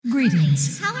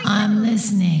Greetings. I'm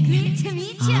listening. Good to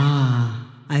meet you.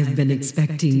 I've been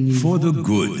expecting you. For the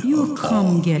good. You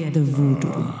come get the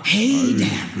voodoo. Hey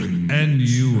there. And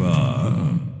you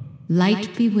are?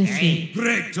 Light be with you.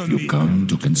 You come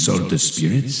to consult the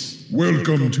spirits?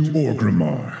 Welcome to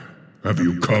Orgrimmar. Have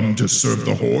you come to serve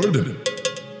the Horde?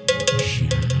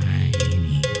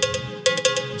 Shiny.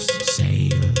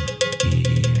 Sail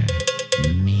here.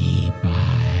 Me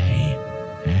buy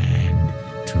and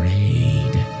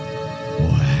trade.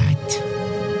 What?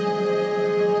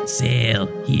 Sail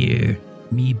here.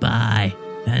 Me buy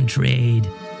and trade.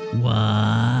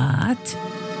 What?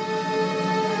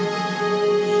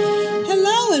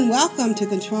 Hello and welcome to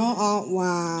Ctrl Alt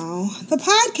WoW, the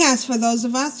podcast for those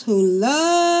of us who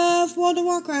love World of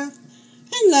Warcraft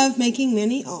and love making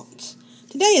many alts.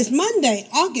 Today is Monday,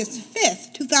 August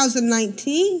 5th,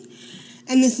 2019,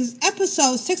 and this is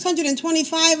episode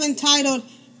 625 entitled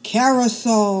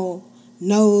Carousel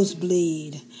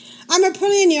Nosebleed. I'm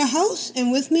Aprillian, your host,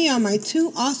 and with me are my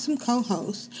two awesome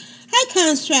co-hosts. Hi,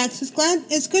 Constrax.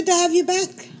 It's good to have you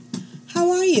back.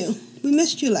 How are you? We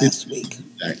missed you last week.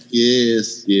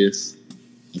 Yes.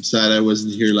 I'm sad I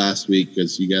wasn't here last week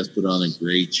because you guys put on a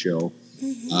great show.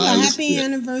 Mm-hmm. Happy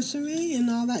anniversary and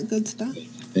all that good stuff.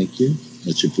 Thank you.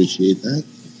 Much appreciate that.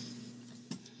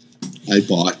 I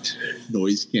bought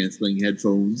noise-canceling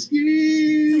headphones.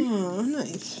 Yay! Oh,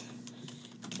 nice.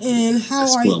 And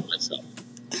how are you? Myself.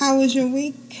 How was your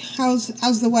week? How's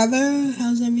the weather?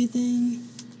 How's everything?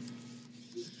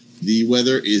 The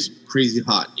weather is crazy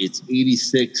hot. It's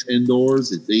 86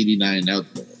 indoors. It's 89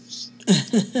 outdoors.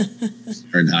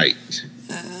 Fahrenheit.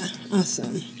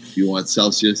 Awesome. If you want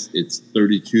Celsius, it's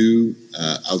 32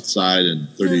 outside and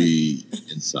 30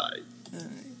 inside. All right.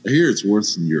 I hear it's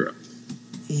worse in Europe.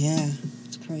 Yeah,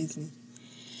 it's crazy.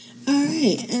 All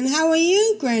right. And how are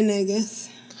you, Grand Negus?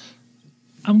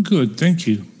 I'm good, thank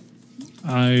you.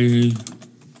 I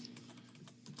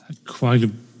had quite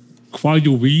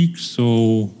a week,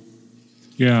 so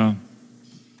yeah,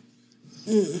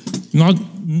 not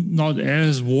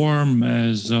as warm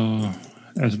as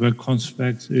where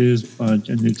Constrax is,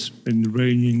 and it's been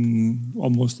raining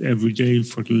almost every day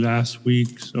for the last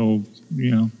week, so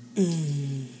yeah.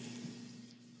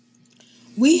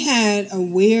 We had a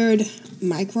weird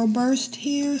microburst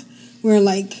here. We're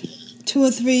like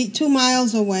 2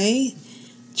 miles away.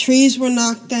 Trees were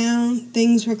knocked down.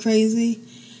 Things were crazy.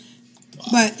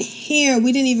 But here,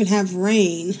 we didn't even have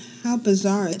rain. How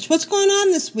bizarre. What's going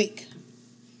on this week?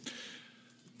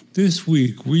 This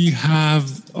week, we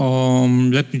have,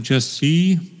 let me just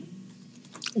see.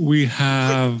 We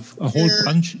have a whole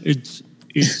bunch. It's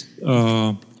this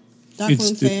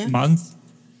month.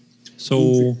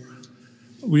 So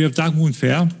we have Dark Moon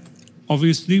Fair,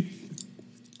 obviously,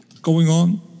 going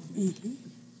on. Mm-hmm.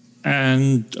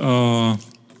 And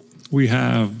we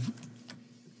have,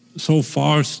 so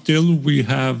far still, we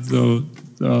have the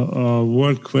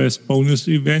World Quest bonus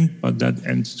event, but that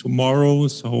ends tomorrow.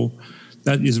 So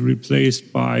that is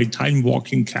replaced by Time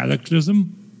Walking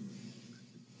Cataclysm.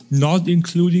 Not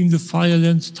including the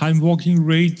Firelands Time Walking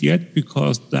raid yet,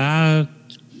 because that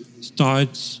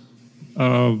starts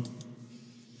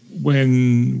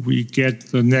when we get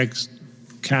the next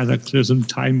Cataclysm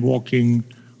Time Walking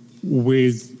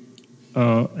with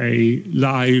a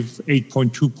live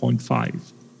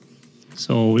 8.2.5.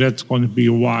 So that's going to be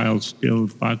a while still,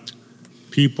 but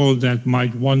people that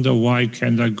might wonder why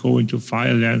can't I go into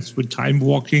Firelands with time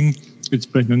walking, it's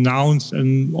been announced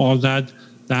and all that,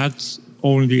 that's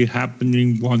only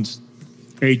happening once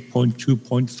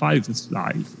 8.2.5 is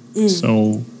live.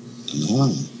 So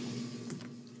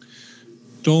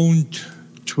don't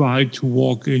try to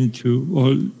walk into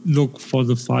or look for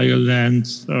the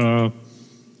Firelands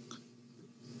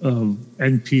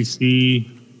NPC,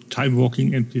 time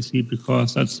walking NPC,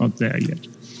 because that's not there yet.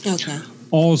 Okay.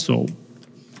 Also,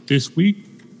 this week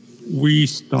we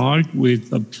start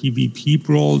with a PvP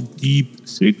brawl Deep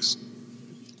 6.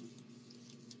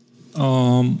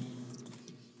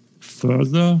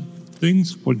 Further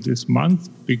things for this month,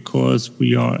 because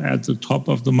we are at the top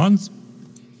of the month.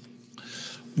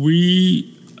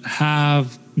 We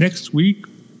have next week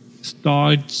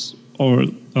starts or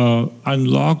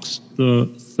unlocks the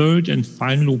third and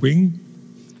final wing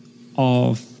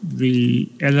of the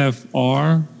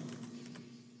LFR.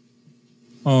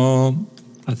 I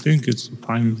think it's the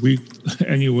final week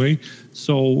anyway.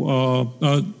 So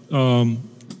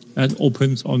that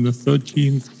opens on the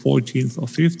 13th, 14th, or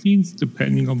 15th,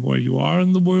 depending on where you are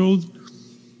in the world,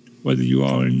 whether you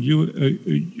are in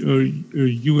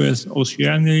US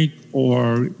Oceanic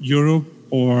or Europe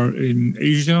or in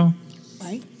Asia.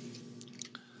 Right.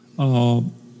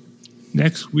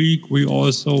 Next week, we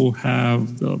also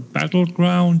have the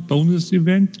Battleground bonus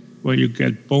event, where you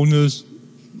get bonus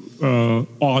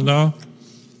honor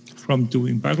from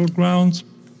doing Battlegrounds.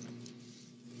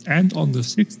 And on the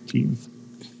 16th,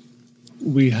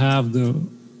 we have the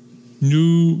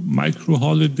new micro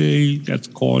holiday that's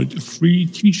called Free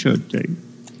T-Shirt Day.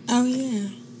 Oh, yeah.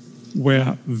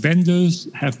 Where vendors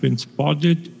have been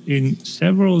spotted in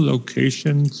several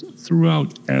locations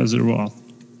throughout Azeroth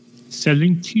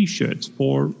selling T-shirts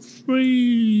for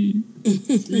free.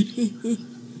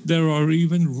 There are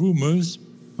even rumors,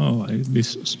 I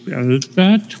misspelled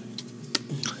that.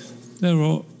 There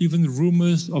are even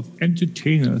rumors of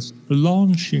entertainers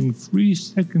launching free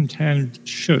second-hand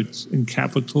shirts in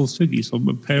capital cities. So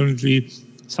apparently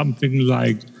something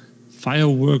like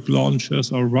firework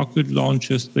launchers or rocket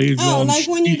launchers, they launch like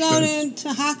when you go T-shirts.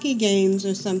 to hockey games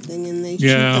or something and they shoot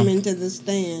them into the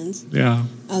stands. Yeah.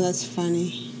 Oh, that's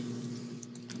funny.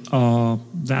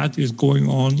 That is going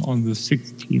on the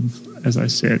 16th, as I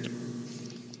said.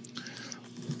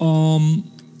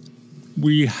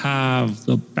 We have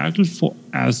the Battle for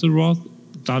Azeroth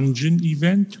dungeon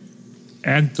event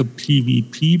and the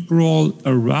PvP Brawl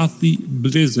Arathi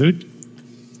Blizzard,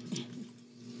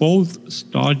 both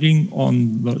starting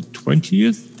on the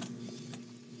 20th,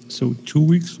 so 2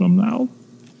 weeks from now.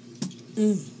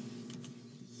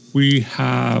 We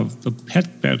have the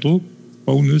Pet Battle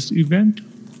bonus event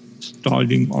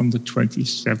starting on the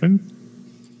 27th.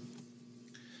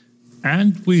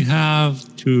 And we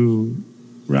have to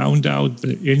round out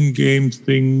the in-game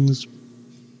things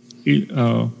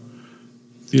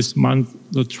this month,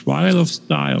 the Trial of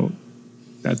Style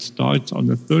that starts on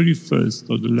the 31st,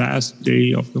 so the last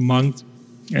day of the month,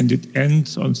 and it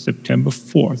ends on September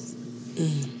 4th.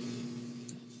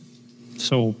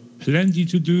 So plenty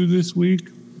to do this week.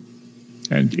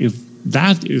 And if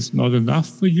that is not enough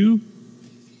for you,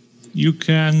 you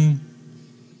can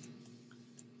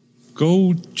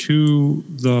go to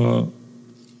the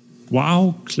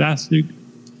WoW Classic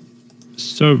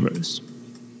servers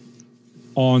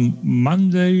on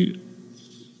Monday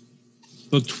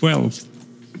the 12th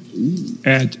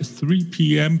at 3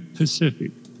 p.m.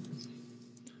 Pacific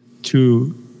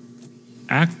to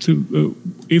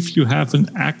if you have an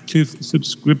active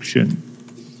subscription,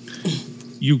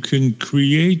 you can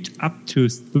create up to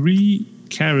 3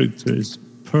 characters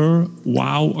per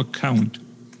WoW account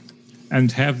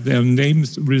and have their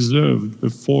names reserved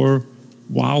before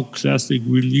WoW Classic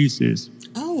releases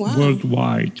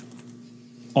worldwide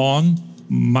on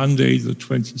Monday the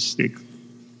 26th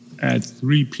at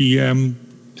 3 p.m.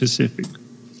 Pacific.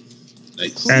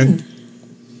 Nice. And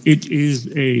it is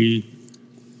a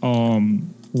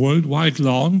worldwide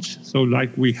launch, so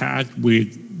like we had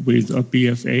with a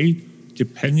BFA,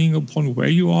 depending upon where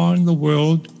you are in the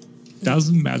world,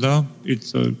 doesn't matter.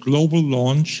 It's a global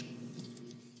launch.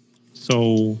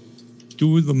 So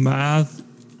do the math.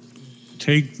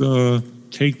 Take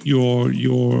your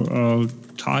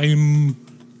time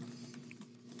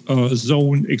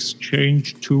zone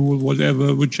exchange tool,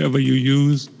 whichever you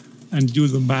use, and do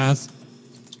the math.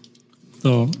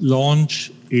 The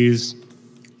launch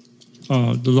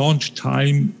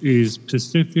time is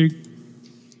Pacific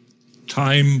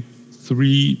time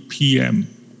 3 p.m.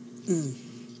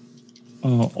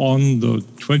 On the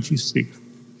 26th.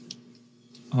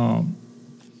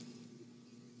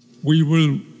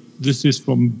 This is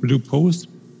from Blue Post,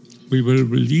 we will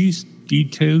release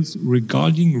details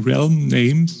regarding realm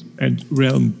names and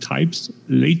realm types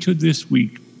later this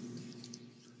week.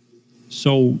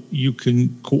 So you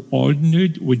can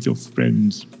coordinate with your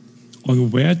friends on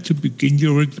where to begin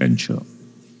your adventure.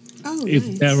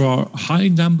 If there are a high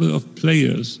number of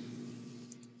players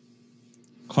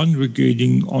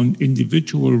congregating on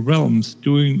individual realms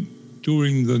during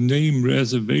the name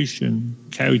reservation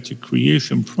character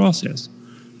creation process,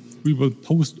 we will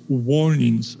post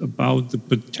warnings about the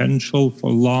potential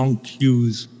for long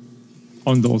queues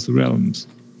on those realms,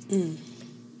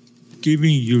 giving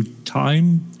you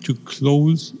time to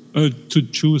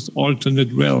choose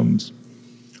alternate realms.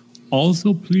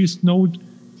 Also, please note,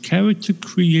 character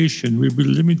creation will be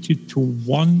limited to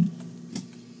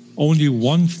only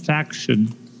one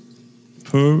faction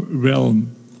per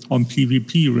realm on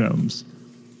PvP realms.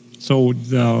 So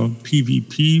the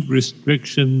PvP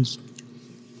restrictions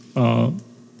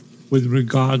with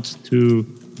regards to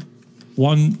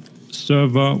one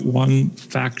server, one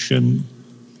faction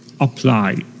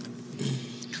apply.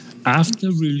 After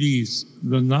release,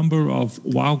 the number of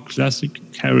WoW Classic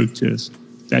characters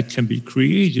that can be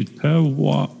created per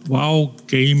WoW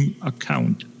game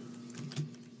account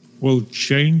will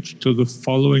change to the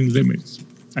following limits.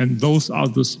 And those are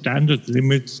the standard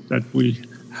limits that we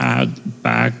had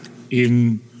back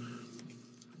in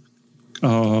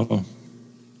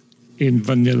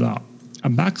vanilla. A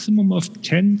maximum of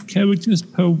 10 characters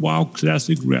per WoW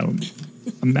Classic realm.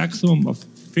 A maximum of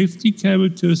 50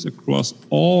 characters across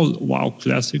all WoW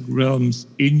Classic realms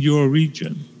in your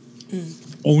region.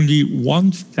 Only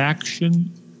one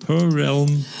faction per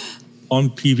realm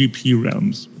on PvP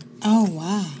realms. Oh,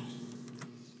 wow.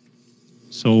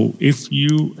 So if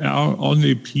you are on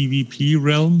a PvP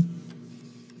realm,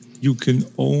 you can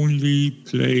only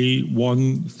play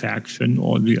one faction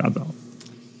or the other.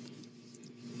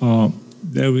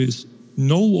 There is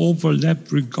no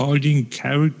overlap regarding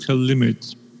character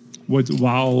limits with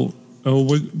WoW,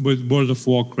 with World of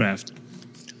Warcraft.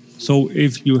 So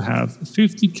if you have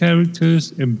 50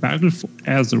 characters in Battle for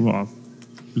Azeroth,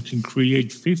 you can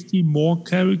create 50 more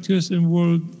characters in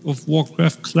World of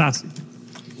Warcraft Classic.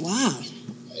 Wow.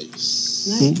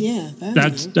 So yeah,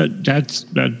 that's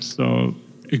a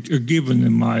given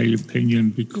in my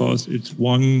opinion, because it's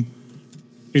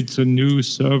a new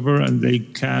server and they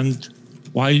can't.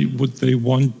 Why would they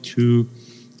want to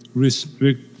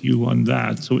restrict you on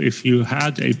that? So if you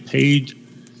had a paid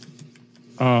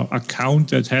account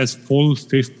that has full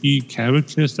 50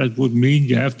 characters, that would mean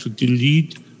you have to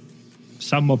delete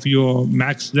some of your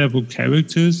max level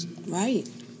characters, right,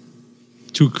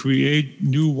 to create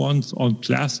new ones on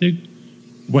Classic,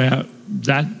 but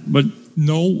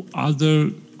no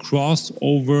other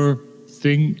crossover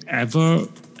thing ever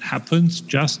happens.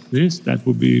 Just this, that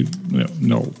would be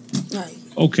no. Right.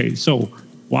 Okay, so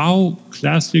WoW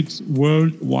Classic's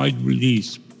worldwide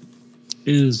release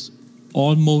is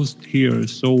almost here,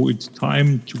 so it's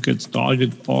time to get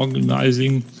started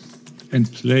organizing and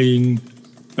planning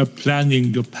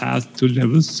the path to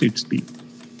level 60.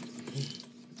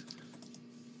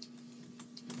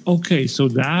 Okay, so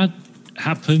that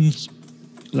happens,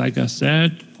 like I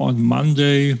said, on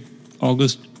Monday,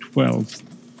 August 12th.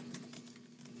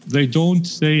 They don't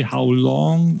say how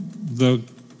long the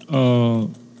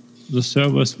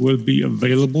servers will be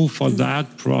available for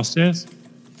that process.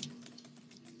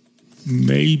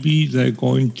 Maybe they're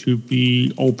going to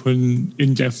be open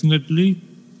indefinitely.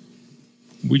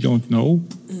 We don't know,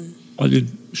 but it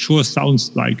sure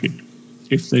sounds like it.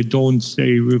 If they don't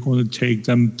say we're going to take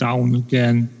them down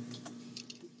again.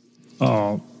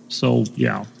 So,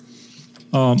 yeah.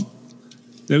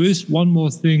 There is one more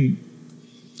thing,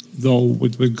 though,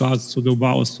 with regards to the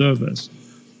WoW servers.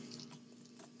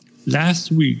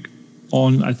 Last week,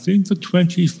 on I think the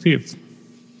 25th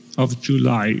of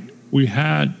July,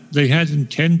 they had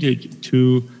intended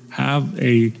to have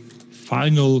a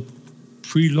final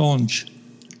pre-launch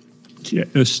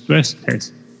stress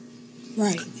test.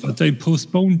 Right. But they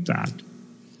postponed that.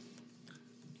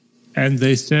 And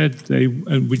they said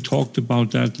and we talked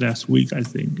about that last week, I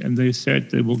think, and they said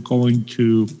they were going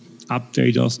to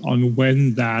update us on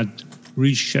when that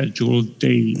rescheduled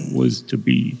day was to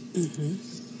be. Mm-hmm.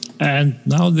 And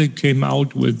now they came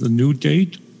out with a new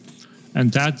date,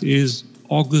 and that is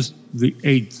August the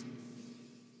 8th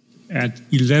at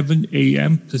 11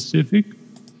 a.m. Pacific.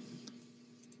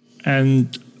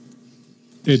 And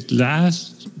it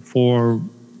lasts for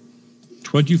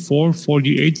 24,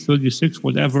 48, 36,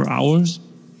 whatever hours,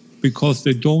 because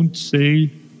they don't say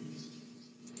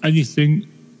anything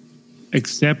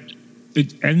except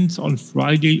it ends on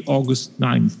Friday, August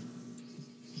 9th.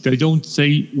 They don't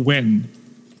say when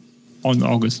on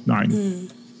August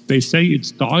 9th. They say it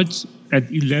starts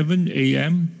at 11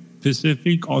 a.m.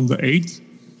 Pacific on the 8th,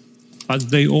 but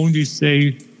they only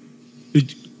say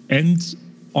it ends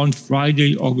on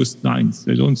Friday, August 9th.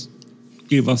 They don't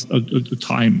give us a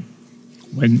time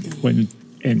when it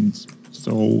ends.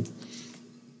 So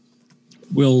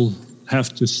we'll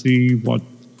have to see what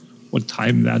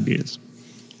time that is.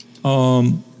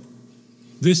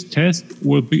 This test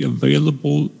will be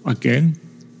available again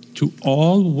to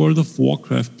all World of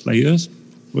Warcraft players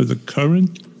with a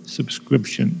current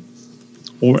subscription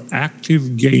or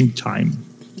active game time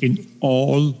in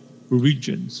all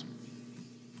regions.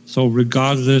 So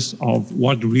regardless of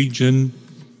what region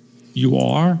you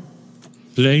are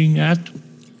playing at,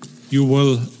 you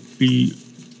will be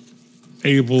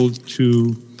able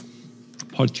to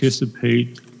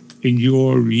participate in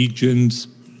your region's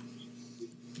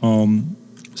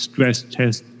stress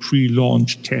test,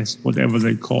 pre-launch test, whatever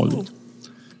they call it.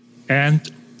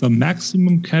 And the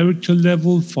maximum character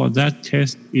level for that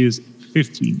test is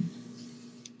 15.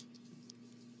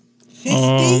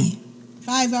 50?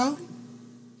 5-0?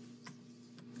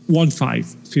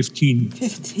 15.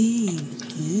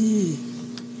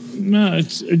 15. No,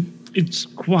 it's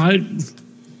quite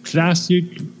classic.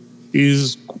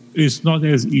 Is not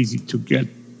as easy to get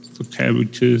the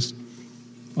characters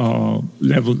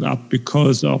leveled up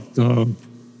because of the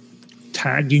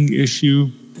tagging issue.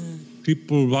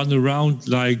 People run around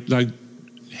like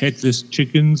headless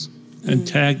chickens and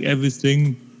tag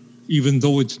everything, even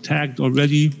though it's tagged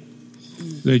already.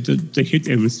 They hit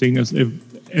everything as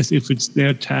if it's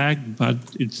their tag, but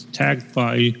it's tagged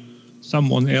by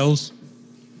someone else,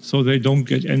 so they don't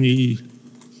get any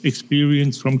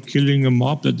experience from killing a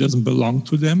mob that doesn't belong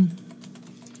to them.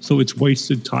 So it's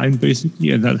wasted time, basically,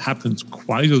 and that happens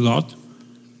quite a lot.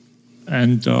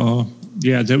 And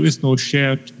there is no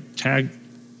shared tag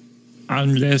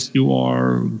unless you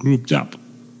are grouped up,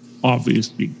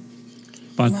 obviously.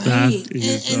 But that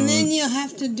is... And then you'll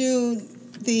have to do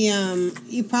the...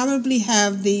 you probably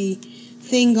have the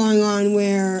thing going on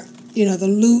where, the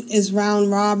loot is round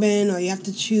robin, or you have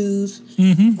to choose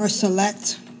or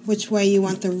select which way you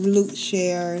want the loot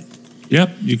shared. Yep,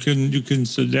 you can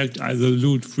select either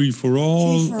loot free for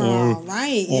all, or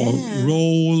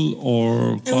roll,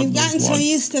 or... And we've gotten so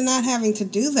used to not having to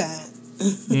do that.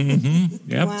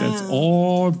 Yep, wow. That's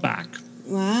all back.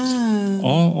 Wow.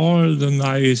 All the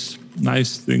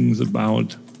nice things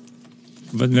about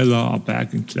vanilla are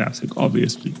back in classic,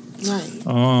 obviously.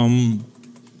 Right.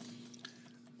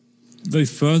 They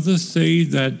further say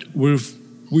that we've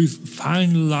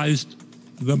finalized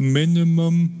the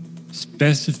minimum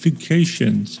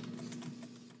specifications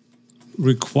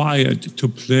required to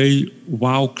play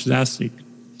WoW Classic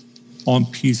on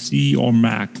PC or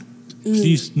Mac.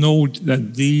 Please note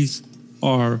that these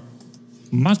are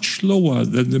much lower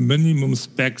than the minimum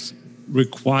specs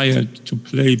required to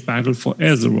play Battle for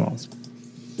Azeroth.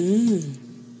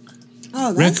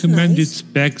 Oh, that's recommended nice.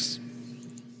 Specs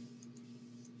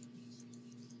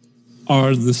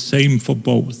are the same for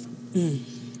both.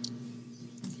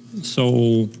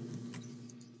 So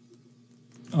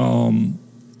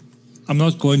I'm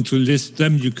not going to list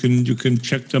them. You can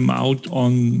check them out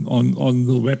on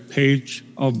the webpage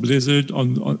of Blizzard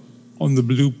on the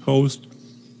blue post.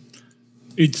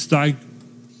 It's like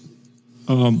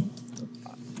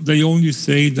they only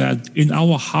say that in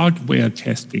our hardware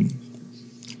testing,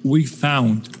 we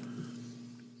found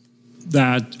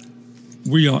that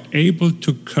we are able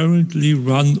to currently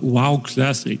run WoW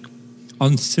Classic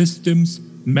on systems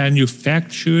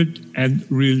manufactured and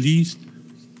released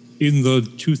in the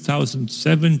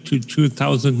 2007 to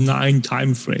 2009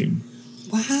 timeframe.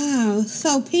 Wow.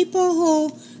 So people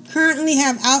who currently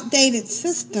have outdated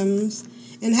systems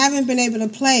and haven't been able to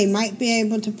play might be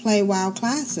able to play WoW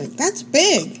Classic. That's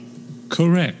big.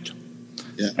 Correct.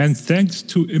 Yeah. And thanks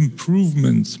to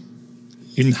improvements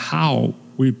in how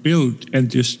we build and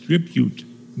distribute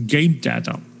game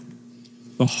data,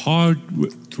 the hard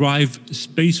drive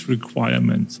space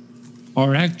requirements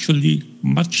are actually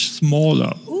much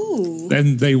smaller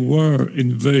than they were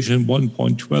in version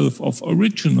 1.12 of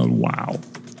original WoW.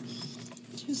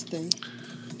 Interesting.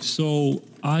 So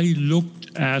I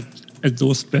looked at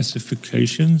those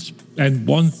specifications, and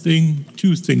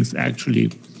two things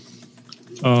actually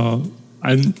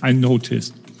I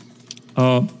noticed.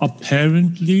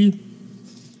 Apparently,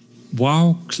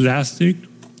 WoW Classic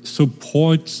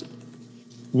supports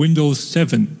Windows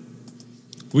 7,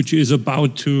 which is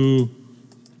about to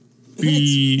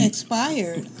be... It's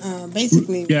expired,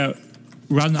 basically. Yeah,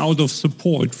 run out of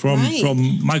support from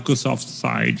Microsoft's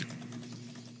side.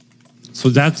 So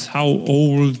that's how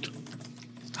old,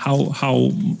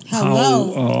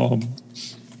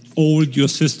 old your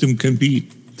system can be,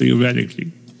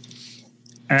 theoretically.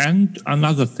 And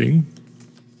another thing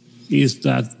is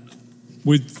that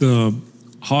with the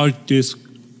hard disk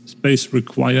space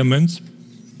requirements,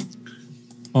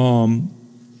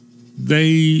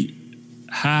 they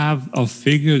have a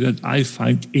figure that I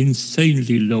find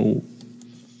insanely low,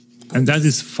 and that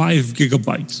is 5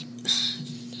 gigabytes.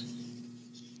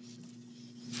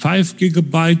 5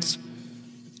 gigabytes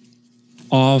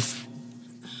of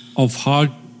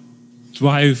hard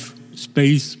drive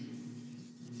space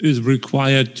is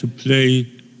required to play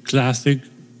Classic.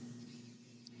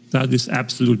 That is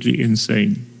absolutely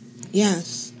insane.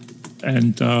 Yes.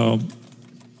 And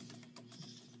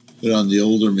but on the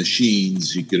older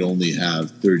machines, you could only have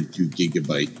 32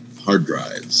 gigabyte hard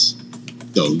drives.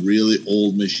 The really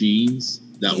old machines,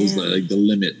 that was like the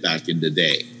limit back in the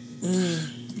day.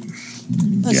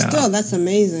 But still, that's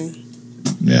amazing.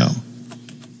 Yeah.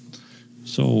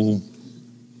 So,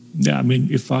 yeah, I mean,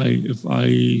 if I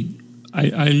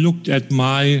looked at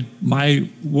my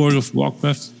World of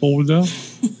Warcraft folder.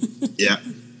 Yeah.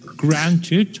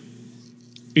 Granted,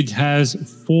 it has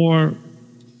 4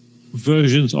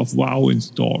 versions of WoW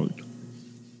installed.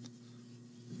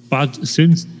 But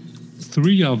since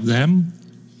 3 of them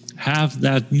have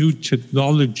that new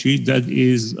technology that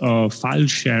is file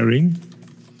sharing,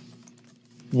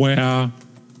 where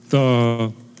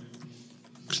the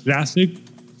classic,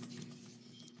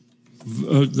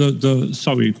 the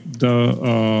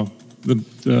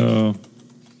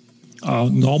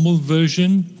normal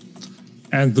version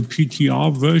and the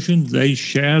PTR version, they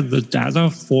share the data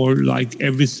for like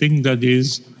everything that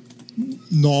is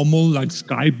normal, like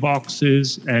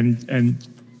skyboxes and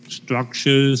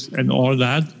structures and all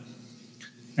that.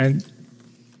 And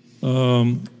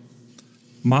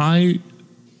my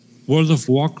World of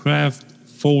Warcraft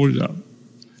folder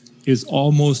is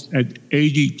almost at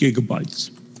 80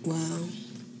 gigabytes. Wow.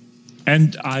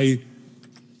 And I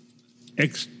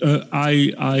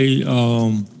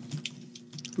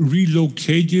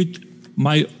relocated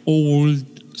my old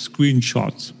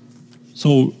screenshots.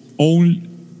 So only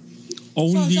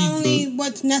it's only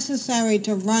what's necessary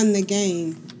to run the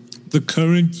game. The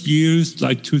current year's,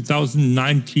 like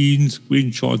 2019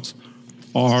 screenshots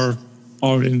are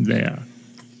in there.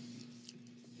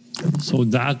 So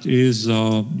that is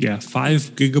 5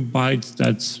 gigabytes.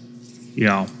 That's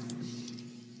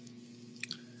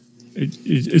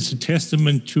it's a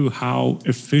testament to how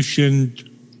efficient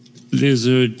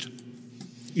Blizzard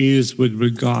is with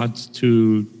regards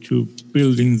to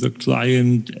building the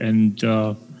client and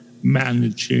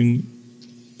managing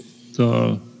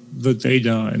the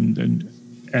data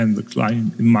and the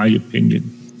client, in my opinion.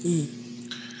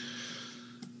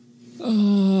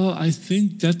 I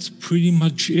think that's pretty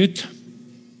much it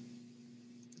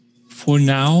for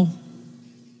now.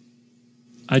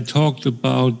 I talked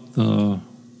about the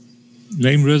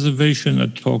name reservation. I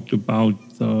talked about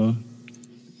the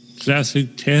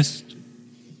classic test.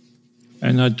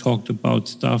 And I talked about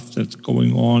stuff that's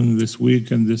going on this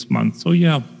week and this month. So,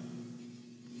 yeah.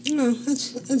 No,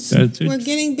 that's it. We're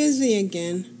getting busy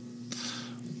again.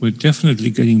 We're definitely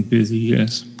getting busy,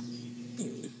 yes.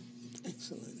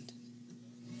 Excellent.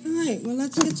 All right, well,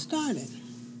 let's get started.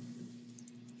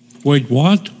 Wait,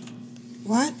 what?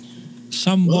 What?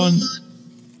 Someone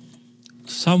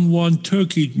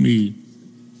turkeyed me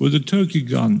with a turkey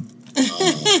gun. How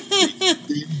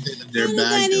did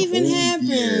that even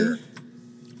happen?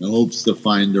 In hopes to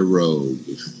find a rogue.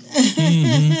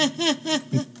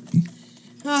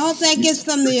 I hope that gets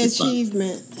them the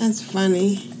achievement. That's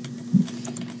funny.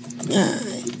 All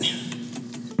right.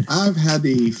 I've had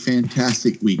a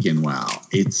fantastic week in WoW.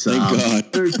 It's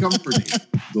very comforting.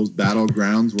 Those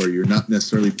battlegrounds where you're not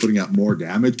necessarily putting out more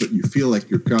damage, but you feel like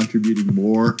you're contributing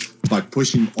more by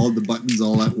pushing all the buttons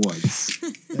all at once.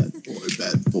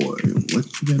 Bad boy. What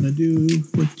you gonna do?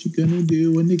 What you gonna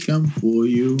do when they come for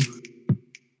you?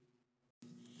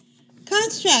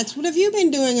 Constructs, what have you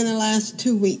been doing in the last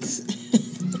 2 weeks?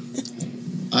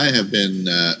 I have been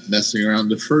messing around.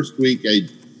 The first week, I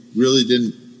really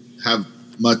didn't have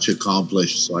much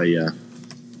accomplished, so I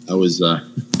was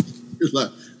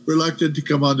reluctant to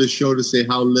come on the show to say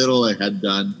how little I had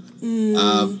done.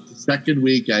 Second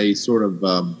week, I sort of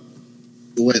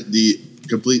went the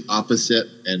complete opposite,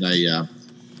 and I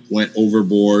went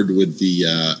overboard with the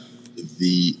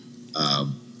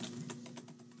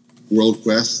World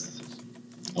Quest.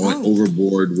 I went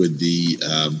overboard with the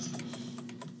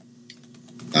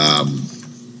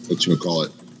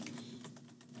whatchamacallit,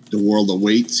 the World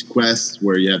Awaits quest,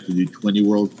 where you have to do 20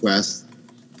 world quests.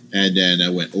 And then I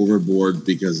went overboard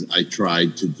because I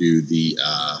tried to do the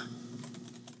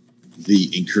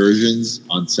incursions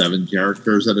on 7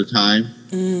 characters at a time.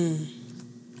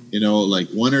 You know, like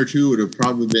 1 or 2 would have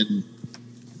probably been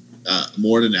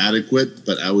more than adequate,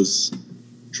 but I was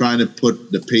trying to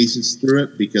put the paces through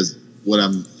it, because what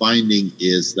I'm finding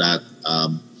is that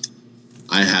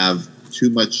I have too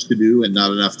much to do and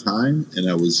not enough time. And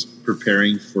I was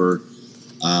preparing for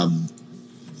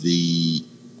the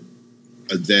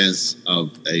advance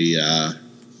of a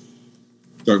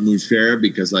Dark Moon Fair,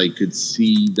 because I could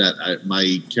see that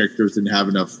my characters didn't have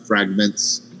enough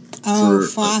fragments for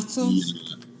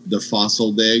fossils? The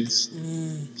fossil digs.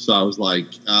 So I was like,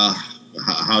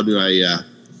 how do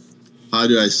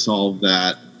I solve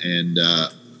that? And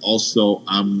also,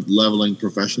 I'm leveling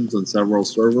professions on several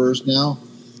servers now.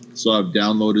 So I've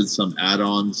downloaded some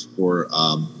add-ons for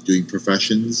doing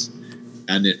professions,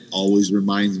 and it always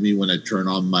reminds me when I turn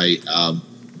on my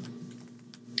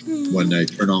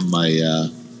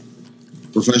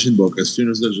profession book. As soon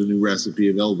as there's a new recipe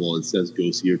available, it says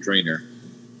 "Go see your trainer."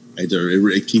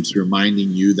 It keeps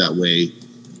reminding you, that way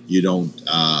you don't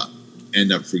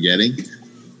end up forgetting.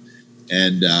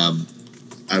 And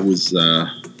I was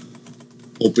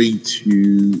hoping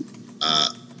to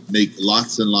make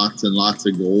lots and lots and lots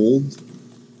of gold,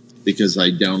 because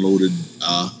I downloaded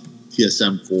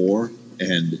TSM4,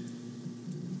 and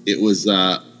it was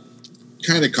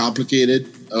kind of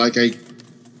complicated. Like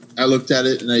I looked at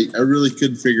it and I really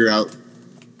couldn't figure out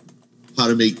how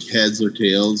to make heads or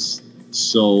tails.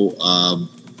 So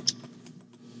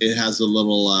it has a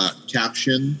little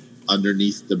caption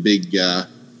underneath the big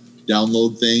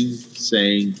download thing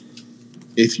saying,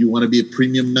 if you want to be a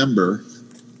premium member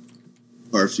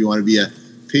or if you want to be a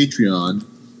Patreon,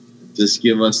 just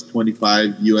give us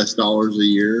 $25 US a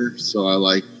year. So I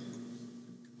like,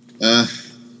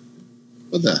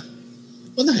 what the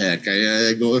heck?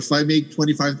 I go, if I make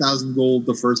 25,000 gold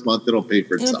the first month, it'll pay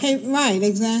for itself. Right,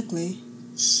 exactly.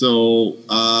 So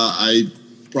I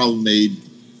probably made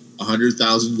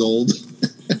 100,000 gold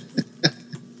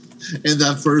in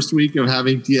that first week of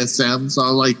having TSM. So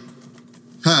I'm like,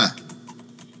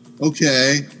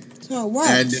 okay. So it works.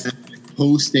 And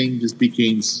hosting just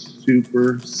became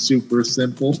super, super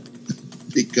simple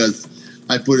because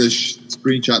I put a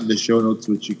screenshot in the show notes,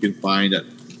 which you can find at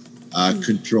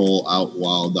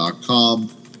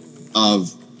controloutwow.com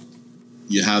of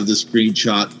you have the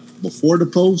screenshot before the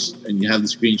post and you have the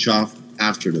screenshot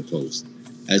after the post.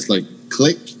 And it's like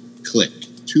click,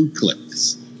 2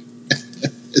 clicks.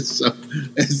 So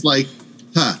it's like,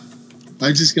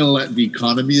 I'm just going to let the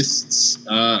economists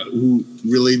who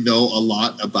really know a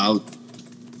lot about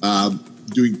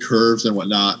doing curves and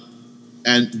whatnot.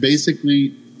 And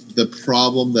basically, the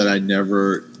problem that I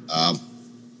never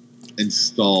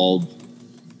installed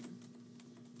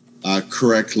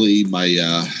correctly my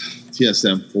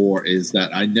TSM4 is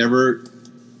that I never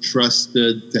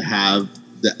trusted to have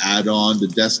the add-on, the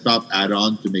desktop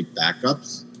add-on to make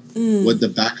backups. What the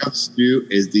backups do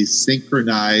is they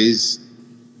synchronize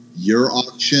your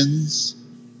auctions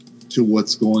to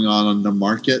what's going on the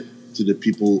market, to the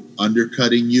people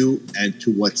undercutting you, and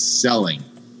to what's selling.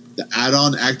 The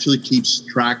add-on actually keeps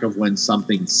track of when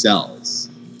something sells.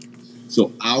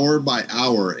 So hour by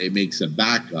hour, it makes a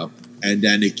backup, and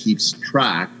then it keeps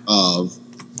track of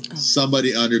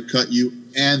somebody undercut you,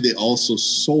 and they also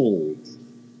sold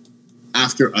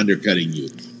after undercutting you.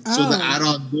 So the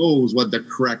add-on knows what the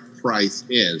correct price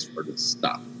is for the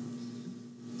stuff.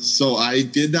 So I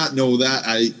did not know that.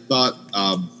 I thought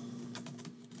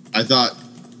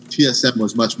TSM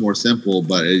was much more simple,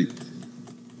 but it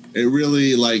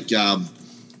really like I'll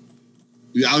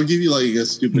give you like a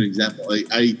stupid example. Like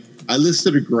I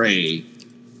listed a gray,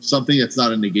 something that's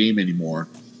not in the game anymore.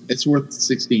 It's worth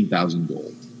 16,000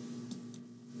 gold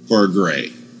for a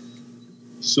gray.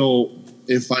 So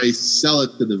if I sell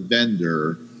it to the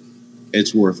vendor,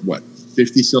 it's worth what,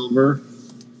 50 silver?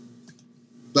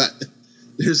 But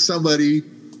there's somebody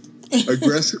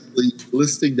aggressively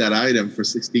listing that item for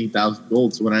 16,000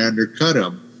 gold. So when I undercut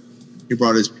him, he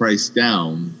brought his price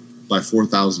down by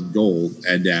 4,000 gold,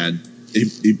 and then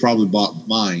he probably bought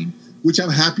mine, which I'm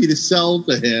happy to sell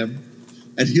to him,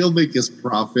 and he'll make his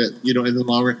profit, in the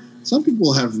long run. Some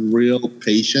people have real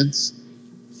patience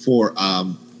for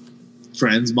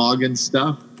transmog and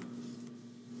stuff.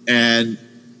 And,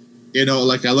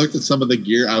 like I looked at some of the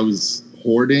gear I was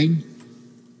hoarding,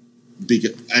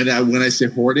 when I say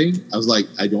hoarding, I was like,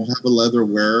 I don't have a leather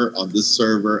wearer on this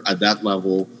server at that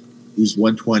level who's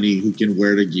 120 who can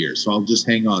wear the gear. So I'll just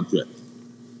hang on to it.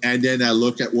 And then I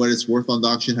look at what it's worth on the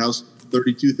auction house,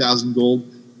 32,000 gold.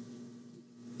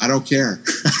 I don't care.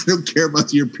 I don't care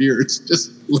about your peers.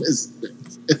 Just list it.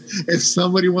 If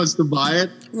somebody wants to buy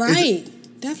it. Right.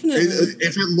 Definitely.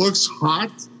 If it looks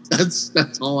hot,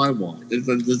 that's all I want.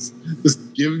 Just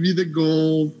give me the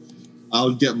gold.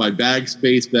 I'll get my bag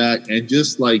space back. And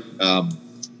just like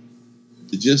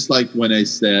when I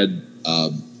said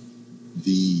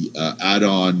the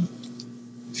add-on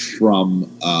from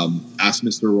Ask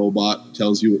Mr. Robot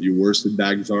tells you what your worsted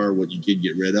bags are, what you can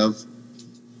get rid of.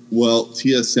 Well,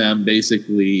 TSM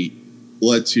basically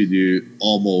lets you do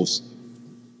almost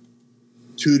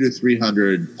 200 to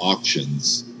 300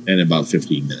 auctions in about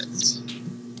 15 minutes.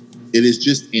 It is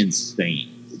just insane.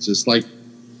 It's just like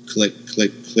click.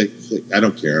 I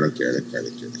don't care. And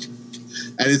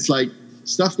it's like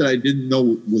stuff that I didn't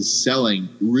know was selling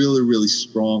really, really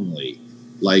strongly,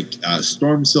 like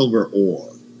Storm Silver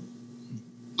ore.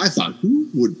 I thought, who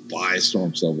would buy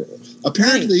Storm Silver ore?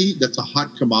 Apparently, that's a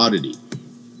hot commodity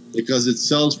because it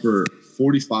sells for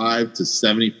 45 to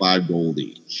 75 gold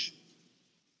each.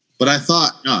 But I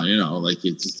thought,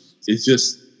 it's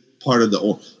just part of the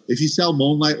ore. If you sell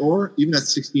Moonlight ore, even at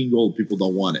 16 gold, people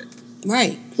don't want it.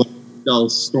 Right. But if you sell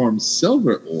Storm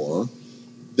Silver ore,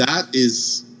 that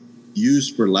is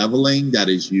used for leveling. That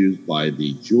is used by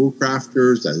the jewel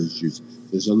crafters. That is used.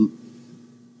 There's a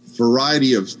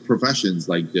variety of professions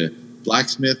like the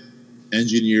blacksmith,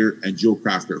 engineer, and jewel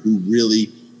crafter who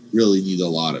really, really need a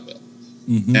lot of it.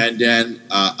 And then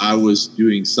I was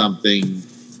doing something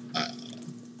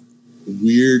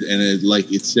weird, and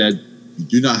it said, "You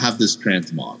do not have this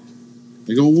transmog."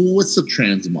 I go, "Well, what's the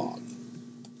transmog?"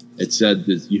 It said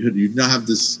that you do not have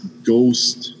this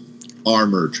ghost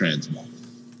armor transmog.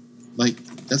 Like,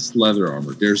 that's leather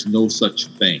armor. There's no such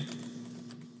thing.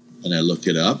 And I look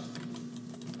it up.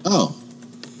 Oh,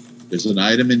 there's an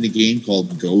item in the game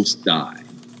called Ghost Dye.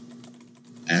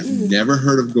 I've never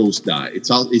heard of Ghost Dye. It's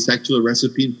actually a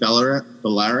recipe in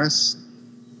Belarus.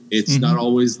 It's not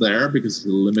always there because it's a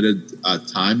limited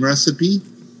time recipe.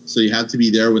 So you have to be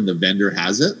there when the vendor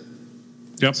has it.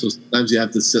 Yep. So sometimes you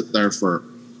have to sit there for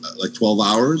like 12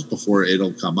 hours before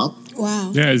it'll come up.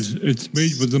 Wow. Yeah, it's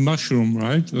made with the mushroom,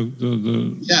 right? The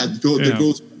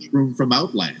ghost mushroom from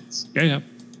Outlands. Yeah.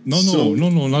 No.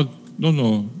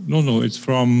 It's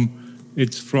from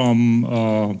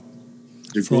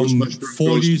the ghost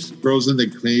mushroom grows in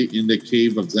the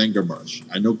cave of Zangarmarsh.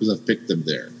 I know because I've picked them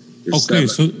there.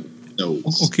 There's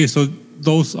so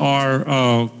those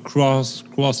are cross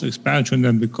expansion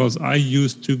then, because I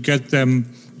used to get them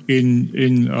in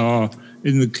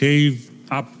the cave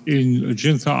up in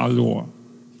Jinta Alor.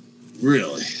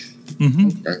 Really?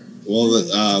 Mm-hmm. Okay. Well,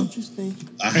 Interesting.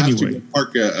 I have to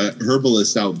park a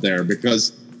herbalist out there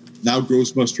because now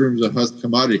gross mushrooms are a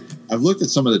commodity. I've looked at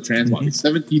some of the transmog. It's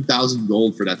 17,000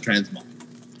 gold for that transmog.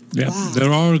 Yeah,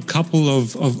 there are a couple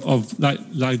of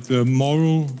like the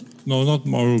moral, no, not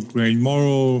moral grain,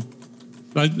 moral,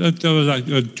 like there was like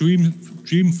a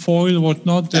dream foil or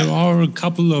whatnot. There are a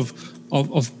couple of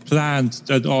plants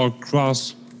that are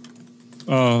cross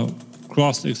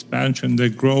expansion. They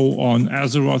grow on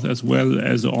Azeroth as well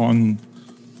as on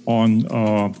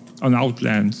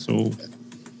Outland. So.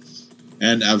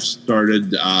 And I've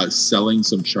started selling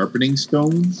some sharpening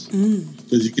stones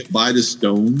because you can buy the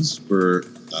stones for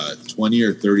 20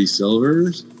 or 30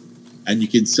 silvers, and you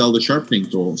can sell the sharpening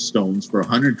stones for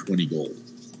 120 gold.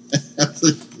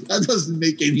 That doesn't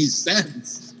make any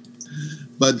sense,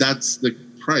 but that's the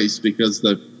price because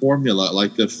the formula,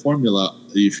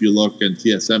 if you look in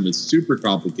TSM, is super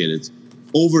complicated. It's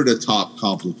over the top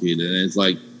complicated, and it's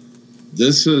like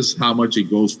this is how much it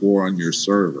goes for on your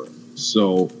server.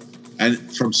 So. And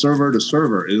from server to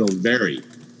server, it'll vary.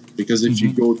 Because if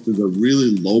you go to the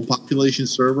really low population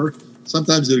server,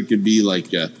 sometimes it could be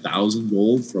like 1,000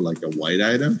 gold for like a white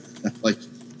item. Like,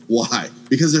 why?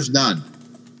 Because there's none.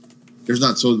 There's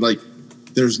not. So, like,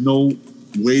 there's no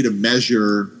way to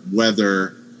measure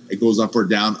whether it goes up or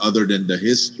down other than the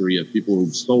history of people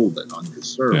who've sold it on your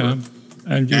server. Yeah.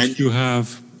 And if you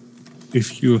have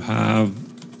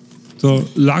the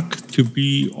luck to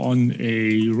be on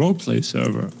a roleplay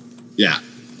server,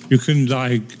 you can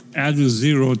like add a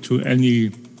 0 to any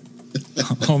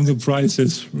of the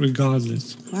prices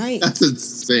regardless. Right. That's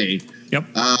insane. Yep.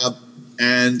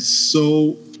 And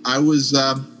so I was,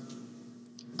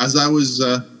 as I was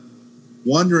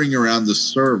wandering around the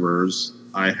servers,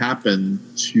 I happened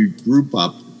to group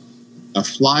up a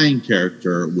flying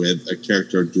character with a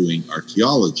character doing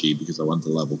archaeology because I wanted to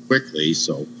level quickly.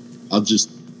 So I'll just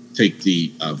take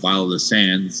the Vial of the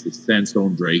Sands, the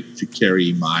Sandstone Drake, to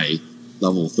carry my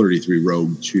level 33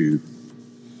 rogue to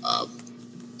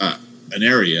an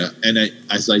area. And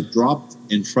as I dropped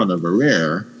in front of a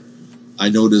rare, I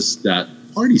noticed that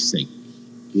Party Sync,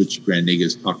 which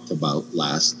Grandigas talked about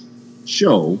last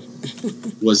show,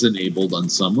 was enabled on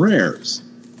some rares.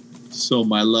 So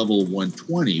my level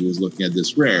 120 was looking at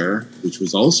this rare, which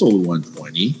was also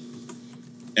 120.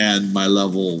 And my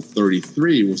level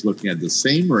 33 was looking at the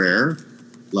same rare,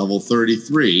 level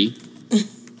 33,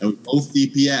 and both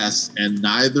DPS, and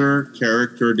neither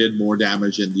character did more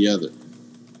damage than the other.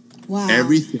 Wow.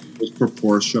 Everything was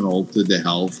proportional to the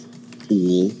health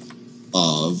pool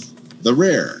of the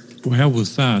rare. Where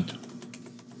was that?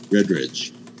 Red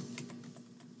Ridge.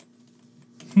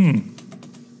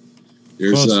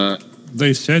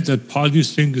 They said that Party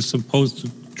Sync is supposed to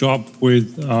drop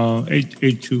with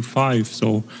 8825,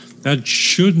 so that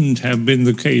shouldn't have been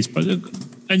the case. But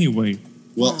anyway.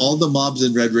 Well, all the mobs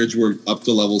in Red Ridge were up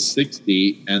to level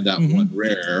 60, and that one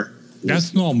rare.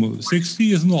 That's normal.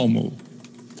 60 is normal.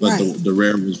 But the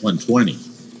rare was 120.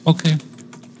 Okay.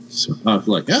 So I was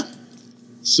like, yeah.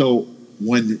 So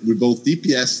when we both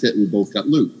DPS'd it, we both got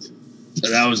loot. So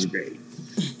that was great.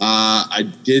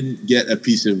 I didn't get a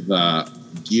piece of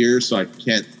gear, so I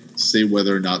can't say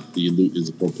whether or not the loot is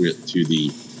appropriate to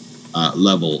the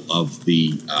level of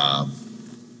the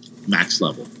max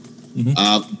level.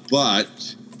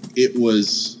 But it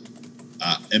was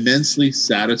immensely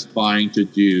satisfying to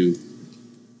do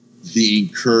the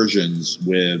incursions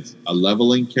with a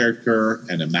leveling character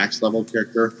and a max level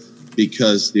character.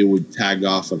 because they would tag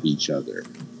off of each other.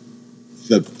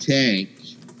 The tank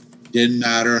didn't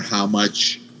matter how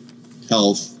much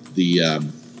health the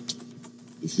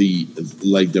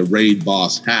raid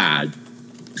boss had,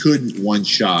 couldn't one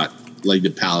shot like the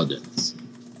paladins,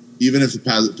 even if the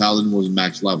paladin was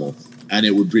max level, and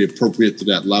it would be appropriate to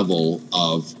that level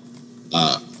of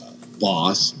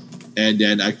boss, and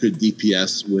then I could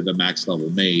DPS with a max level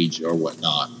mage or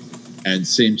whatnot. And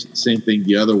same thing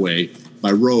the other way.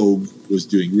 My rogue was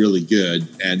doing really good,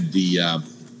 and the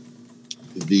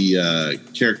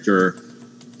character,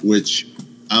 which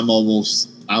I've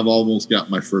almost got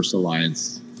my first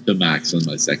alliance to max on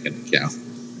my second account.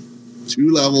 2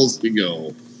 levels to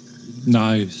go.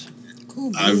 Nice.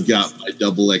 Cool. I've got my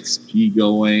double XP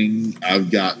going.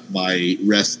 I've got my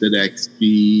rested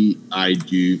XP. I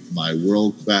do my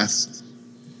world quest,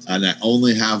 and I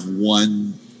only have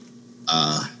one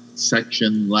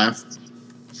section left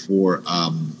for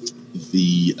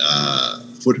the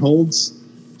footholds.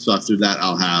 So after that,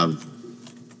 I'll have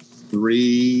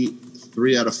three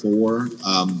out of 4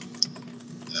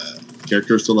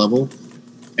 characters to level.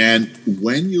 And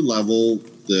when you level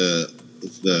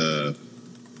the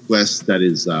quest that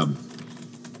is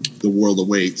the World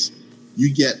Awaits,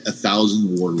 you get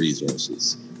 1,000 war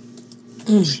resources.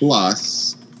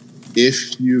 Plus,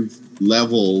 if you've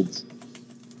leveled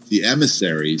the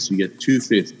emissaries, you get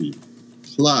 250.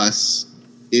 Plus,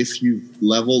 if you've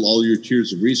leveled all your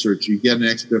tiers of research, you get an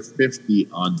extra 50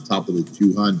 on top of the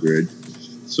 200.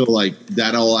 So, like,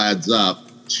 that all adds up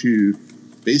to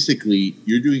basically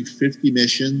you're doing 50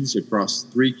 missions across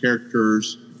 3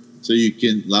 characters, so you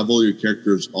can level your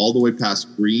characters all the way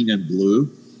past green and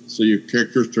blue. So your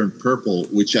characters turn purple,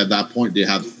 which at that point they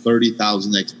have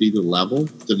 30,000 XP to level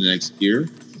to the next tier.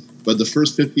 But the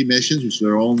first 50 missions, which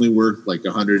are only worth like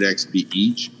 100 XP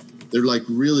each, they're like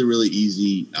really, really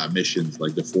easy missions,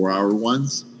 like the 4-hour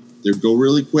ones. They go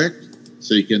really quick,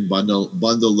 so you can bundle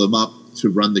them up to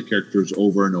run the characters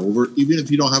over and over, even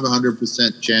if you don't have a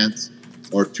 100% chance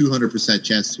or 200%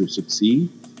 chance to succeed.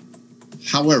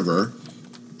 However,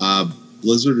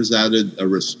 Blizzard has added a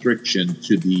restriction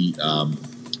to the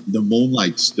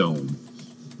Moonlight Stone.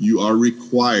 You are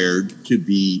required to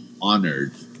be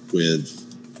honored with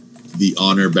the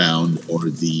Honor Bound or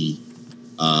the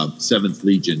 7th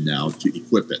Legion now to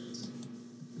equip it.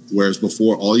 Whereas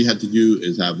before, all you had to do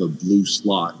is have a blue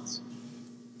slot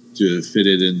to fit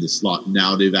it in the slot.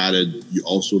 Now they've added, you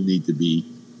also need to be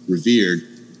revered.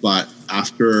 But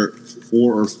after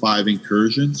 4 or 5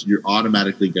 incursions, you're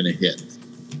automatically going to hit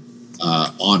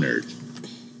honored.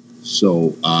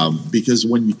 So, because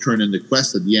when you turn in the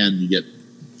quest at the end, you get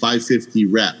 550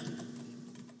 rep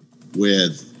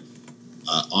with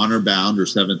Honor Bound or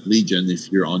 7th Legion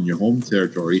if you're on your home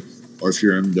territory, or if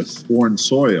you're in the foreign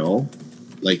soil,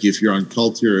 like if you're on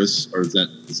Kultiris or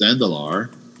Zandalar,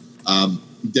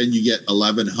 then you get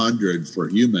 1,100 for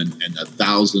human and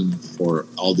 1,000 for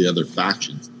all the other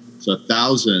factions. So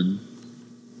 1,000,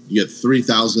 you get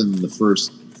 3,000 in the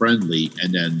first friendly,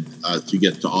 and then to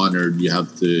get to honored, you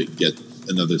have to get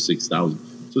another 6,000.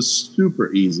 So it's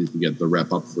super easy to get the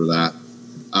rep up for that.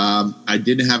 I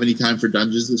didn't have any time for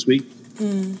dungeons this week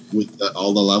with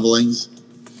all the levelings,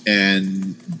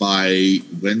 and by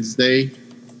Wednesday,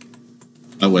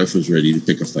 my wife was ready to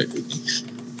pick a fight with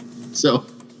me. So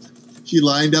she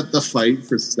lined up the fight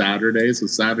for Saturday. So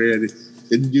Saturday I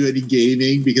didn't do any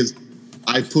gaming because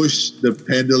I pushed the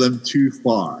pendulum too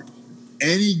far.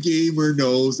 Any gamer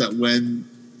knows that when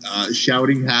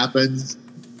shouting happens,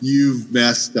 you've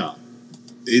messed up.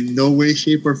 In no way,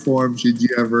 shape, or form should you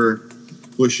ever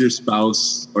push your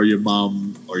spouse or your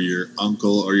mom or your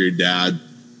uncle or your dad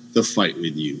to fight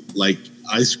with you. Like,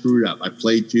 I screwed up. I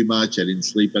played too much. I didn't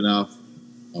sleep enough.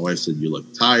 My wife said, you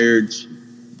look tired.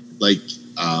 Like,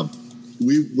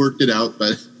 we worked it out,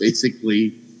 but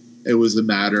basically it was a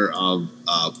matter of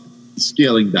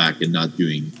scaling back and not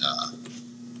doing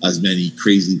as many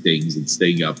crazy things and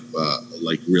staying up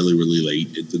like really, really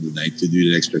late into the night to do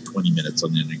an extra 20 minutes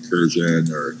on an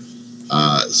incursion, or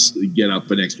get up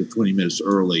an extra 20 minutes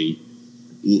early,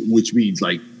 which means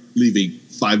like leaving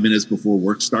 5 minutes before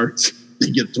work starts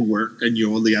to get to work, and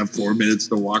you only have 4 minutes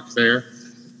to walk there.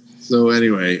 So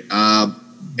anyway,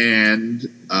 and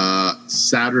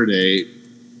Saturday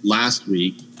last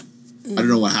week, I don't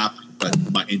know what happened,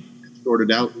 but my internet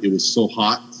sorted out. It was so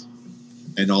hot,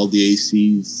 and all the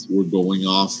ACs were going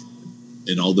off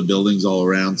in all the buildings all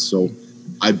around. So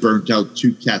I burnt out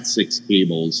 2 Cat6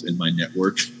 cables in my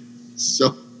network.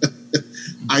 So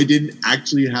I didn't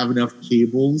actually have enough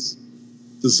cables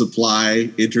to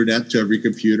supply internet to every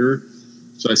computer.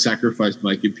 So I sacrificed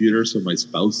my computer so my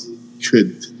spouse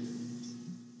could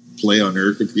play on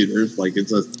her computer. Like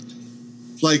it's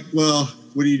like, well,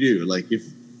 what do you do? Like if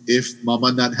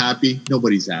mama not happy,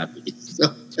 nobody's happy.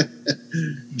 So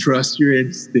trust your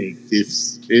instinct.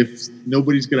 If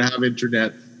nobody's gonna have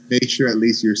internet, make sure at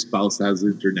least your spouse has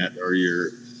internet or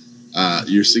your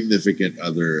significant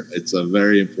other. It's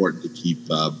very important to keep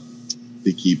the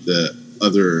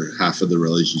other half of the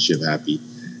relationship happy.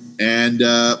 And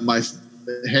my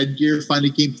headgear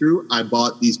finally came through. I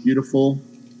bought these beautiful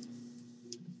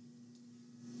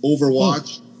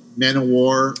Overwatch Man of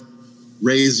War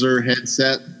Razer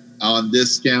headset on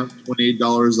discount,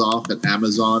 $28 off at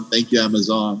Amazon. Thank you,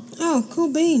 Amazon. Oh,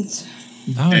 cool beans.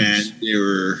 Nice. And they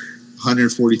were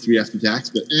 $143 after tax,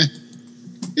 but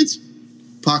it's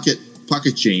pocket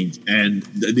change. And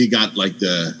they got like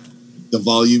the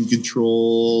volume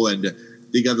control, and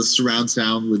they got the surround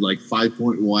sound with like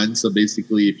 5.1. So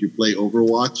basically, if you play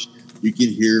Overwatch, you can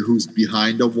hear who's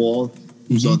behind the wall,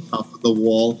 who's on top of the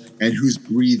wall, and who's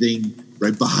breathing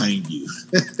right behind you.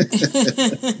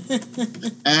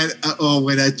 And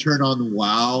when I turned on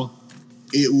WoW,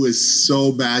 it was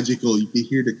so magical. You could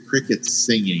hear the crickets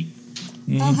singing.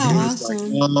 Oh, how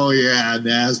awesome. Like, oh, yeah,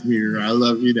 Nasmir. I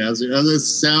love you, Nasmir. And the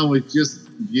sound was just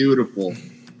beautiful.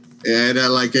 And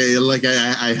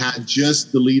I had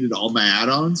just deleted all my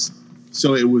add-ons.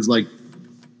 So it was like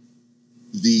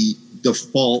the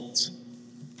default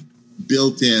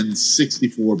built-in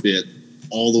 64-bit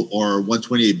or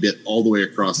 128-bit all the way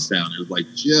across town. It was like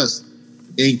just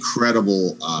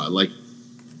incredible. Like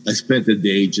I spent a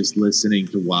day just listening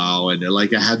to WoW, and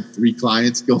like I had 3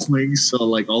 clients going, so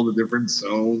like all the different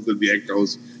zones and the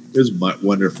echoes. It was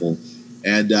wonderful.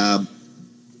 And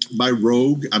my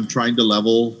rogue, I'm trying to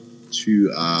level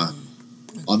to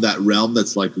on that realm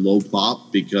that's like low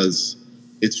pop, because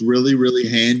it's really, really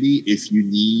handy if you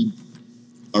need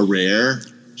a rare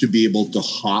to be able to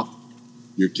hop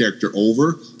your character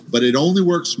over, but it only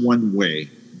works one way.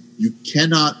 You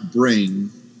cannot bring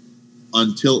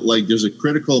until like there's a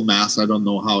critical mass. I don't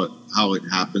know how it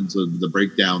happens in the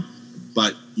breakdown,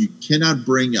 but you cannot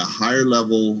bring a higher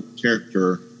level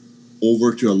character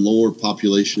over to a lower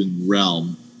population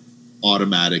realm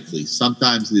automatically.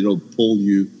 Sometimes it'll pull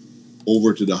you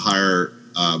over to the higher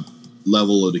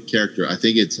level of the character. I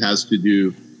think it has to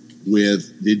do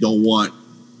with they don't want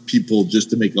people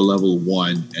just to make a level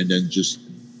 1 and then just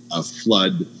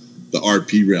flood the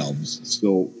RP realms.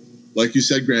 So like you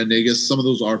said, Grand Nagus, some of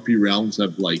those RP realms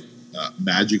have like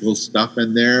magical stuff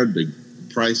in there. The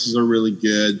prices are really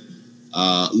good.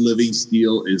 Living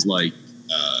Steel is like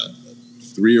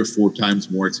 3 or 4 times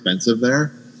more expensive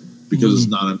there because there's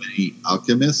not many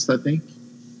alchemists, I think.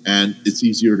 And it's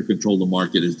easier to control the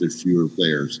market as there's fewer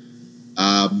players.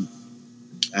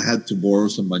 I had to borrow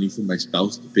some money from my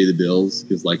spouse to pay the bills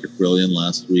because like Aquilian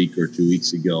last week or 2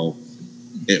 weeks ago,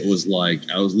 it was like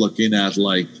I was looking at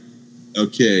like,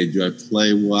 okay, do I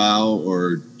play WoW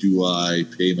or do I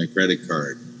pay my credit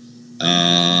card?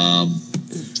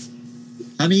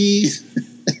 Honey,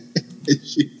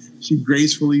 she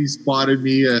gracefully spotted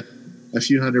me a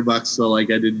few $100, so like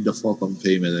I didn't default on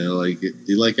payment, and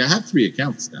like I have 3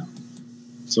 accounts now,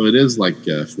 so it is like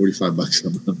 $45 a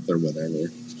month or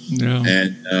whatever. Yeah.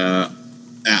 And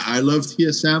I love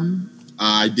TSM.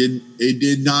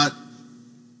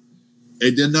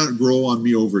 It did not grow on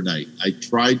me overnight. I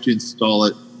tried to install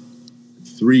it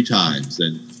 3 times,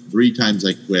 and 3 times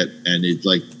I quit. And it's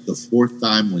like the 4th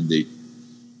time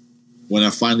when I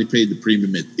finally paid the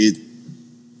premium,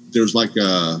 there's like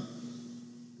I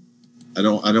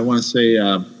don't want to say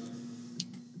a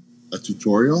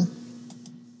tutorial,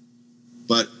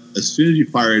 but as soon as you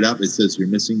fire it up, it says you're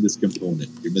missing this component.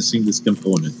 You're missing this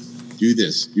component. Do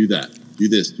this, do that. Do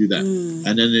this, do that.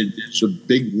 And then it's a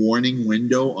big warning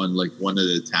window on like one of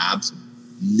the tabs.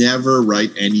 Never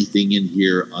write anything in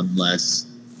here unless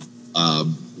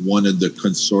one of the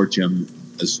consortium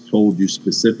has told you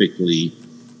specifically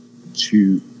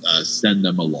to send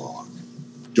them a log.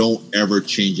 Don't ever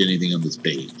change anything on this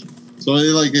page. So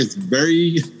like it's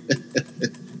very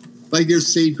like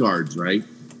there's safeguards, right?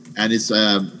 And it's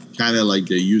kind of like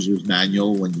the user's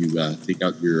manual when you take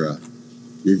out your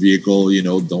vehicle. You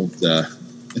know,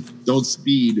 don't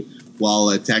speed while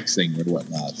texting or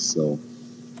whatnot. So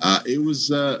it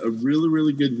was a really,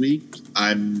 really good week.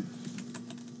 I'm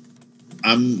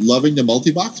loving the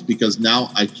multi-box because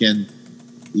now I can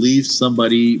leave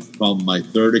somebody from my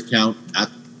 3rd account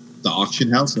at the auction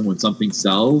house, and when something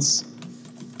sells,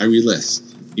 I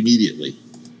relist immediately.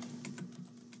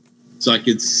 So I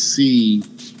could see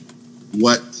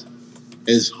what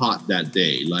is hot that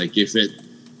day. Like if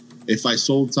I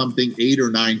sold something 8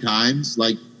 or 9 times,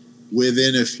 like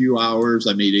within a few hours,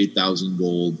 I made 8,000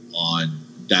 gold on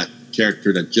that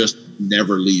character that just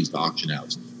never leaves the auction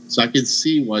house. So I can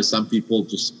see why some people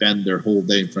just spend their whole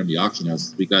day in front of the auction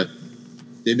house, because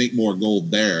they make more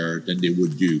gold there than they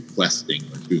would do questing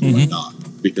or doing whatnot,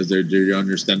 because they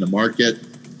understand the market.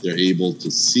 They're able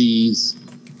to seize.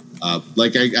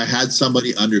 Like I had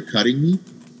somebody undercutting me,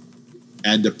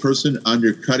 and the person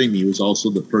undercutting me was also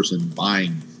the person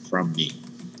buying from me.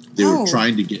 They were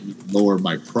trying to get me to lower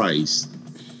my price.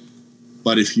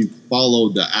 But if you follow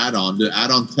the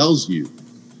add-on tells you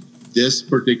this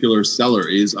particular seller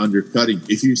is undercutting.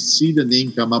 If you see the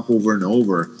name come up over and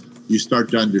over, you start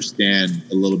to understand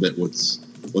a little bit what's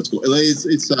going.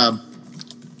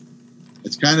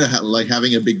 It's kind of like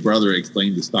having a big brother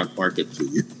explain the stock market to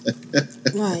you.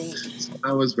 Right. So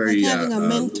that was very like having a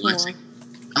mentor. relaxing.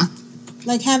 Huh?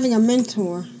 Like having a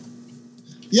mentor.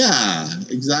 Yeah,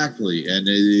 exactly. And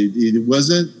it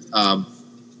wasn't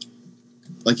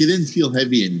like it didn't feel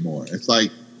heavy anymore. It's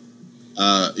like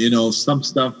some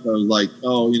stuff I was like,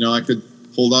 I could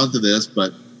hold on to this,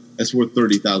 but it's worth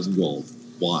 30,000 gold.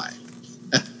 Why?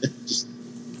 Just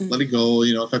let it go.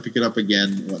 If I pick it up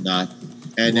again, whatnot.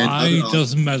 And why then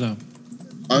doesn't matter.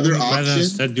 Other auctions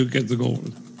auctions that you get the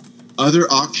gold. Other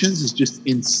auctions is just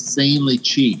insanely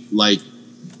cheap. Like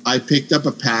I picked up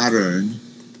a pattern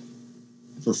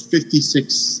for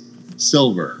 56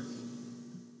 silver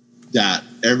that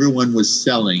everyone was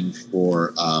selling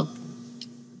for.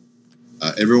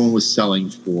 Everyone was selling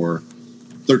for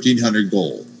 1,300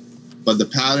 gold, but the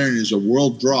pattern is a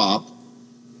world drop,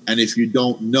 and if you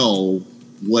don't know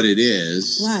what it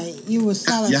is, right, you will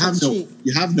sell it for cheap.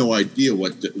 You have no idea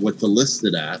what to list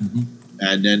it at,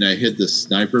 and then I hit the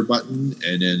sniper button,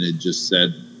 and then it just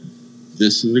said,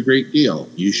 "This is a great deal.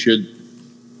 You should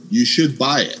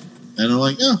buy it." And I'm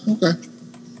like, "Yeah, okay."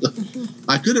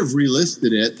 I could have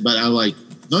relisted it, but I'm like,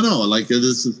 no, like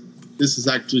this is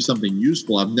actually something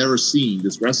useful. I've never seen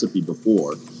this recipe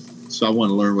before, so I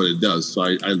want to learn what it does. So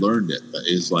I learned it.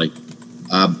 It's like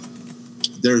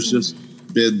there's just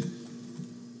been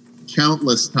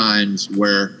countless times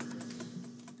where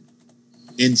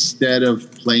instead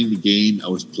of playing the game, I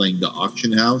was playing the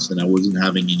auction house, and I wasn't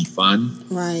having any fun.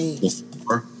 Right.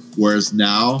 Before, whereas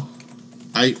now,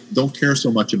 I don't care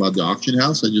so much about the auction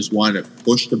house. I just want to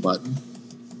push the button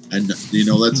and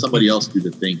let somebody else do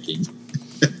the thinking.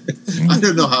 I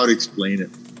don't know how to explain it.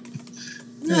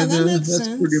 Yeah, that makes that's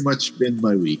sense. Pretty much been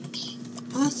my week.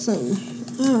 Awesome.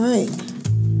 All right.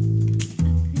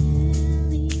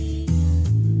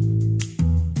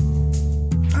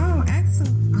 Oh,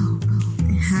 excellent. Oh,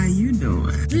 how you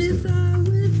doing?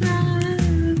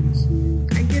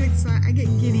 I get excited. I get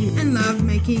giddy and love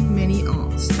making mini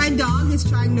alts. My dog is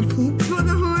trying to poop for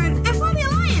the Horde and for the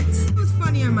Alliance. It was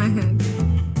funny in my head.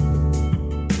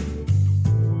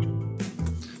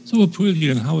 So,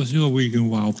 Brilliant, how was your week in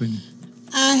WoW been?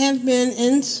 I have been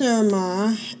in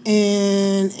Surma,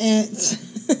 and it's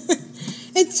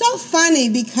it's so funny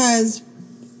because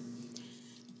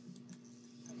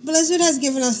Blizzard has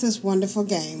given us this wonderful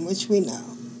game, which we know,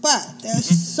 but there's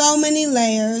so many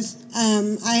layers.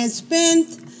 I had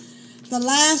spent the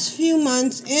last few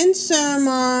months in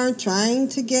Surma trying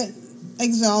to get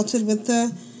exalted with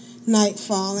the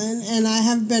Nightfallen, and I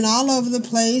have been all over the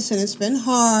place, and it's been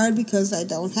hard because I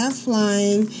don't have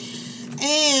flying.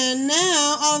 And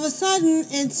now, all of a sudden,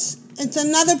 it's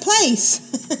another place.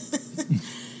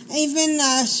 Even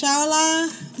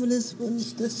Shala, what is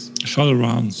this?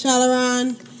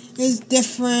 Shalaran is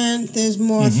different. There's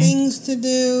more things to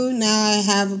do. Now I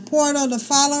have a portal to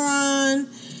Falaran,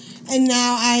 and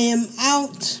now I am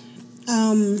out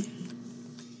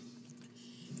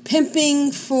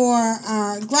pimping for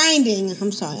grinding.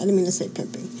 I'm sorry, I didn't mean to say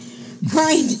pimping.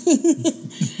 Grinding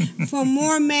for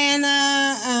more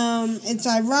mana. It's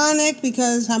ironic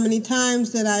because how many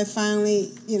times did I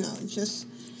finally, just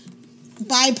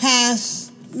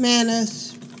bypass mana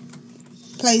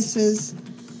places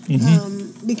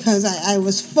because I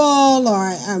was full or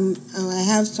I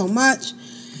have so much.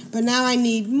 But now I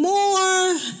need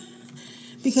more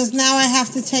because now I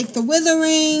have to take the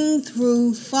Withering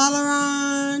through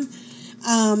Falaran.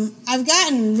 I've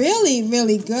gotten really,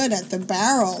 really good at the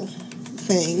barrel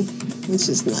thing, which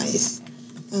is nice.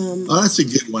 That's a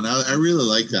good one. I really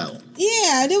like that one.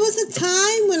 Yeah, there was a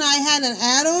time when I had an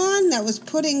add-on that was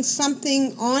putting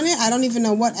something on it. I don't even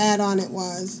know what add-on it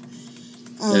was.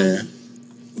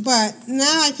 But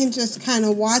now I can just kind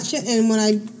of watch it, and when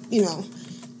I,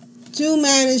 do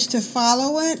manage to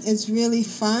follow it, it's really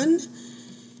fun.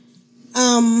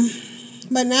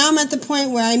 But now I'm at the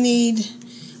point where I need,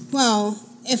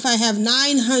 if I have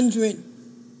 900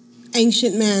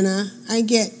 ancient mana, I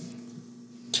get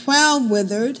 12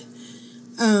 withered.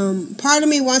 Part of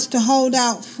me wants to hold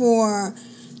out for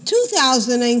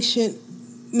 2,000 ancient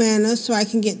mana so I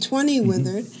can get 20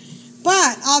 withered.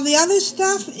 But all the other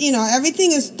stuff,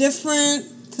 everything is different.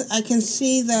 I can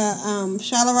see the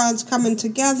Shalarod's coming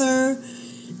together.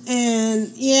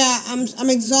 And yeah, I'm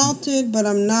exalted, but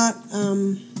I'm not,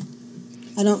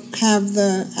 I don't have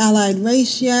the allied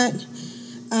race yet.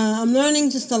 I'm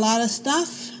learning just a lot of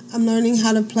stuff. I'm learning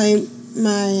how to play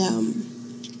my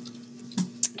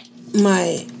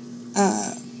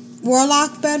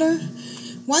warlock better.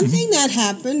 One thing that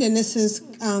happened, and this is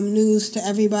news to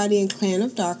everybody in Clan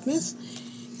of Darkness,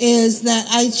 is that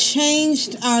I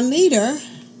changed our leader.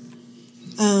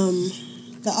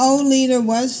 The old leader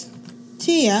was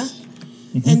Tia,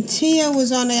 and Tia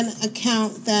was on an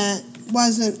account that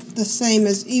wasn't the same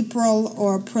as April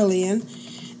or Aprillian,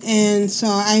 and so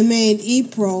I made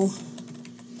April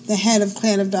the head of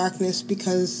Clan of Darkness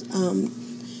because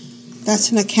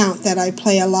that's an account that I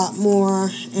play a lot more,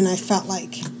 and I felt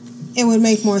like it would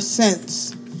make more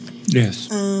sense. Yes.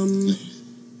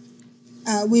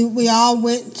 We all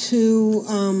went to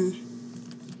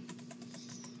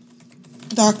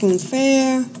Darkmoon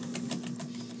Fair,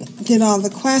 did all the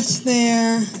quests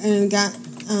there, and got,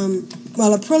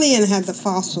 Aprillian had the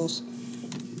fossils.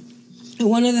 And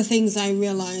one of the things I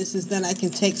realized is that I can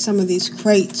take some of these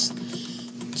crates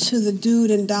to the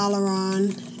dude in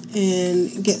Dalaran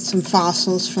and get some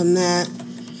fossils from that.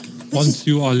 Once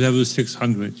you are level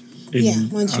 600 in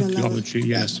once you're archaeology,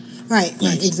 yes. Right,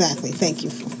 exactly. Thank you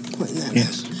for pointing that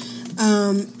out.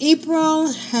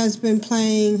 April has been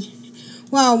playing.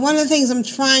 Well, one of the things I'm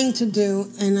trying to do,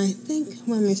 and I think,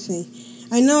 let me see.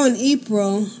 I know in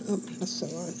April, that's the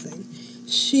wrong thing.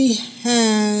 She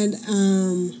had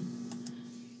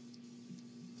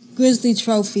Grizzly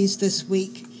trophies this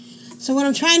week. So what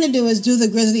I'm trying to do is do the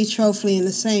Grizzly trophy in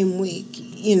the same week.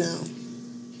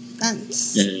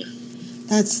 That's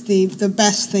the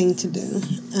best thing to do.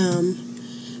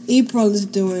 April is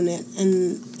doing it,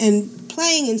 and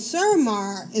playing in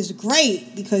Suramar is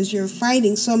great because you're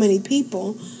fighting so many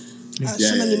people,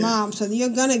 so many mobs, so you're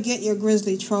gonna get your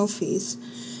Grizzly trophies.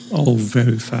 Oh,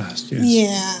 very fast, yes.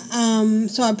 Yeah.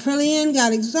 So Aprillian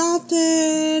got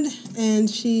exalted, and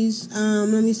she's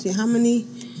let me see how many.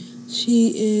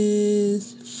 She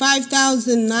is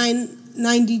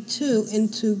 5,992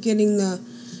 into getting the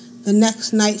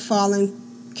next Nightfall and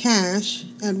cash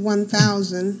at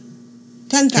 1,000.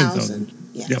 10,000.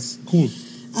 Yes. Yep. Cool.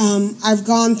 I've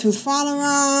gone through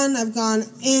Falaran. I've gone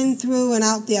in, through, and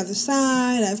out the other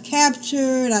side. I've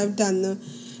captured. I've done the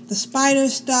spider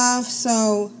stuff.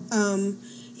 So,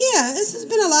 this has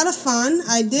been a lot of fun.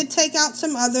 I did take out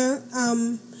some other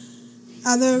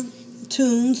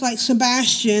tunes like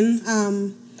Sebastian.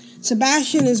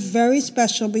 Sebastian is very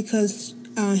special because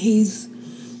he's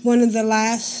one of the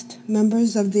last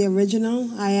members of the original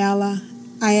Ayala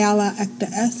Acta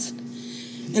Est.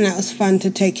 And that was fun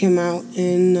to take him out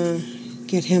and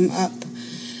get him up.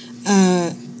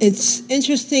 It's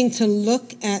interesting to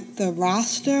look at the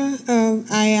roster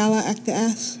of Ayala Acta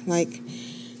Est. Like,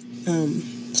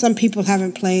 some people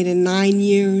haven't played in 9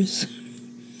 years.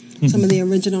 Some of the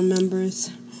original members.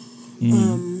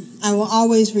 I will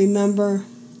always remember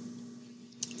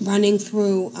running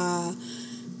through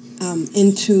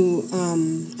into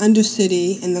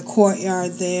Undercity in the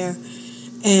courtyard there,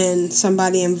 and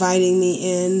somebody inviting me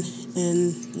in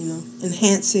and,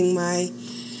 enhancing my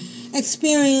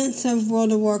experience of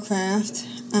World of Warcraft.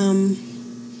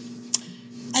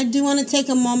 I do want to take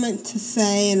a moment to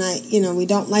say, and we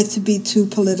don't like to be too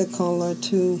political or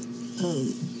too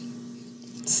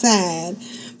sad,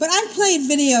 but I've played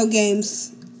video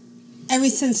games ever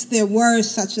since there were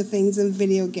such a things in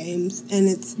video games, and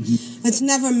it's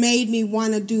never made me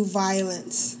want to do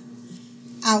violence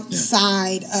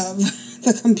outside of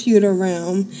the computer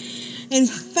realm. In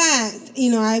fact,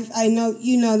 I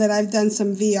know that I've done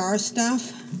some VR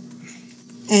stuff,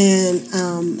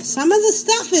 and some of the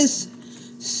stuff is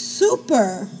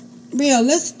super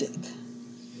realistic.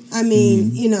 I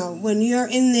mean, when you're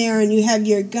in there and you have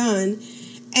your gun,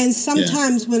 and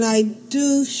sometimes when I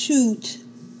do shoot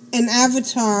an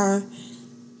avatar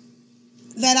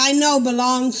that I know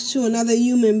belongs to another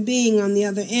human being on the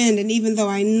other end, and even though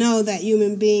I know that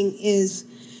human being is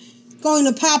going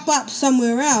to pop up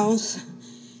somewhere else,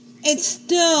 it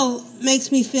still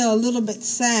makes me feel a little bit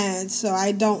sad. So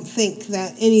I don't think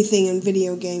that anything in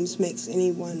video games makes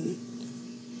anyone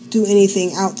do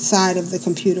anything outside of the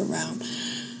computer realm.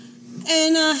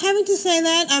 And having to say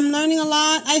that, I'm learning a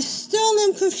lot. I still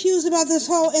am confused about this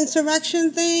whole insurrection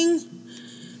thing,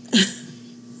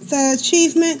 the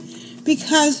achievement,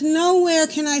 because nowhere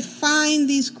can I find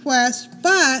these quests,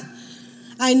 but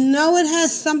I know it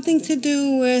has something to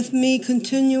do with me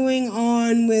continuing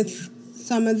on with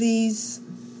some of these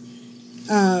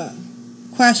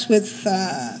quests with...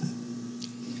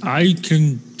 I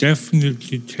can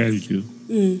definitely tell you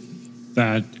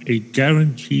that a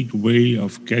guaranteed way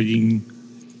of getting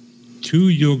to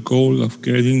your goal of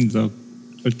getting the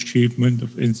achievement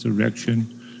of Insurrection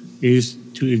is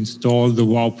to install the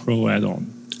WoW Pro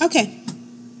add-on. Okay.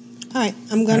 All right.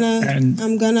 I'm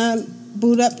gonna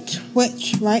boot up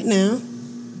Twitch right now.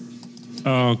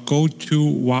 Go to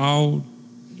WoW.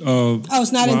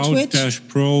 It's not in Twitch?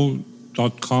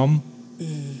 WoW-pro.com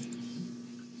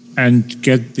and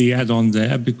get the add-on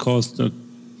there, because the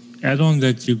add-on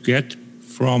that you get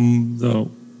from the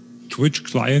Twitch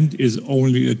client is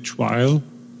only a trial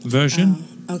version.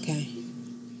 Okay.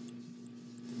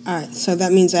 All right, so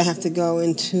that means I have to go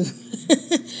into...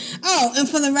 Oh, and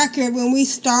for the record, when we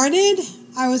started,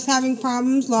 I was having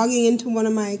problems logging into one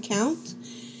of my accounts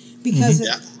because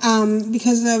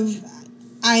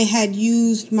I had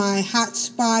used my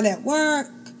hotspot at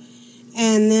work,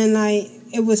 and then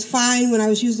it was fine when I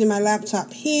was using my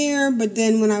laptop here, but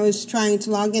then when I was trying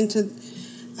to log into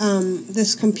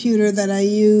this computer that I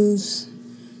use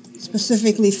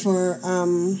specifically for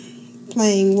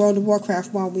playing World of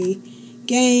Warcraft while we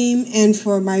game, and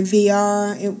for my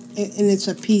VR, and it's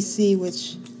a PC,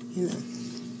 which,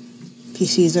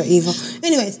 PCs are evil.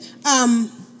 Anyways,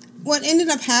 what ended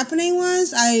up happening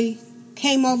was I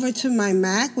came over to my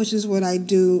Mac, which is what I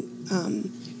do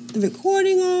the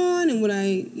recording on, and what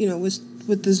I, was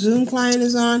what the Zoom client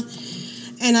is on,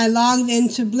 and I logged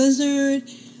into Blizzard,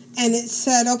 and it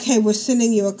said, okay, we're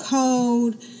sending you a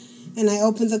code. And I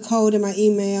opened the code in my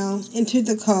email, entered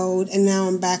the code, and now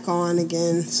I'm back on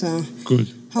again. So good.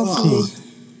 Hopefully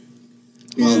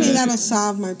that'll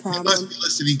solve my problem. You must be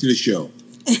listening to the show.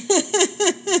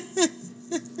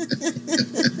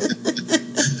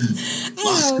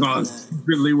 Moscow's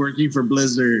secretly working for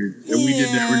Blizzard, and we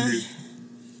did never do.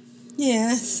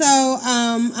 Yeah. So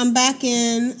I'm back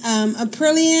in.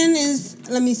 Aprillian is.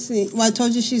 Let me see. Well, I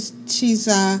told you she's.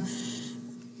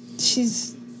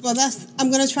 Well,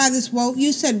 I'm going to try this WoW.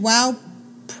 You said WoW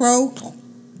Pro?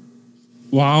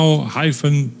 WoW-pro.com.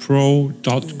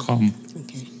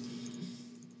 Okay.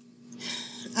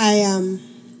 I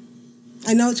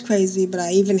know it's crazy, but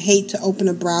I even hate to open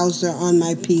a browser on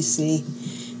my PC.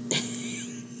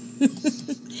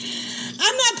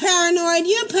 I'm not paranoid.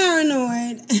 You're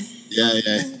paranoid.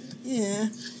 Yeah.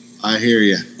 I hear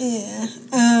you. Yeah.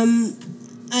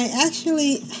 I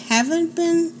actually haven't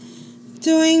been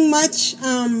doing much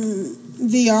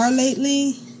VR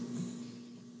lately,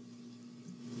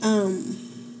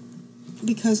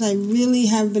 because I really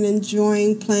have been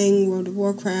enjoying playing World of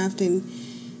Warcraft, and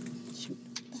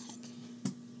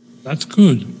that's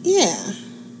good. Yeah.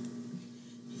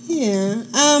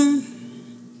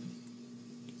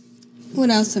 What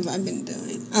else have I been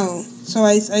doing? Oh, so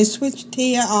I switched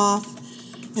Tia off,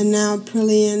 and now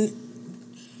Aprillian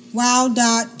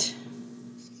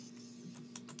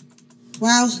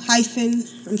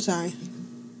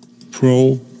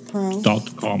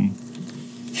pro.com.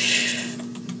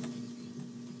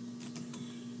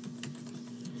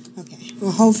 Okay.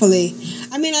 Well, hopefully.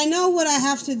 I mean, I know what I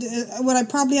have to do. What I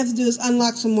probably have to do is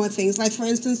unlock some more things. Like, for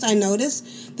instance, I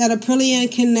noticed that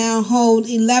Aprillian can now hold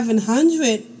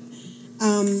 1,100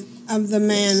 of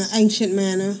the ancient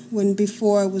mana, when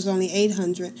before it was only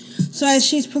 800. So as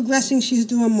she's progressing, she's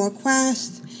doing more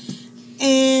quests.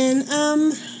 And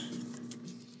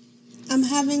I'm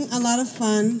having a lot of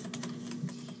fun.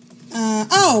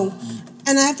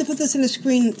 And I have to put this in a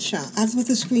screenshot. I have to put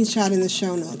the screenshot in the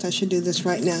show notes. I should do this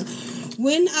right now.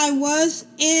 When I was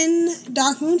in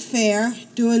Darkmoon Fair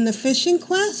doing the fishing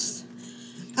quest,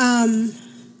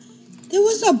 there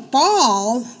was a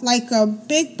ball, like a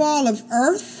big ball of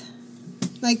earth,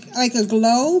 like a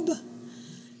globe.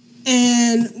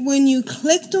 And when you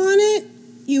clicked on it,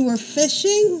 you were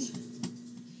fishing.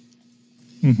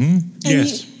 Mm-hmm.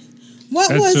 Yes.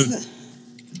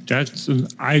 That's an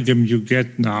item you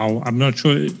get now. I'm not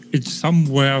sure. It's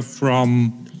somewhere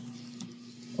from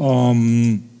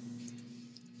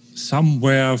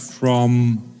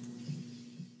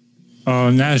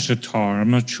Nazjatar.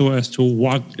 I'm not sure as to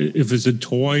what, if it's a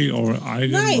toy or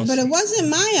item. Right, but it wasn't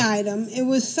my item. It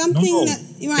was something that...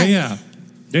 Right.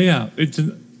 Yeah.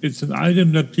 It's an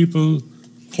item that people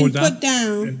put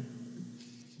down.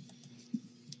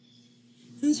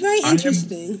 It was very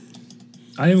interesting.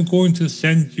 I am going to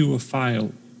send you a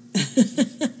file.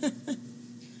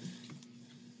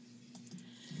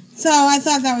 So I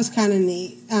thought that was kind of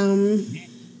neat.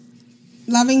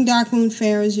 Loving Darkmoon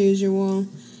Fair as usual.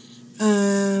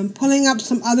 Pulling up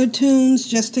some other tunes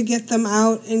just to get them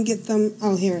out and get them.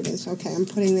 Oh, here it is. Okay, I'm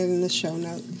putting it in the show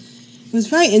note. It was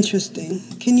very interesting.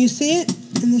 Can you see it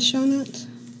in the show notes?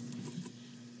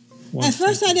 At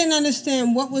first, I didn't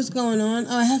understand what was going on.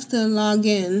 Oh, I have to log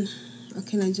in. Or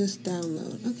can I just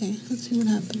download? Okay, let's see what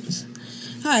happens.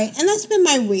 All right, and that's been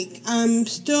my week. I'm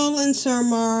still in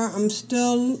Surmar. I'm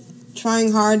still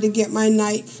trying hard to get my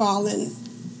Night Fallen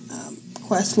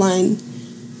quest line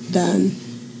done.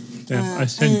 Yeah, I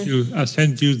sent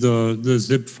you the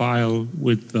zip file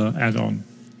with the add-on.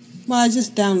 Well, I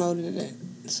just downloaded it.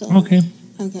 So okay.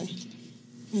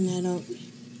 And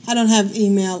I don't have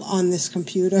email on this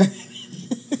computer.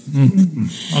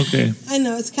 Okay. I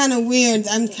know it's kind of weird.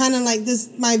 I'm kind of like this.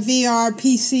 My VR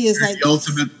PC is like the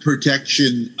ultimate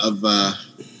protection of. Well,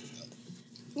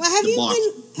 have you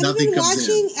been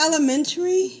watching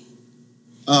Elementary?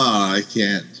 Oh, I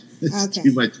can't. It's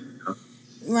too much.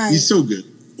 Right. He's so good.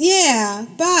 Yeah,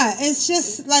 but it's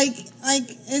just like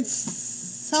it's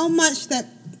so much that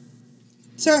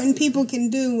certain people can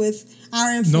do with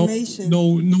our information.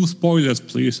 No spoilers,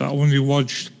 please. I only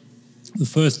watched the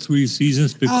first 3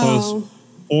 seasons because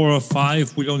 4 or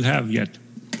 5 we don't have yet.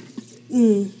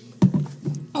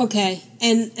 Okay,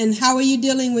 and how are you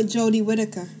dealing with Jodie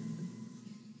Whittaker?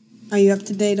 Are you up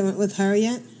to date with her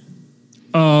yet?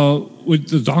 With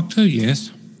the Doctor,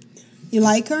 yes. You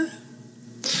like her?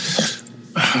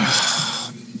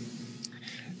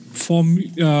 For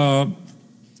me,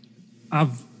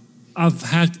 I've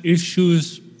had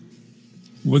issues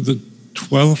with the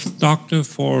 12th Doctor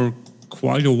for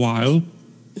quite a while.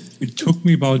 It took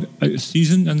me about a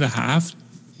season and a half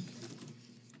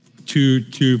to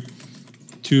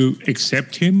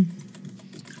accept him,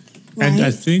 right. And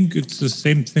I think it's the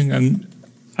same thing. And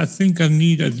I think I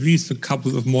need at least a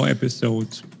couple of more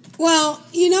episodes. Well,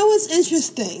 you know what's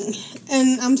interesting,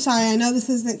 and I'm sorry, I know this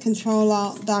isn't Control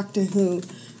Alt Doctor Who,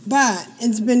 but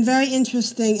it's been very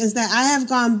interesting, is that I have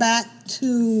gone back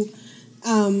to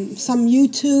some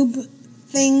YouTube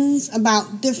things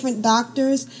about different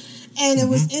doctors, and it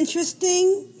was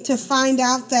interesting to find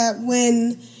out that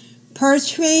when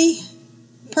Pertwee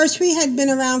had been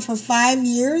around for 5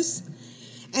 years,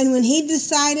 and when he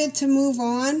decided to move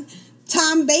on,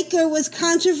 Tom Baker was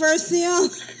controversial.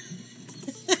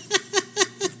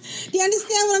 Do you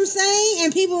understand what I'm saying?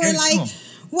 And people were like,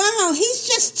 wow, he's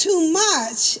just too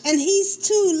much, and he's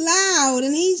too loud,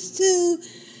 and he's too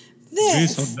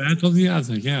this. This or that or the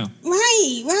other, yeah.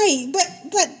 Right.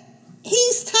 But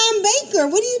he's Tom Baker.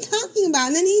 What are you talking about?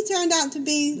 And then he turned out to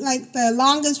be like the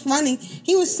longest running.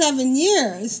 He was 7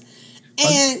 years.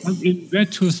 And but in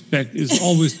retrospect, it's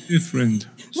always different.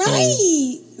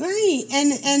 Right.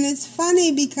 And it's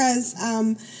funny because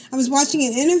I was watching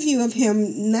an interview of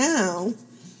him now,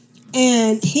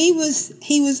 and he was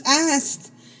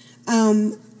asked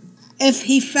if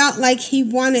he felt like he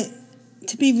wanted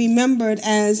to be remembered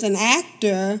as an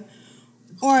actor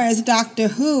or as Doctor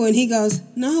Who, and he goes,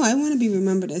 "No, I want to be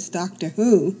remembered as Doctor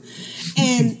Who,"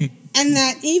 and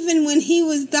that even when he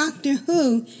was Doctor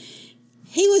Who,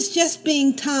 he was just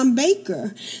being Tom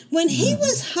Baker. When he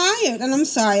was hired, and I'm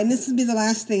sorry, and this will be the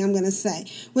last thing I'm going to say,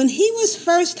 when he was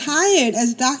first hired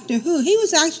as Doctor Who, he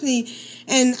was actually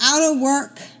an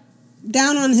out-of-work,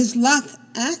 down-on-his-luck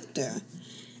actor.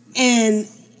 And,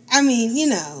 I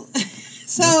mean,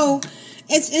 so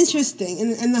it's interesting.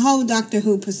 And the whole Doctor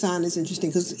Who persona is interesting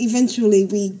because eventually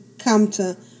we come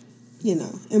to,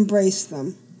 embrace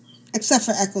them. Except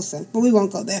for Eccleston, but we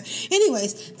won't go there.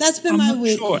 Anyways, that's been my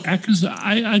week. Sure, Eccleston.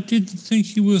 I didn't think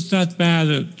he was that bad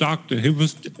a doctor.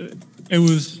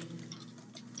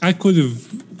 I could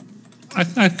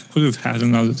have had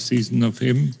another season of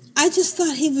him. I just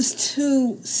thought he was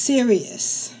too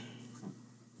serious.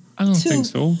 I don't think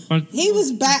so. But he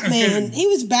was Batman. Again. He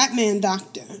was Batman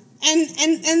Doctor. And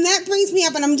that brings me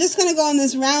up, and I'm just going to go on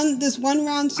this one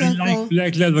round circle. I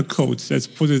like leather coats, let's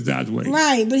put it that way.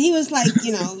 Right, but he was like,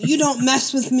 you don't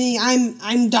mess with me,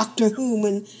 I'm Doctor Who,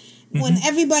 when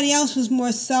everybody else was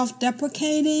more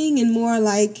self-deprecating and more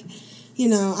like,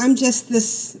 I'm just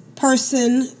this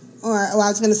person, I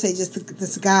was going to say just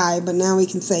this guy, but now we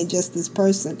can say just this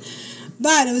person.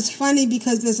 But it was funny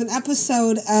because there's an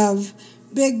episode of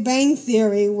Big Bang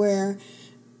Theory where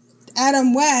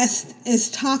Adam West is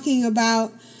talking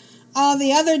about all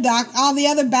the other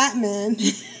Batman,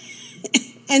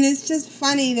 and it's just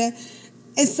funny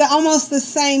it's almost the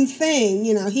same thing.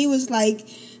 He was like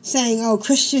saying, "Oh,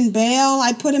 Christian Bale,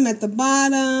 I put him at the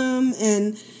bottom,"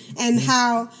 and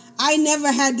how I never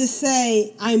had to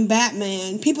say I'm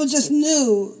Batman. People just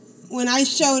knew when I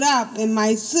showed up in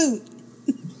my suit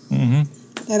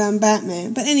that I'm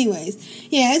Batman. But anyways,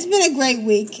 yeah, it's been a great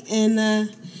week, and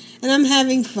And I'm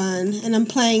having fun, and I'm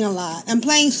playing a lot. I'm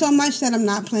playing so much that I'm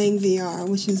not playing VR,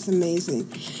 which is amazing.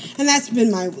 And that's been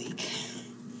my week.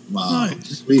 Wow,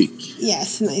 nice week.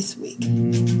 Yes, nice week.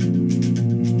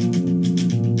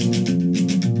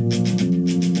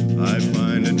 I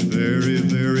find it very,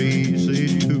 very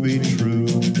easy to be true.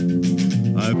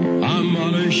 Am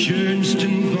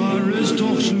allerschönsten war es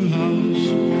doch zu Haus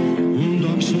und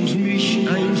auch sonst mich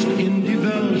einst in die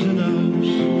Welt hinaus.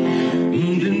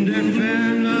 Und in der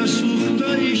Ferne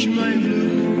suchte ich mein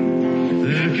Glück.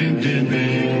 Wer kennt den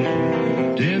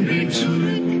Weg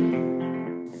zurück?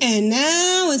 And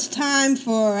now it's time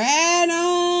for add-on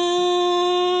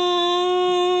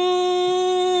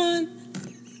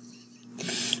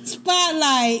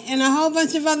Spotlight and a whole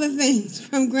bunch of other things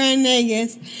from Grand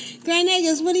Nagus. Grand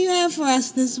Nagus, what do you have for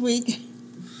us this week?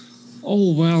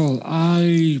 Oh, well,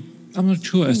 I'm not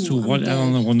sure as to what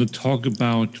add-on I want to talk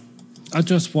about. I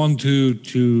just want to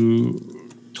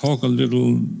talk a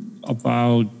little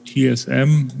about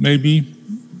TSM, maybe,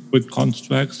 with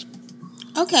constructs.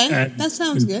 Okay, that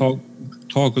sounds good.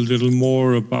 Talk a little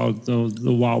more about the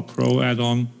WoW Pro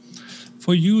add-on.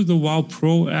 For you, the WoW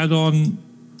Pro add-on,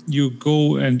 you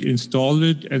go and install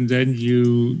it, and then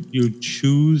you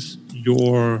choose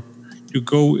you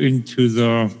go into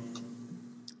the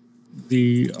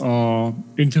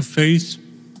interface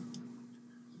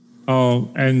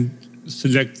and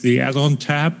select the add-on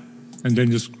tab, and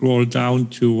then you scroll down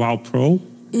to WoW Pro,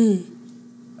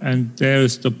 and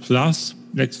there's the plus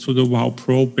next to the WoW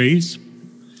Pro base,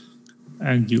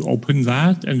 and you open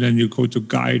that, and then you go to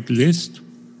guide list,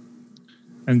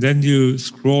 and then you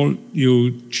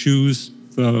choose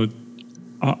the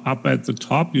up at the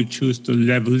top, you choose the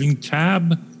leveling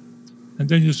tab, and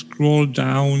then you scroll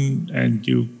down and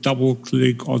you double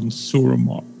click on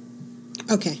Suramar.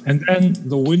 Okay. And then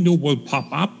the window will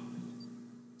pop up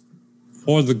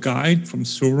for the guide from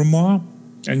Suramar,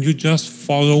 and you just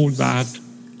follow that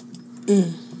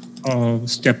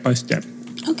step by step.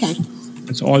 Okay.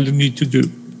 That's all you need to do.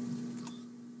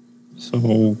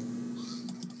 So,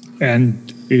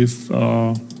 and if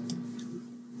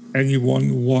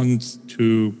anyone wants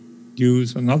to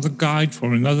use another guide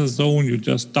for another zone, you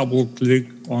just double click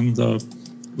on the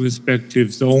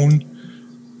respective zone.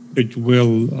 It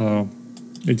will,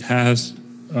 it has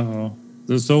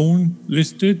the zone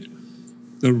listed,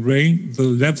 the range, the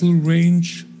level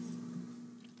range,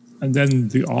 and then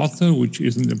the author, which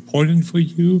isn't important for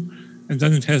you, and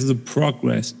then it has the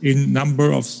progress in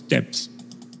number of steps,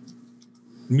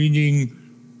 meaning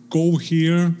go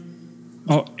here,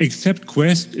 accept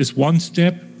quest is 1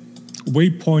 step,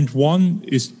 waypoint 1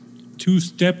 is 2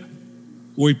 step,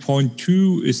 waypoint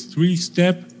 2 is 3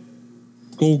 step,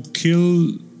 go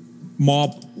kill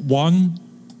mob 1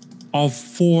 of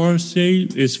 4, say,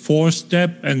 is 4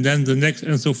 step, and then the next,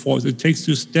 and so forth. It takes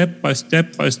you step by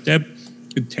step by step.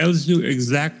 It tells you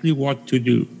exactly what to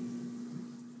do.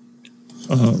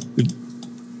 It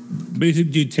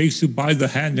basically takes you by the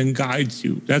hand and guides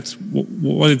you. That's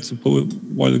what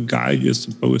a guide is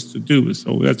supposed to do.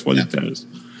 So that's what it does.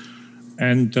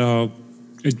 And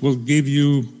it will give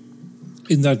you,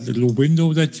 in that little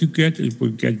window that you get, it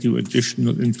will get you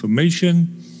additional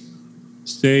information.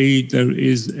 Say there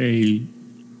is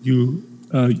you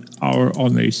are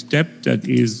on a step that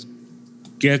is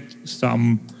get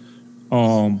some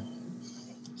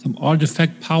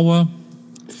artifact power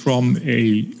from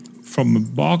a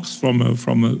box, from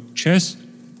a chest,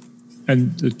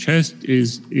 and the chest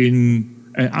is in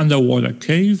an underwater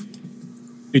cave.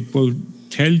 It will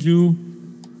tell you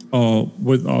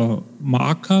with a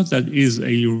marker that is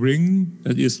a ring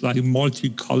that is like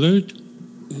multicolored.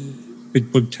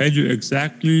 It will tell you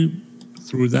exactly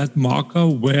through that marker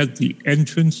where the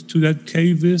entrance to that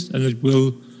cave is, and it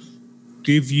will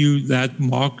give you that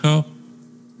marker.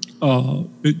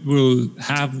 It will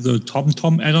have the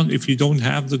TomTom add-on. If you don't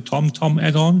have the TomTom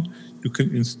add-on, you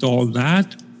can install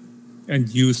that and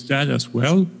use that as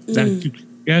well. That you can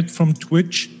get from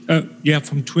Twitch.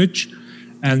 From Twitch,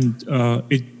 and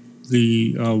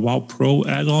the WoW Pro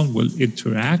add-on will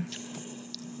interact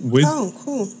with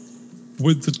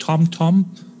with the TomTom.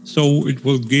 So it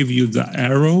will give you the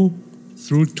arrow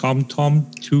through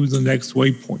TomTom to the next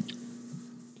waypoint.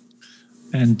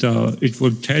 And it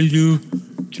will tell you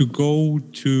to go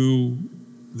to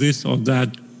this or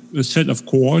that set of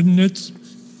coordinates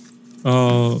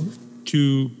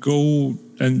to go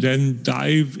and then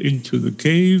dive into the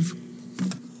cave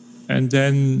and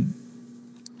then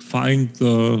find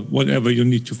the whatever you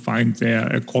need to find there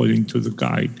according to the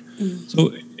guide.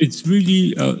 So it's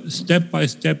really a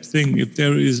step-by-step thing. If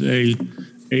there is a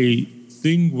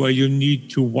thing where you need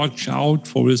to watch out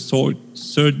for a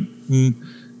certain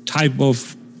type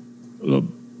of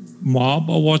mob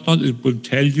or whatnot, it will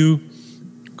tell you,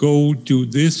 go do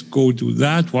this, go do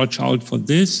that, watch out for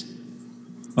this.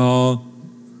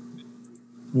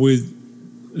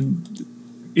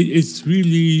 It's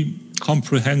really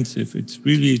comprehensive.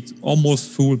 It's almost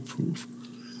foolproof.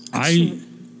 I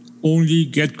only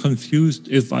get confused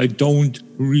if I don't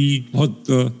read what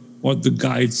the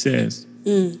guide says.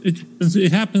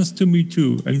 It happens to me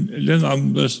too, and then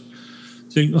I'm just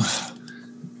saying,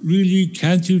 really,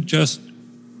 can't you just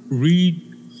read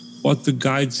what the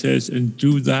guide says and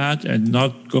do that, and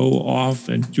not go off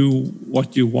and do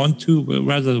what you want to, but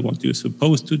rather what you're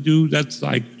supposed to do? That's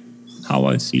like how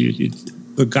I see it.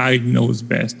 The guide knows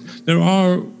best. There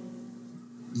are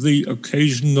the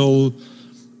occasional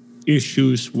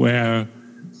issues where,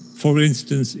 for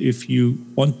instance, if you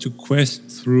want to quest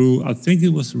through, I think it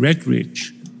was Red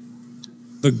Ridge,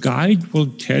 the guide will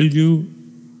tell you,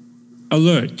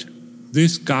 alert,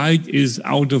 this guide is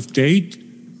out of date,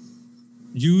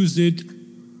 use it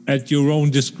at your own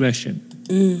discretion.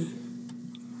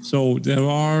 So there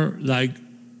are like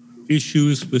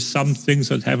issues with some things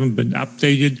that haven't been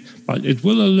updated, but it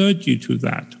will alert you to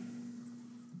that.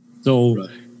 So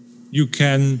you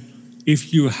can,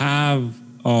 if you have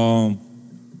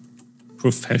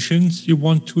professions you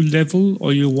want to level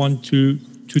or you want to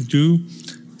do,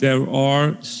 there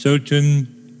are certain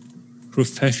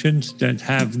professions that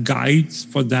have guides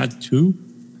for that too.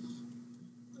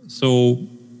 So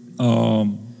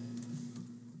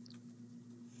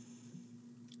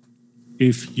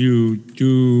if you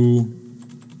do,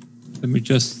 let me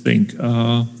just think,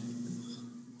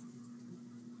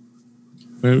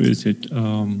 where is it?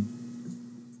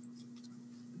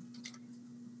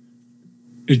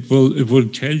 It will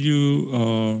tell you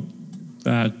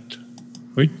that,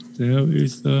 wait, there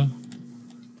is the...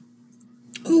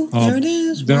 Oh, there it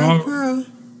is. There Wild are, Pearl.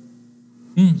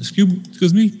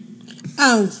 excuse me?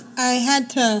 Oh, I had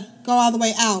to go all the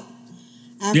way out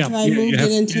after I moved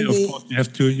it into the... Of course,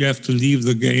 you have to leave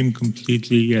the game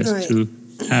completely, yes, Right. to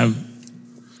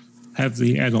have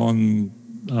the add-on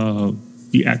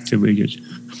be activated.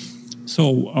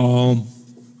 So,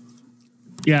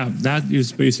 that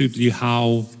is basically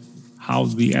how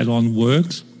the add-on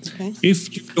works. Okay.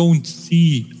 If you don't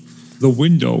see the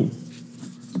window,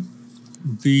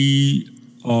 the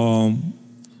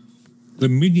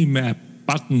mini-map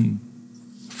button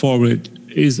for it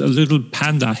is a little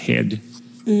panda head.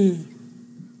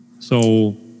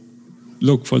 So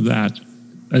look for that.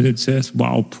 And it says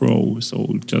WoW Pro.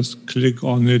 So just click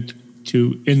on it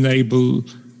to enable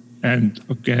and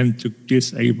again to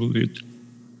disable it.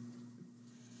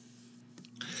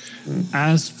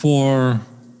 As for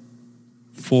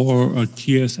a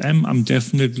TSM,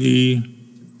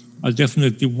 I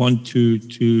definitely want to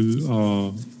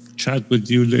chat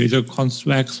with you later,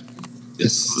 Constructs.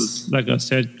 Yes. Like I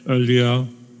said earlier,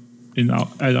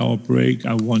 at our break,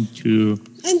 I want to...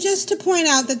 And just to point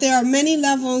out that there are many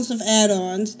levels of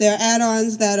add-ons. There are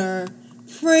add-ons that are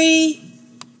free.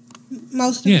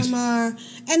 Most of them are.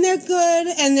 And they're good.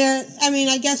 And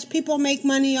I guess people make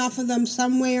money off of them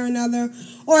some way or another.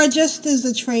 Or just as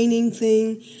a training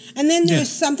thing. And then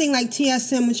there's something like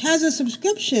TSM, which has a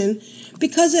subscription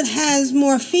because it has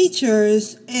more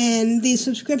features. And the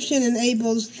subscription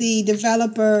enables the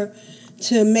developer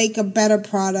to make a better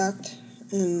product.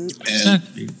 And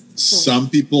some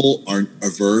people are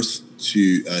averse to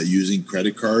using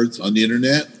credit cards on the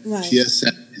internet. Right.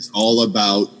 TSM is all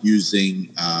about using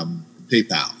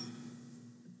PayPal.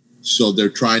 So they're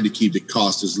trying to keep the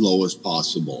cost as low as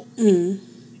possible.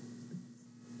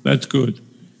 That's good.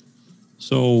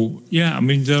 So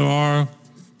there are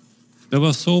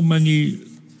so many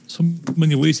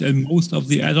ways, and most of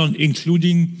the add-on,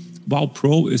 including WoW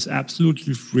Pro, is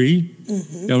absolutely free.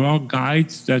 There are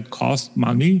guides that cost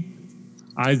money,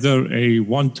 either a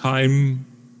one-time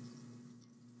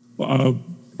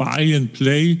buy and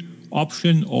play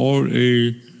option or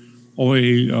a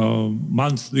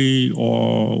monthly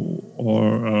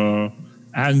or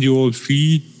annual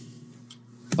fee.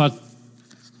 But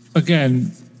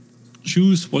again,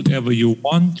 choose whatever you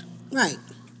want. Right.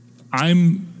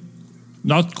 I'm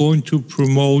not going to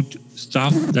promote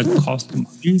stuff that costs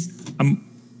money. I'm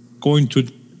going to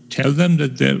tell them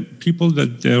that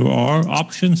there are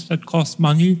options that cost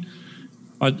money,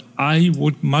 but I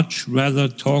would much rather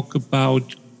talk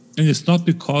about, and it's not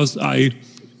because I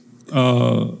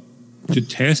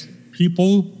detest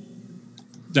people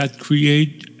that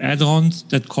create add-ons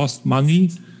that cost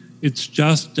money. It's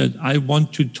just that I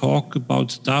want to talk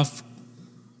about stuff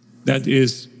that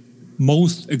is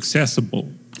most accessible.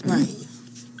 Right.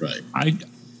 Right.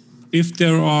 If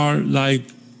there are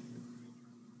like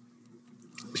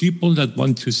people that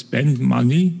want to spend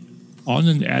money on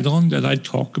an add-on that I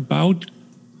talk about,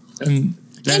 and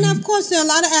of course, there are a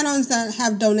lot of add-ons that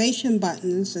have donation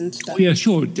buttons and stuff. Oh, yeah,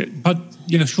 sure.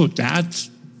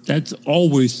 That's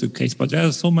always the case. But there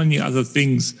are so many other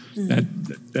things that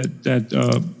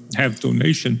have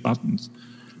donation buttons.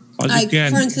 But like,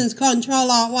 again, for instance,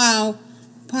 Control Alt WoW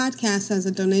podcast has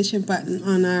a donation button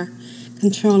on our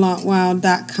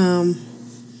ControlAltWow.com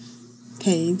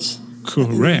page.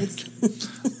 Correct.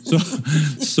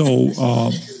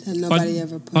 And nobody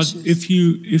ever pushes. But if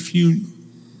you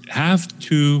have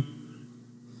to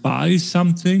buy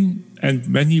something, and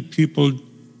many people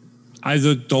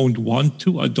either don't want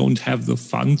to or don't have the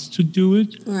funds to do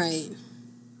it, right?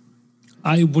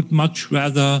 I would much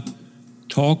rather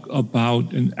talk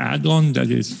about an add-on that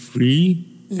is free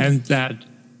and that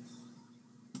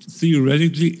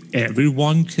theoretically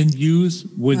everyone can use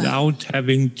without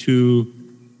having to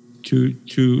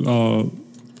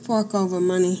fork over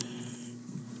money.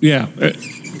 Yeah,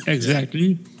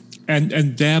 exactly.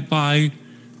 And thereby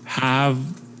have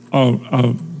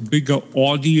a bigger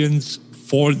audience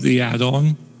for the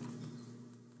add-on,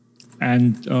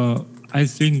 and I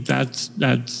think that's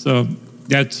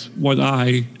what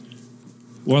I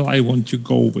want to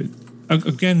go with.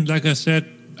 Again, like I said,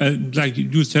 like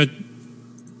you said,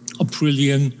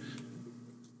 Aprillian.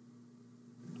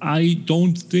 I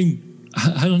don't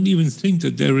even think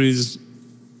that there is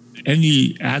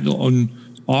any add-on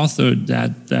author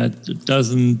that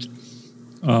doesn't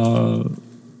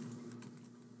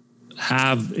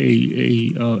have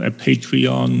a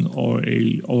Patreon or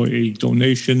a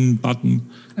donation button,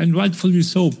 and rightfully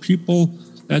so. People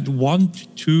that want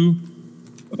to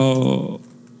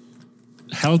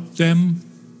help them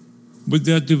with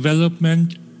their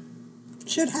development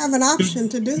should have an option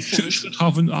to do so. Should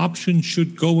have an option.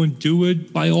 Should go and do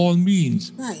it by all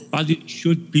means. Right. But it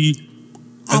should be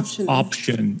an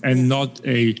option and not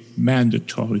a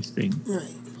mandatory thing.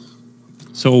 Right.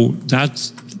 So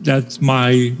that's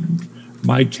my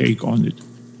take on it.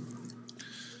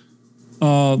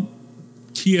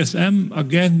 TSM,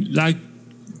 again, like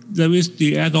there is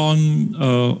the add-on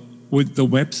with the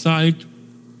website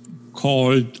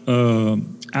called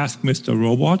Ask Mr.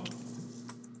 Robot.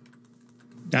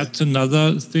 That's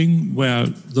another thing where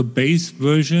the base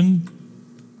version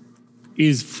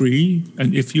is free,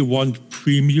 and if you want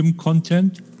premium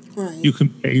content, you can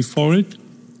pay for it.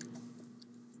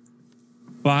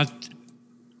 But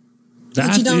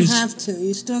you don't have to.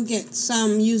 You still get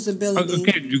some usability.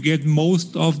 Again, you get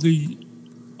most of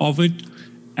it.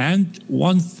 And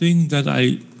one thing that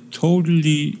I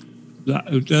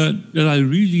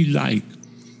really like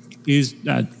is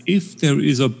that if there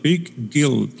is a big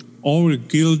guild or a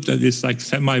guild that is like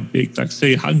semi-big, like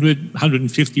say 100,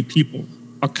 150 people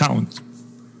account,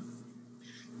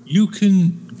 you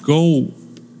can go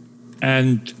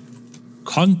and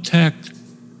contact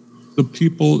the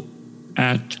people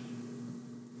at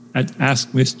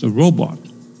Ask Mr. Robot.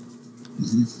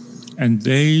 And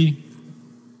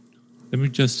let me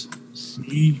just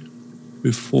see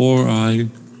before I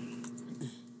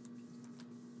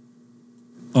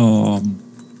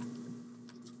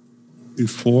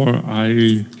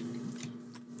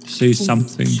say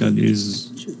something that is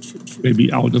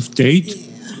maybe out of date.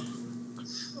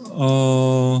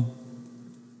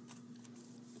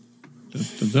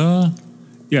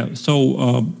 Yeah,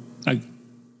 so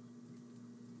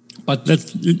but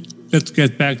let's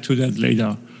get back to that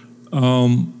later.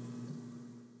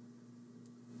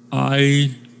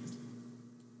 I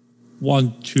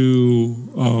want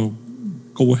to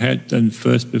go ahead and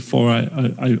first, before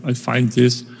I find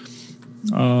this,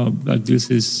 that this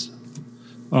is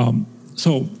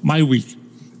so my week.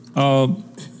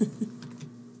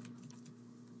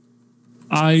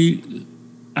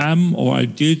 I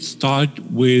did start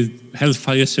with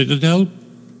Hellfire Citadel.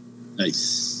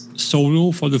 Nice.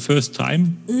 Solo for the first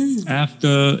time.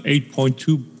 After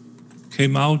 8.2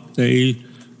 came out,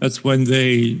 that's when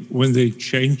they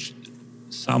changed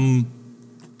some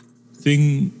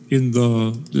thing in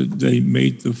they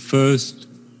made the first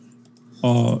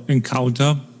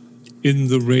encounter in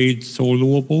the raid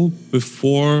soloable.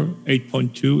 Before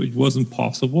 8.2, it wasn't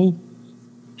possible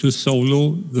to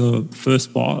solo the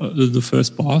first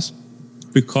boss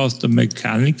because the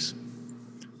mechanics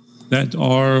that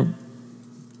are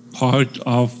part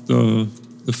of the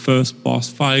first boss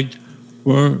fight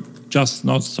were just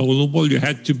not soloable. You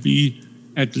had to be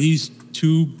at least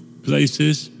 2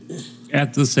 places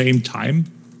at the same time,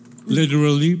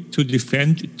 literally, to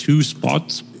defend 2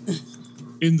 spots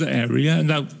in the area, and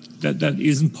that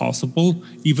isn't possible.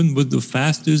 Even with the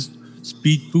fastest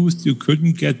speed boost, you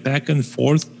couldn't get back and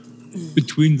forth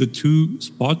between the two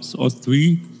spots or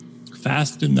three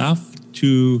fast enough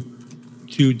to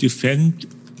defend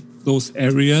those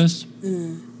areas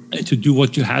and to do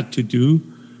what you had to do.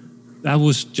 That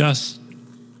was just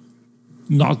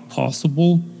not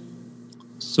possible.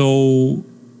 So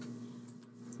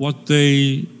what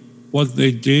they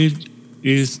did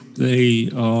is they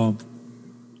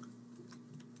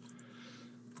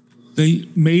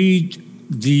made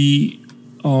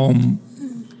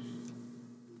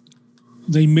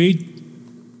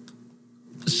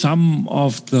some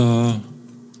of the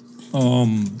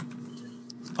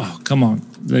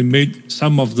they made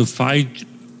some of the fight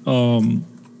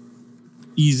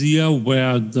easier,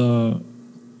 where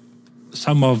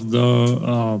some of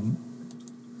the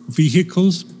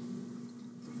vehicles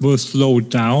were slowed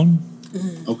down.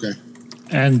 Okay.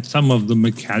 And some of the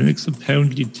mechanics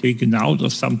apparently taken out or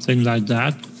something like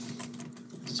that.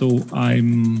 So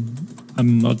I'm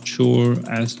not sure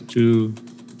as to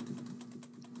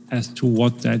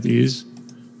what that is,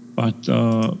 but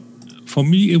for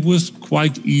me it was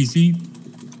quite easy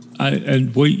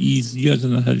and way easier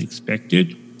than I had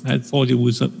expected. I thought it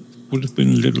would have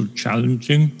been a little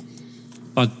challenging,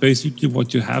 but basically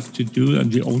what you have to do,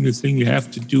 and the only thing you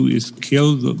have to do, is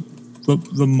kill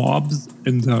the mobs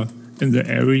in the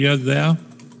area there,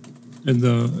 in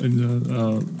the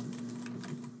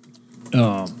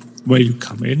where you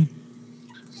come in,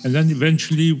 and then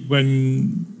eventually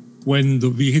when the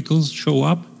vehicles show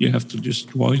up, you have to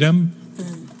destroy them,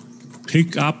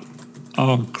 pick up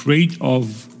a crate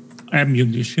of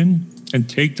ammunition and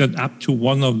take that up to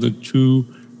one of the two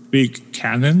big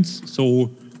cannons, so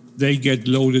they get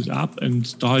loaded up and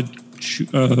start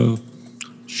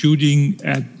shooting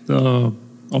at or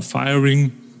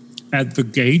firing at the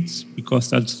gates, because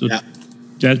that's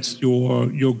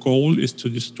your goal, is to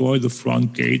destroy the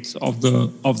front gates of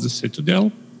the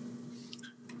citadel.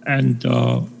 And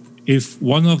if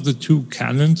one of the two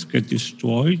cannons get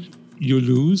destroyed, you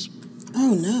lose.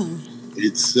 Oh no!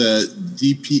 It's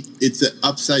It's an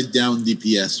upside down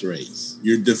DPS race.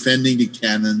 You're defending the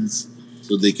cannons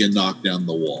so they can knock down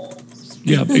the wall.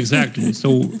 Yeah, exactly.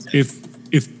 So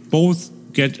if both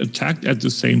get attacked at the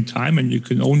same time, and you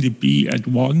can only be at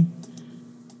one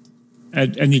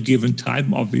at any given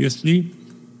time, obviously,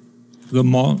 the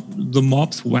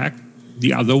mobs whack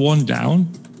the other one down.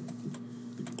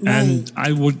 Right. And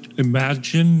I would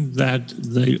imagine that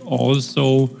they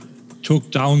also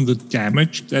took down the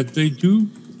damage that they do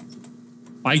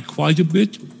by quite a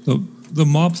bit, the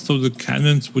mobs, so the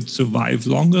cannons would survive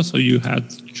longer, so you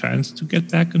had the chance to get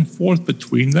back and forth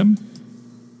between them.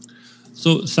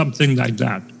 So something like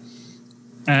that.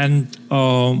 And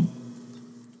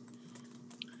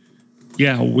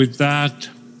with that,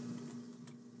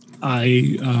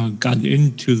 I got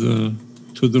into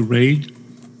the raid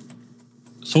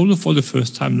solo for the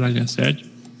first time, like I said.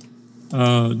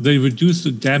 They reduced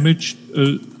the damage,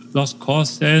 Lost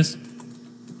Cause says,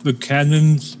 the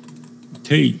cannons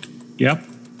take,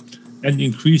 and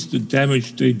increase the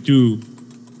damage they do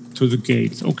to the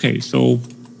gates. Okay, so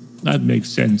that makes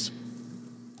sense.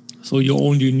 So you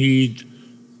only need,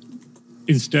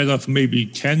 instead of maybe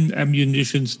 10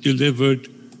 ammunitions delivered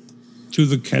to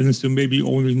the cannons, you maybe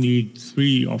only need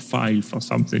 3 or 5 or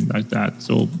something like that.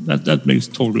 So that makes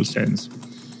total sense.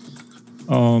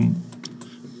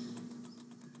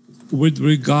 With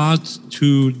regards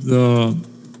to the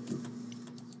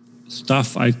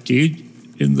stuff I did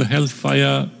in the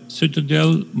Hellfire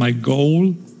Citadel, my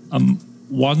goal,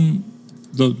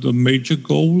 the major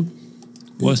goal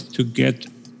was to get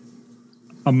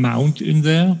a mount in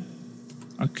there.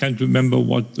 I can't remember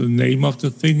what the name of the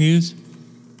thing is,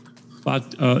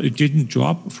 but it didn't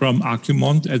drop from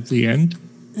Archimond at the end.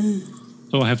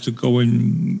 So I have to go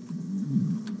in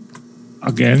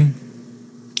again,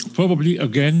 probably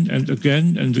again and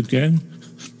again and again,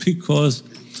 because...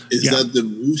 Is that the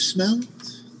moose mount?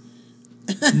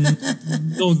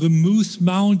 No, the moose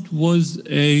mount was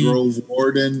a... Grove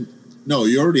Warden. No,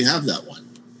 you already have that one.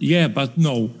 Yeah, but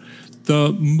no.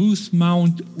 The moose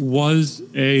mount was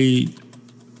a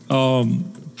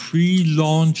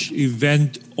pre-launch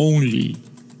event only,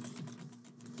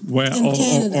 where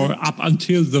or up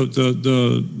until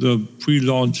the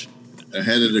pre-launch.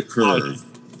 Ahead of the curve.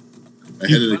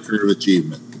 Ahead of the curve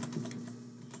achievement.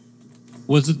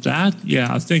 Was it that?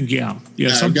 Yeah, I think, yeah.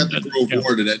 I got the Grove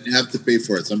Warden. I didn't have to pay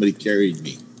for it. Somebody carried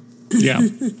me. Yeah.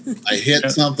 I hit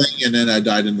something and then I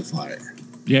died in the fire.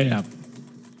 Yeah.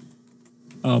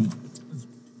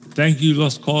 Thank you,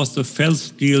 Lost Cause, the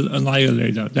Felsteel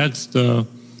Annihilator. That's the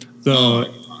oh my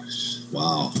gosh.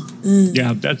 Wow.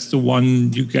 Yeah, that's the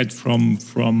one you get from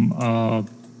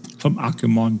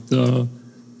Archimond. The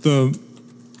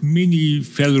mini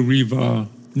Fel Reaver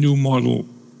new model.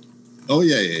 Oh,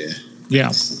 yeah.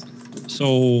 Yeah.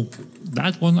 So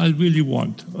that one I really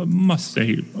want, must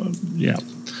say. Yeah.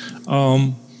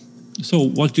 So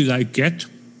what did I get?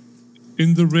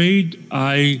 In the raid,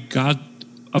 I got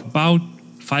about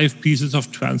 5 pieces of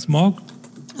transmog.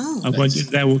 I went in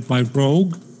there with my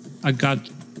rogue. I got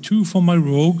 2 for my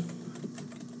rogue,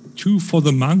 2 for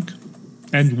the monk,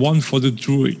 and 1 for the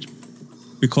druid.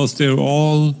 Because they're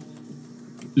all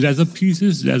leather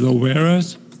pieces, leather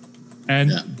wearers,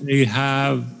 and they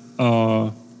have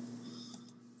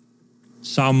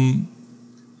some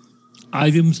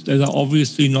items that are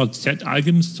obviously not set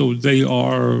items, so they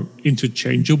are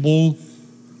interchangeable,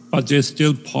 but they're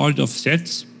still part of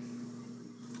sets,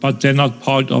 but they're not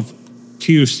part of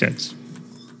tier sets.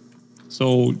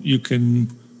 So you can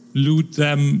loot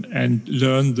them and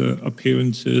learn the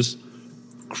appearances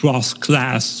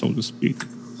cross-class, so to speak,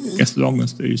 as long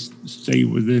as they stay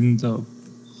within the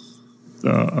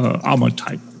armor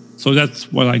type. So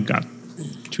that's what I got.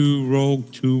 2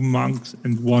 rogue, 2 monks,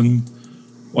 and 1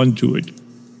 druid.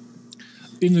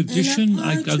 In addition,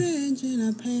 I got...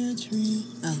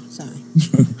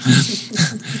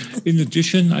 In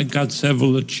addition, I got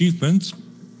several achievements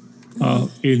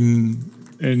in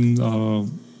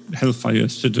Hellfire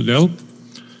Citadel.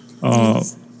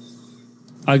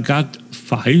 I got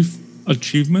 5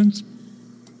 achievements,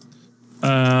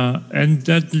 and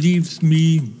that leaves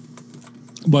me,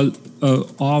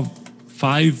 of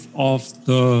 5 of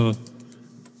the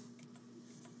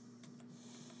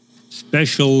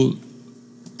special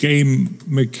game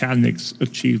mechanics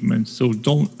achievements. So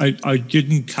I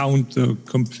didn't count the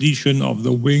completion of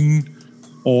the wing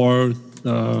or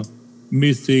the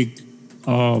mythic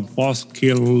boss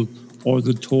kill or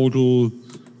the total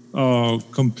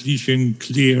completion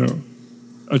clear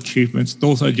achievements.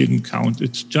 Those I didn't count.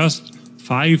 It's just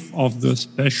 5 of the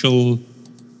special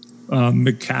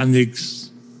mechanics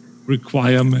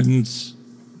requirements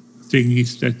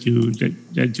thingies that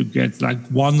you get. Like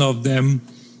one of them,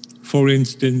 for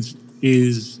instance,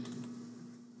 is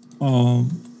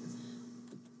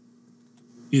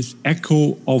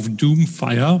Echo of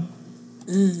Doomfire,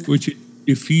 which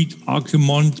defeat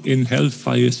Archimond in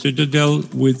Hellfire Citadel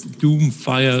with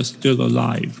Doomfire still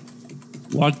alive.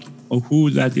 What or who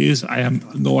that is, I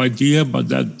have no idea, but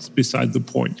that's beside the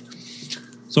point.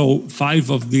 So 5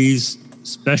 of these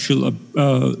special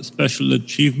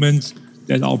achievements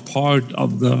that are part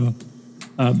of the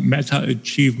meta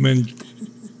achievement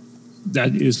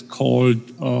that is called,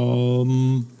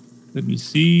 let me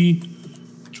see,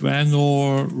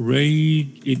 Draenor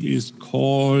Raid. It is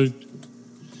called,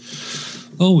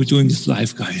 we're doing this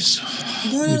live, guys.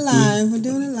 We're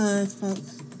doing it live,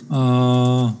 folks.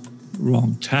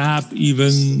 Wrong tab,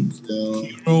 even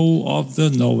Hero of the,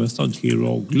 no, it's not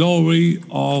Hero, Glory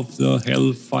of the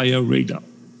Hellfire Raider.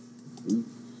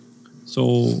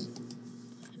 So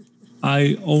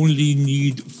I only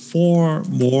need 4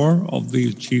 more of the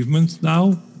achievements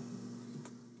now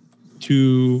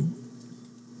to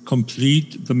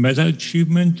complete the meta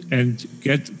achievement and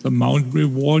get the mount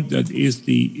reward that is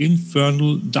the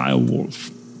Infernal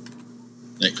Direwolf.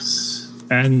 Nice.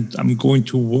 And I'm going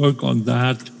to work on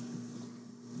that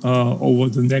over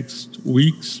the next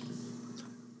weeks.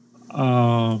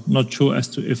 Not sure as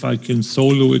to if I can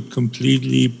solo it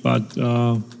completely, but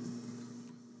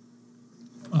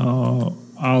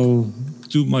I'll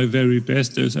do my very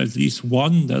best. There's at least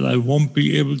one that I won't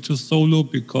be able to solo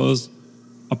because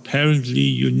apparently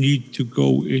you need to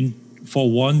go in, for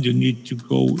one, you need to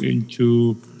go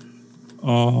into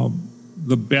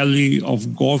the belly of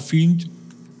Gorefiend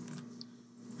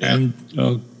and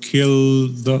kill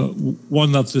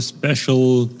one of the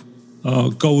special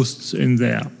ghosts in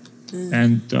there.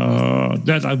 And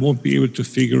that I won't be able to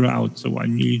figure out, so I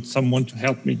need someone to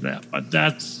help me there. But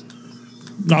that's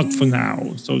not for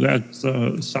now. So that's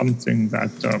something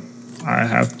that I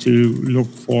have to look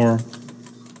for.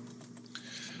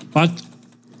 But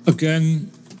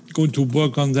again, going to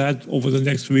work on that over the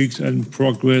next weeks, and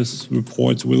progress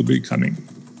reports will be coming.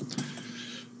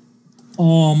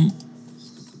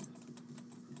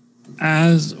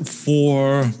 As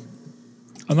for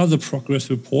another progress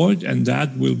report, and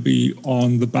that will be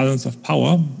on the balance of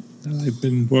power that I've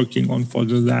been working on for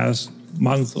the last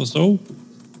month or so.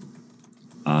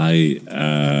 I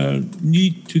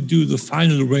need to do the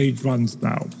final raid runs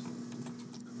now.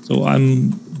 So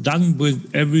I'm done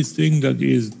with everything that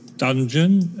is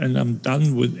dungeon, and I'm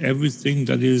done with everything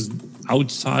that is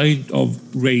outside of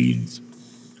raids.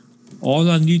 All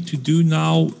I need to do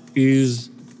now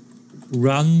is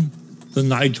run the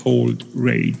Nighthold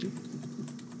raid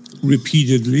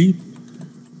repeatedly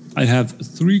I have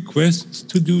 3 quests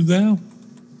to do there.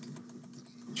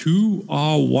 2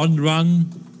 are one run,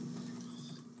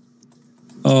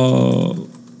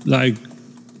 like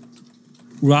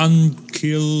run,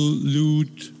 kill,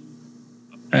 loot,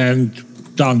 and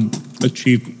done.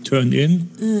 Achieve, turn in.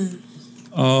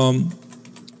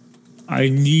 I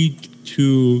need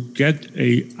to get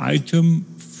a item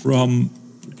from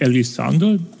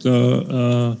Elisander,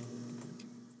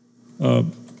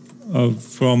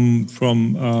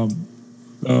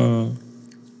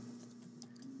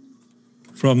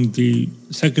 from the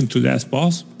second to last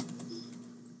boss,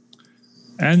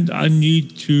 and I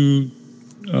need to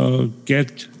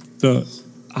get the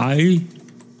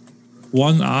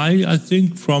one eye, I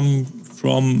think, from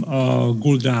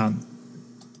Gul'dan.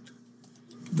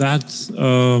 That's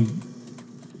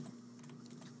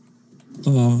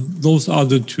those are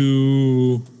the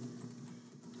 2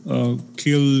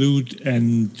 kill, loot,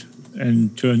 and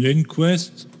turn in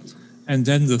quests. And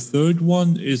then the third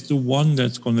one is the one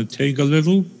that's going to take a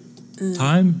little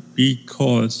time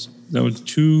because there are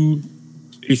 2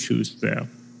 issues there.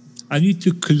 I need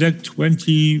to collect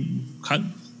 20, I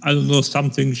don't know,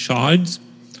 something shards,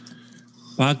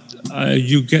 but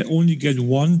you only get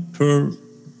 1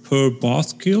 per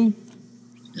boss kill,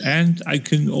 and I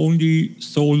can only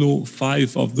solo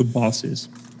 5 of the bosses.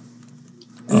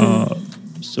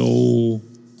 So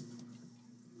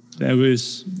there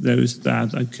is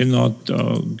that. I cannot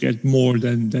get more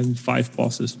than 5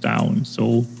 bosses down.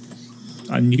 So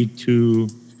I need to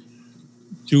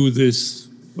do this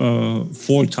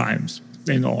 4 times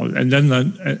in all, and then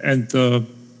the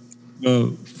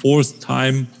 4th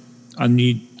time I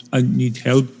need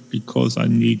help because I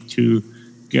need to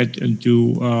get and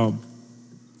do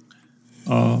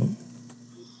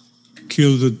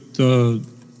kill the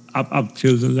up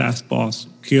till the last boss,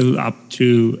 kill up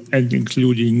to and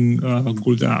including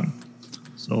Gul'dan.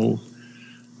 So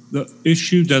the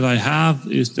issue that I have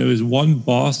is there is one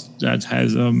boss that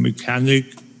has a mechanic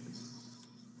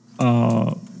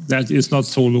that is not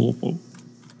soloable,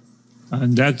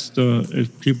 and that's if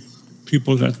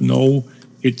people that know,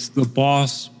 it's the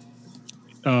boss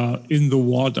in the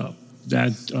water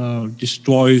that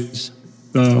destroys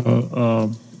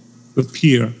the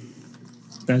pier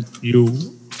that you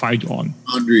fight on.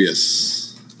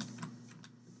 Andreas.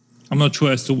 I'm not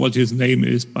sure as to what his name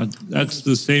is, but that's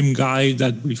the same guy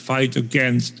that we fight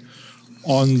against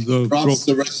on the... Drops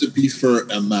the recipe for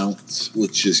a mount,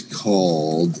 which is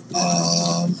called...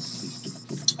 I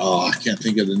can't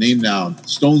think of the name now.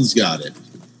 Stone's got it.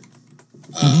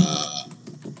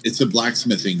 It's a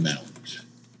blacksmithing mount.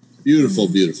 Beautiful,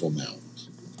 beautiful mount.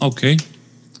 Okay.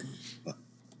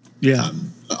 Yeah.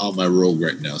 I'm on my rogue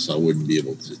right now, so I wouldn't be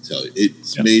able to tell you.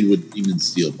 It's made with demon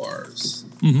steel bars.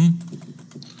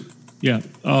 Yeah.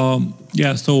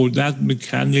 So that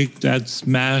mechanic that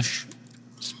smash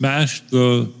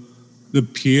the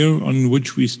pier on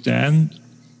which we stand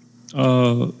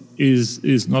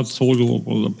is not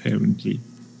soloable apparently.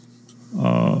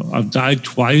 I've died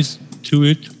twice to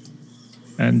it,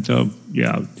 and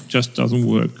it just doesn't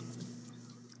work.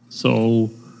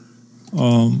 So,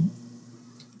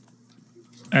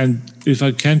 and if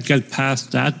I can't get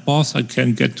past that boss, I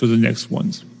can't get to the next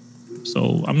ones.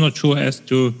 So I'm not sure as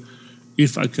to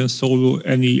if I can solo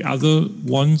any other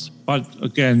ones, but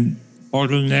again,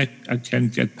 bottleneck, I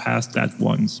can't get past that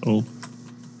one. So,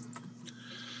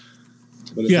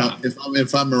 but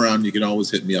if I'm around, you can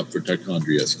always hit me up for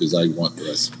Tichondrius because I want the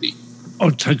recipe. Oh,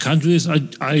 Tichondrius,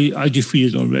 I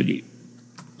defeated already.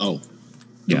 Oh,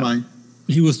 never mind.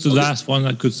 He was the last one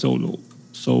I could solo.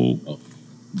 So,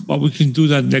 but we can do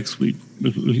that next week.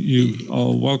 You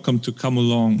are welcome to come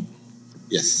along.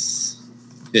 Yes,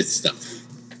 it's stuff.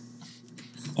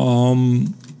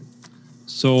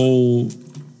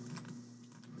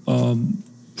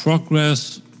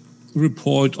 Progress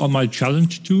report on my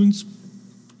challenge tunes.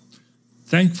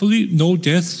 Thankfully, no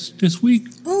deaths this week.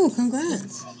 Oh,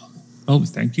 congrats. Oh,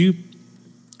 thank you.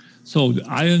 So the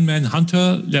Iron Man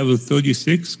Hunter, level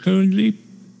 36 currently.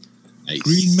 Nice.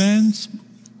 Green Man's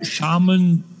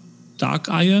Shaman Dark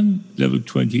Iron, level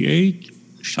 28.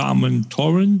 Shaman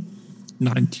Tauren,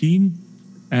 19.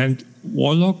 And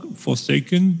Warlock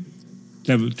Forsaken,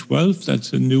 level 12. That's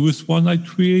the newest one I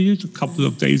created a couple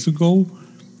of days ago.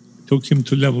 Took him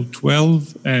to level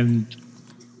 12, and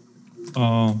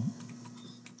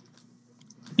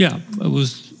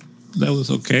that was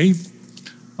okay.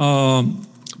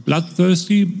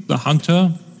 Bloodthirsty, the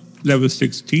Hunter, level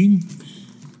 16.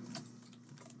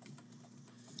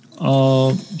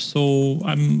 So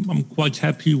I'm quite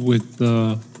happy with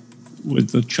the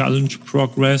challenge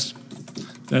progress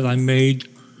that I made.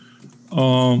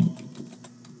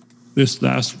 this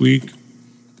last week.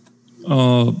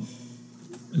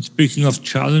 Speaking of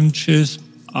challenges,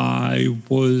 I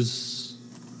was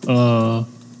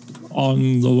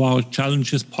on the WoW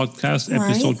Challenges podcast,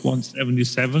 episode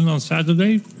 177 on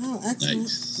Saturday. Oh, excellent.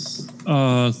 Nice.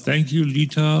 Thank you,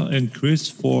 Lita and Chris,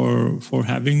 for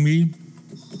having me.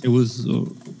 It was a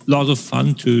lot of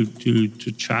fun to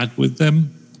chat with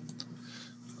them.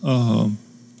 I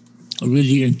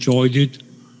really enjoyed it.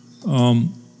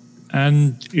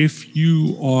 And if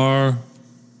you are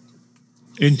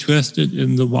interested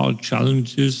in the WoW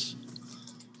Challenges,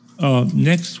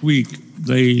 next week,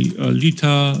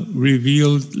 Lita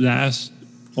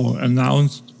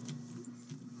announced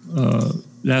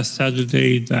last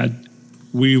Saturday that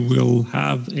we will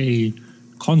have a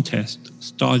contest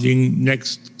starting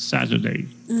next Saturday,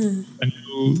 a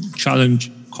new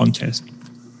challenge contest.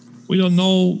 We don't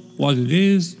know what it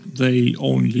is. They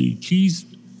only teased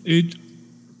it.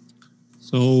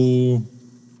 So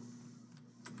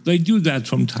they do that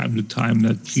from time to time,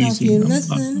 that teasing. So if you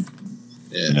listen,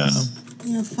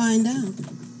 you'll find out.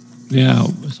 Yeah,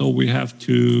 so we have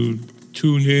to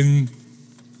tune in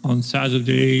on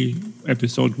Saturday,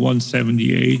 episode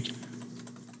 178,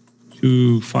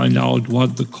 to find out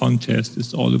what the contest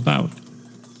is all about.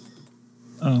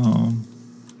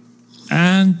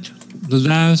 And the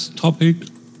last topic,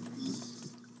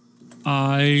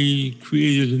 I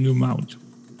created a new mount.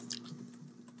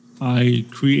 I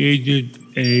created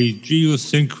a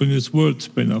geosynchronous word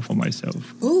spinner for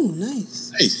myself. Oh,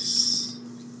 nice. Nice.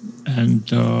 And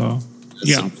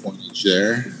That's some coinage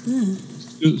there.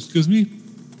 Excuse me?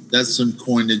 That's some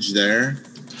coinage there.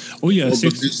 Oh, yeah. Well,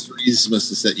 but these threes must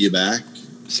have set you back.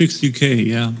 60K,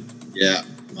 yeah. Yeah.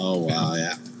 Oh, wow,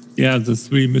 yeah. Yeah, the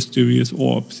 3 mysterious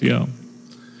orbs, yeah.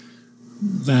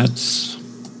 That's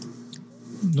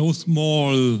no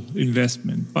small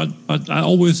investment. But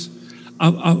I've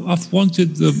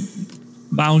wanted the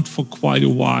mount for quite a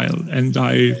while, and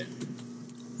I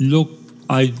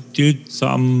did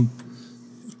some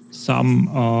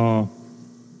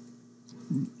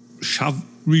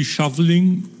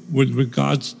reshuffling with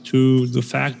regards to the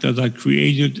fact that I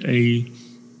created a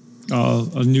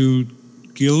new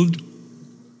guild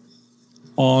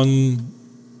on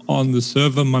the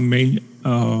server. My main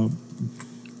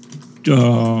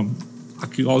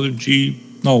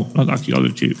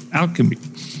alchemy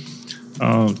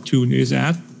tune is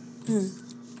at.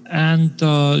 And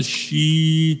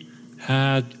she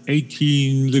had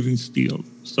 18 living steel.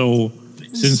 So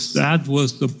since that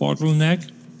was the bottleneck,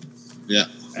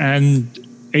 and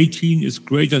 18 is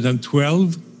greater than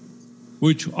 12,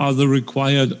 which are the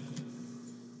required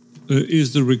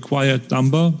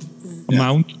number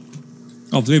amount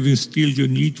of living steel you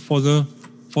need for the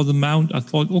mount, I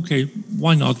thought, okay,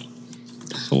 why not?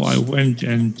 So I went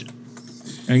and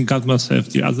got myself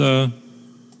the other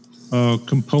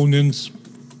components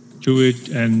to it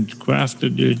and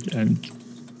crafted it, and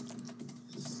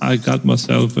I got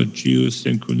myself a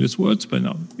geosynchronous word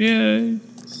spinner. Yay!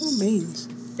 Cool beans.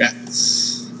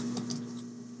 Yes.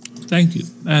 Thank you.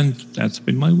 And that's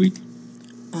been my week.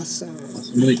 Awesome.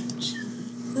 Week.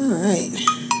 All right.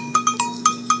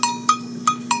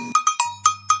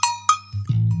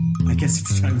 I guess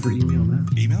it's time for email now.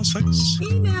 Emails, folks?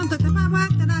 Email.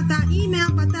 Email.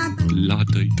 La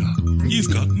data. You've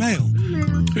got mail.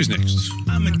 Who's next?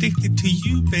 I'm addicted to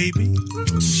you, baby.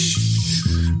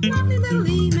 Lovely little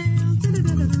email.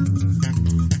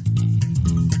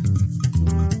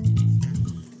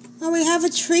 Well, we have a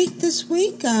treat this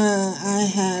week. I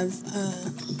have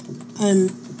I'm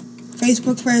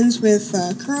Facebook friends with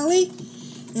Curly,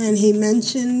 and he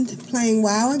mentioned playing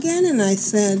WoW again, and I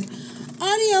said,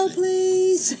 audio,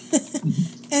 please.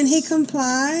 And he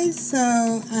complied,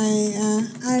 so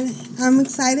I'm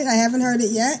excited. I haven't heard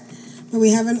it yet, but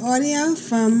we have an audio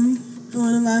from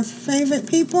one of our favorite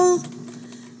people,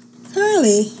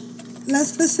 Curly.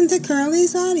 Let's listen to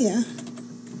Curly's audio.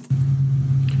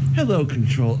 Hello,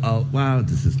 Control Alt Wow.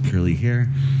 This is Curly here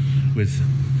with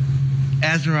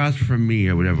Azeroth from me,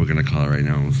 or whatever we're going to call it right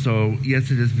now. So,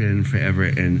 yes, it has been forever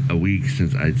and a week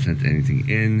since I'd sent anything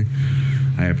in.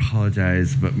 I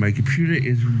apologize, but my computer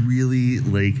is really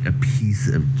like a piece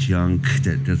of junk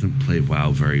that doesn't play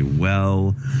WoW very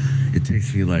well. It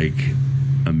takes me like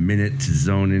a minute to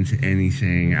zone into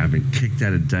anything. I've been kicked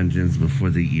out of dungeons before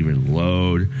they even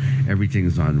load.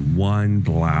 Everything's on 1,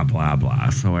 blah, blah, blah.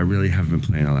 So I really haven't been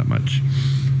playing all that much.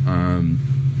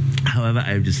 However,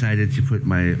 I've decided to put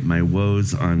my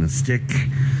woes on a stick.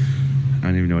 I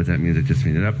don't even know what that means. I just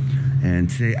made it up. And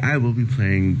today I will be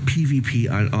playing PvP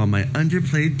on all my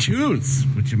underplayed tunes,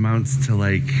 which amounts to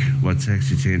like what's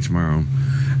actually today and tomorrow.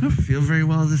 I don't feel very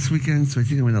well this weekend, so I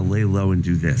think I'm going to lay low and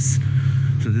do this.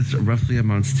 So this roughly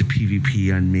amounts to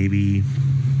PvP on maybe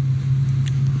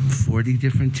 40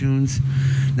 different tunes.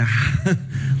 Now,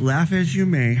 laugh as you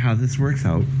may, how this works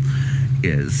out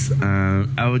is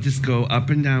I will just go up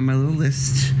and down my little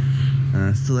list,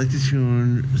 select a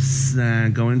tune,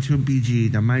 go into a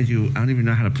BG. Now, mind you, I don't even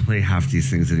know how to play half these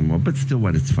things anymore, but still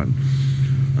what, it's fun.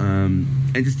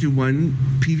 And just do one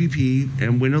PvP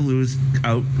and win or lose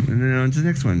out, and then on to the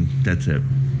next one. That's it.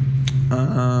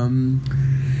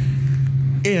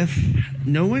 If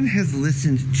no one has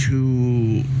listened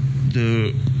to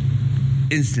the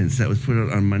instance that was put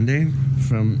out on Monday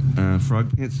from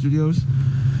Frog Pants Studios,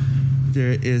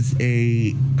 there is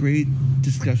a great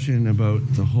discussion about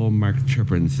the whole Mark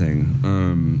Turpin thing.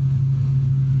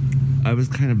 I was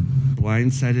kind of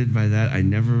blindsided by that. I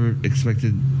never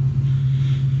expected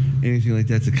anything like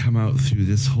that to come out through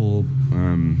this whole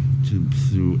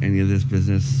through any of this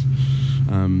business.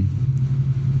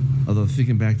 Although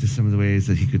thinking back to some of the ways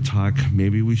that he could talk,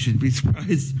 maybe we shouldn't be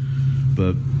surprised.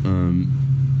 But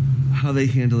how they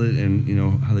handle it and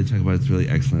how they talk about it's really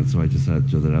excellent. So I just thought I'd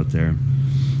throw that out there.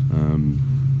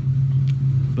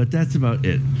 But that's about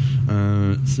it.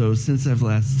 So since I've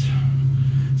last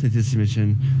sent this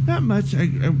submission, not much.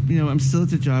 I'm still at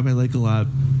the job I like a lot.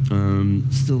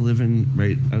 Still living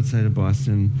right outside of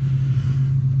Boston.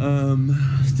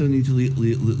 Still need to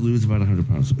lose about 100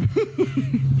 pounds.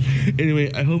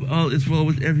 Anyway, I hope all is well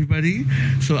with everybody.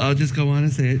 So I'll just go on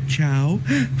and say it. Ciao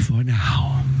for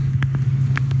now.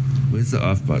 Where's the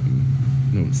off button?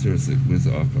 No, seriously, where's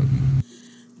the off button?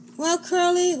 Well,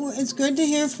 Curly, it's good to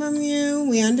hear from you.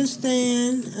 We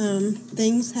understand.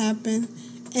 Things happen.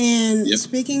 And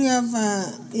speaking of,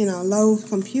 low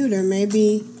computer,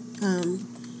 maybe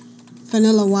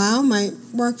Vanilla WoW might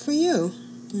work for you,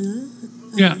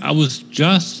 Yeah, I was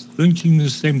just thinking the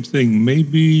same thing.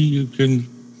 Maybe you can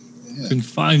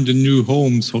find a new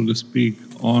home, so to speak,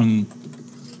 on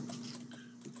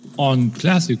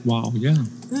Classic WoW, yeah.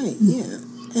 Right, yeah.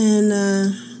 And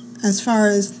as far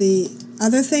as the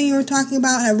other thing you were talking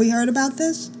about, have we heard about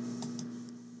this?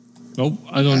 Nope,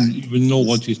 I don't even know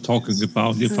what he's talking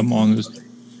about, if I'm honest.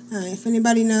 All right, if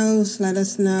anybody knows, let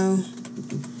us know.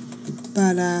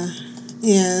 But,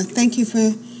 thank you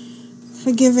for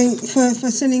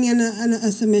sending in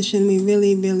a submission. We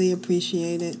really, really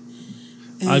appreciate it.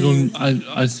 And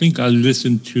I think I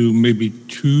listened to maybe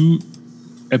 2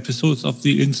 episodes of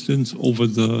the instance over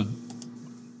the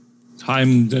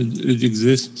time that it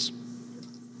exists.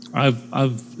 I've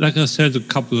like I said a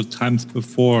couple of times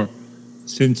before,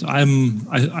 since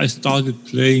I started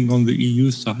playing on the EU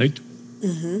side,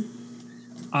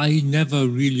 I never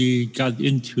really got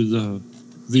into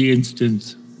the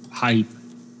instance hype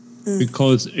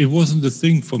because it wasn't a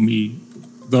thing for me.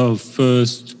 The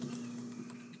first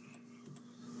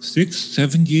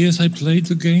 6-7 years I played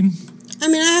the game. I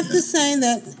mean, I have to say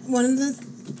that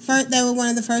they were one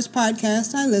of the first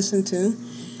podcasts I listened to.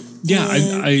 Yeah,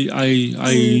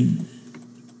 I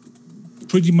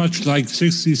pretty much like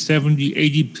 60, 70,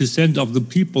 80% of the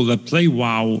people that play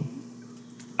WoW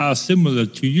are similar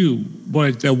to you,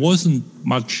 but there wasn't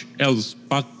much else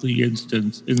but the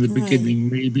instance in the beginning,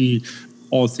 maybe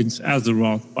all things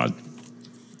Azeroth, but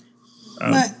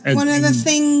one of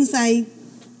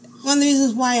the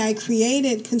reasons why I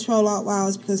created Ctrl Alt WoW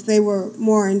is because they were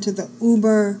more into the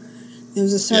Uber. There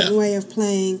was a certain way of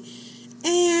playing.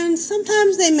 And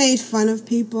sometimes they made fun of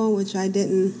people, which I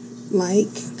didn't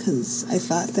like, because I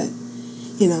thought that,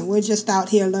 we're just out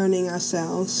here learning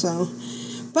ourselves. So,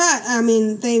 but, I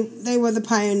mean, they were the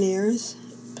pioneers.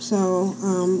 So,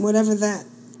 whatever that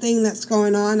thing that's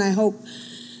going on, I hope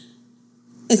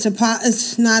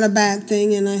it's not a bad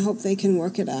thing, and I hope they can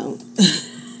work it out.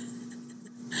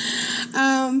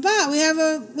 But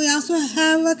we also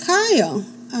have a Kyle.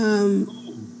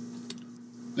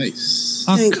 Nice.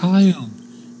 Kyle.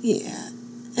 Yeah.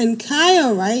 And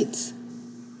Kyle writes,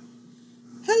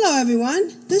 "Hello,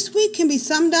 everyone. This week can be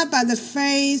summed up by the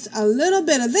phrase, a little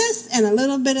bit of this and a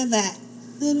little bit of that.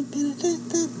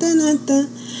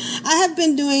 I have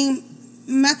been doing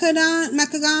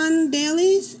Mechagon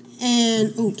dailies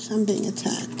and... Oops, I'm being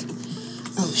attacked.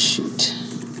 Oh, shoot.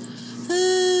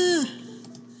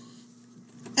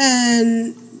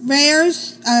 And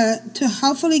rares to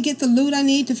hopefully get the loot I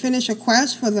need to finish a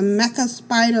quest for the Mecha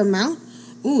Spider mount.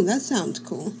 Ooh, that sounds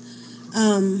cool.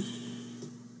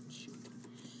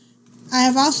 I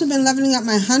have also been leveling up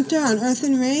my Hunter on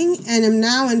Earthen Ring and am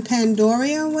now in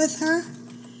Pandoria with her.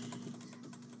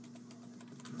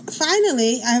 Finally,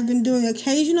 lately, I have been doing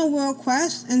occasional world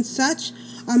quests and such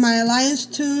on my Alliance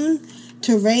tune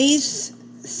to raise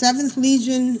 7th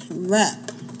Legion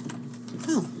rep.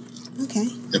 Oh, okay.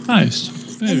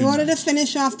 Nice. In order to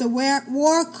finish off the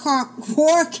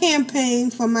war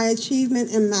campaign for my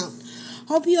achievement and mount.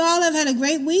 Hope you all have had a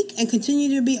great week and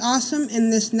continue to be awesome in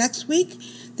this next week.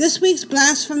 This week's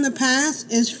Blast from the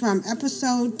Past is from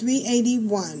episode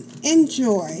 381.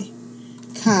 Enjoy.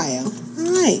 Kyle.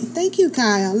 All right. Thank you,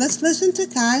 Kyle. Let's listen to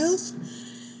Kyle's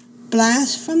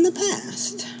Blast from the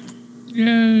Past.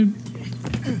 Yeah.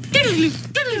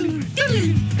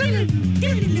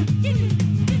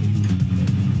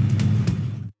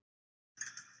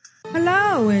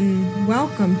 Hello and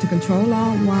welcome to Control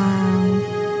Alt WoW,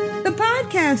 the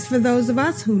podcast for those of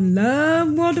us who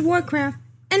love World of Warcraft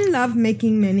and love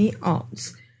making many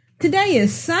alts. Today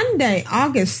is Sunday,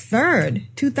 August 3rd,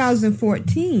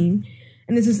 2014,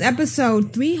 and this is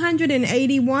episode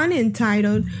 381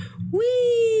 entitled,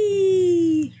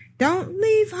 We Don't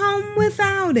Leave Home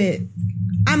Without It.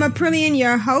 I'm Aprillian,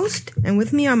 your host, and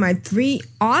with me are my 3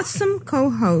 awesome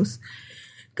co-hosts.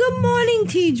 Good morning,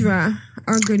 Tidra.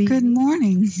 Or good evening. Good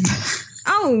morning.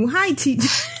 Oh, hi,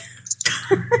 Tidra.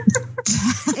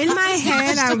 In my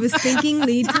head, I was thinking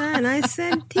Lita, and I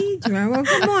said Tidra. Well,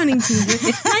 good morning,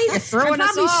 Tidra. I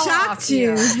probably shocked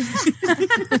you.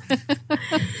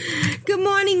 Good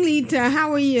morning, Lita.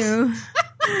 How are you?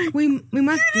 We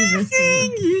must do this.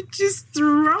 You just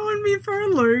throwing me for a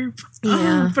loop.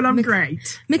 Yeah, but I'm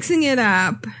great. Mixing it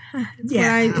up.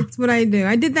 It's what I do.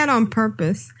 I did that on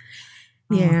purpose.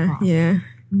 Yeah, yeah.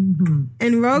 Mm-hmm.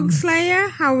 And Rogue Slayer,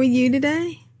 how are you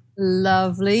today?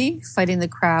 Lovely, fighting the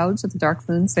crowds at the Dark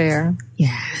Moon Fair.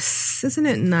 Yes, isn't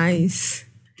it nice?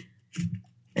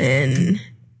 And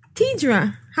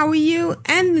Tidra, how are you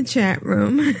and the chat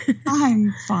room?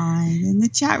 I'm fine, and the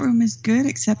chat room is good,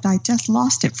 except I just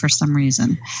lost it for some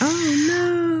reason.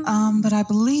 Oh, no. But I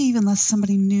believe, unless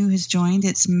somebody new has joined,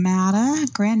 it's Mata,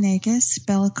 Grand Nagus,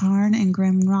 Bellacarn, and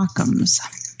Grim Rockums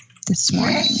this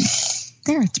morning.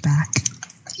 There, it's back.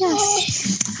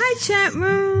 Yes. Hi, chat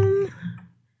room.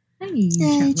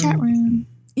 Hey, chat room.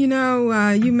 You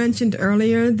know, you mentioned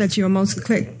earlier that you almost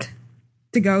clicked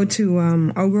to go to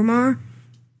Orgrimmar.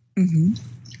 Mm-hmm.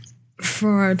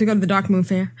 To go to the Dark Moon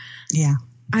Fair. Yeah.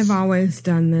 I've always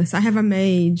done this. I have a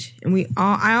mage, and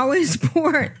I always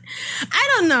port. I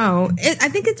don't know. I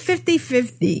think it's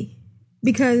 50-50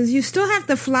 because you still have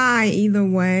to fly either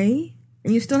way,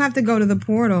 and you still have to go to the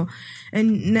portal.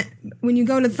 And when you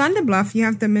go to Thunderbluff, you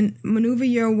have to maneuver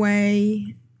your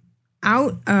way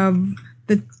out of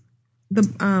the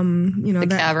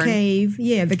cavern. Cave,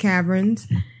 the caverns,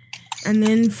 and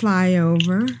then fly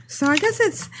over. So I guess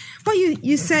it's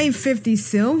you save 50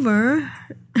 silver.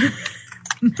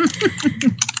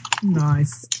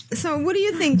 Nice. So what do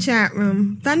you think, chat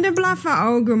room? Thunderbluff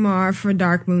or Orgrimmar for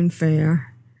Dark Moon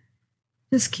Fair?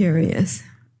 Just curious.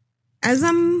 As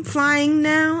I'm flying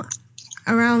now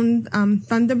around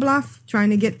Thunderbluff, trying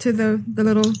to get to the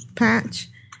little patch,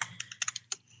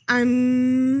 I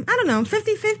don't know,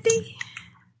 50-50?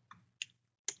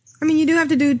 I mean, you do have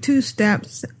to do 2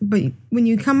 steps, but when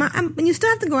you come out, you still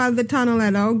have to go out of the tunnel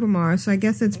at Orgrimmar, so I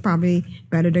guess it's probably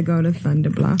better to go to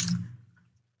Thunderbluff.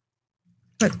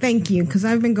 But thank you, because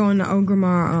I've been going to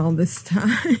Orgrimmar all this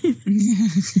time.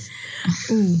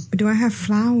 Ooh, but do I have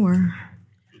flour?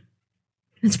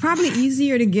 It's probably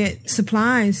easier to get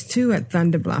supplies, too, at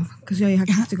Thunderbluff, because you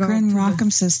have to go... Grim Rockham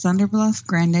says Thunderbluff,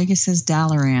 Grand Nagus says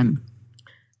Dalaran.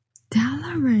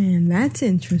 Dalaran, that's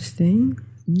interesting.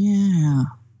 Yeah.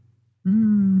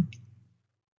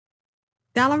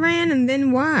 Dalaran, and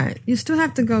then what? You still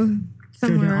have to go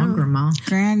somewhere else.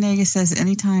 Grand Nagus says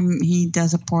anytime he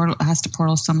does has to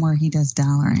portal somewhere, he does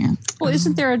Dalaran. Well,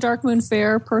 isn't there a Dark Moon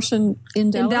Fair person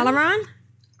in Dalaran? In Dalaran?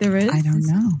 There is? I don't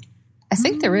know. I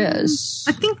think there is.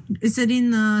 I think, is it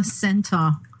in the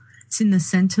center? It's in the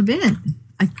center bit,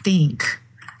 I think,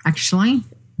 actually.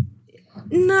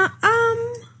 No,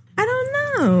 I don't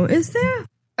know. Is there?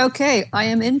 Okay, I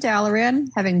am in Dalaran,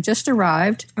 having just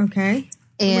arrived. Okay.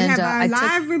 And we have our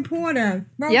live reporter.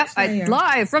 Yep,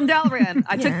 live from Dalaran.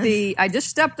 I just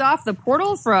stepped off the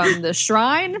portal from the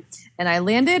shrine, and I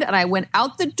landed, and I went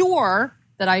out the door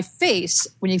that I face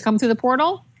when you come through the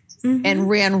portal, and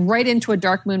ran right into a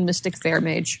Dark Moon Mystic Fair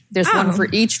mage. There's one for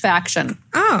each faction.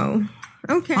 Oh,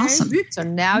 okay. Awesome. So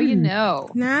now you know.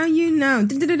 Now you know.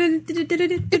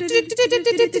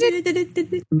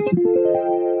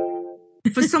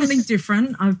 For something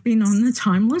different, I've been on the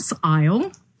Timeless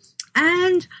Isle,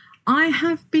 and I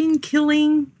have been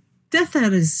killing Death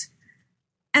Eaters.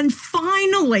 And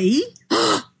finally,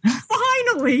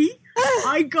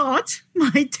 I got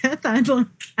my Death Adder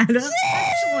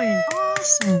actually.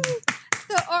 Awesome.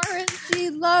 The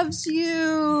RNG loves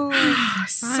you.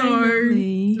 So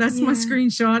that's my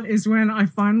screenshot is when I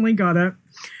finally got it.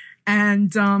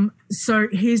 And so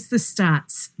here's the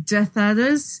stats. Death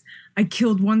Adders, I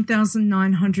killed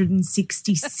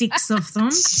 1,966 of them.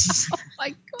 Oh my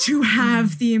God. To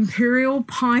have the Imperial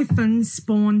Python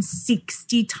spawn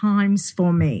 60 times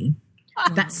for me.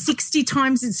 That's 60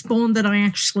 times it spawned that I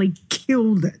actually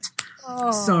killed it.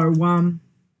 Oh.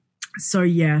 So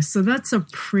that's a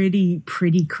pretty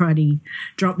cruddy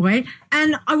drop weight.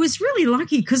 And I was really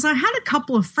lucky because I had a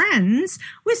couple of friends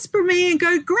whisper me and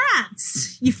go,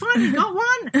 "Grats, you finally got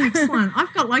one? Excellent.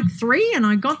 I've got like 3 and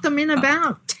I got them in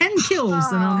about 10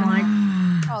 kills." And I'm like,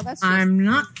 I'm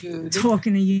not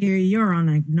talking to you. You're on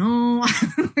ignore.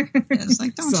 It's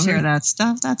like, don't share that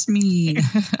stuff. That's me.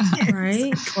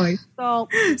 Right?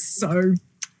 So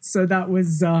that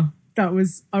was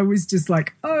I was just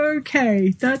like,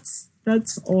 okay, that's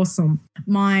awesome.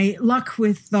 My luck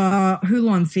with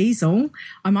Hulon Fiesel,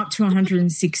 I'm up to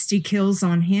 160 kills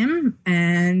on him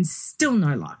and still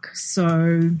no luck.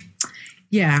 So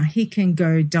yeah, he can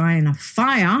go die in a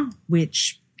fire,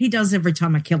 which he does every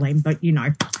time I kill him, but you know.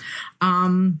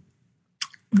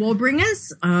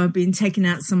 Warbringers, I've been taking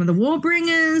out some of the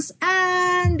Warbringers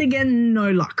and again,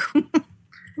 no luck.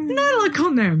 No luck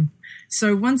on them.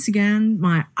 So once again,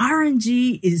 my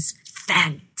RNG is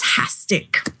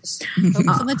fantastic.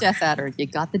 Focus on the Death Adder. You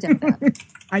got the Death Adder.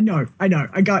 I know.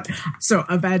 So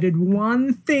I've added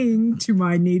one thing to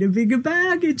my need a bigger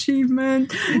bag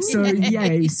achievement. So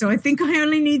yay. So I think I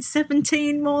only need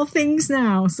 17 more things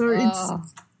now. So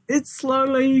it's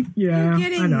slowly, You're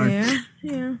getting there.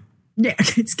 Yeah,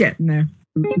 it's getting there.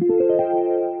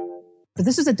 But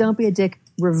this is a Don't Be a Dick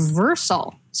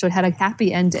reversal. So it had a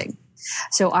happy ending.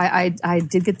 So I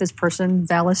did get this person,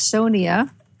 Valisonia,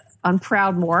 on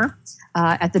Proudmoor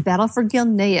at the Battle for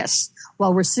Gilneas.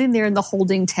 While we're sitting there in the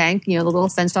holding tank, you know, the little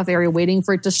fenced-off area waiting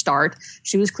for it to start,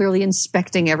 she was clearly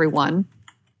inspecting everyone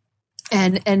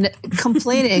and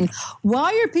complaining,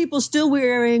 why are people still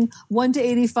wearing 1 to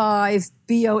 85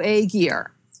 BOA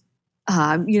gear?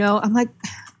 You know, I'm like,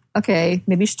 okay,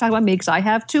 maybe you should talk about me because I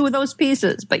have 2 of those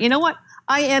pieces. But you know what?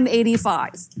 I am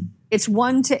 85. It's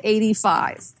 1 to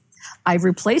 85. I've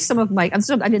replaced some of my, I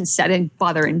didn't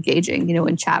bother engaging, you know,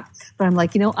 in chat, but I'm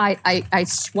like, you know, I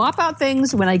swap out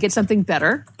things when I get something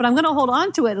better, but I'm going to hold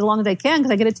on to it as long as I can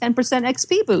because I get a 10%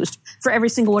 XP boost for every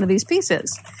single one of these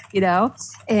pieces, you know?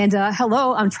 And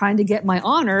hello, I'm trying to get my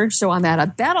honor, so I'm at a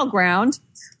battleground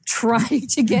trying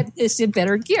to get this in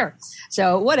better gear.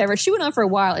 So whatever, she went on for a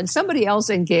while and somebody else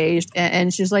engaged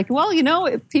and she's like, well, you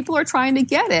know, people are trying to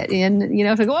get it. And, you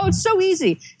know, so I go, oh, it's so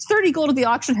easy. It's 30 gold at the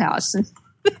auction house. And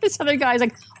this other guy's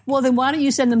like, well, then why don't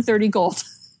you send them 30 gold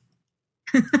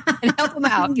and help them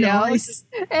out, you know?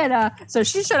 And so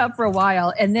she shut up for a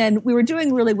while and then we were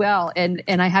doing really well. And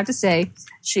I have to say,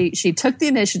 she took the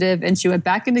initiative and she went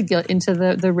back into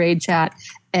the raid chat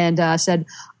and said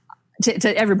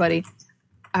to everybody,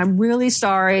 I'm really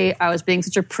sorry I was being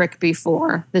such a prick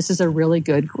before. This is a really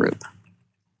good group.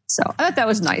 So I thought that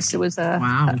was nice. It was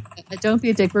a Don't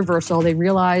Be a Dick reversal. They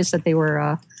realized that they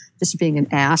were just being an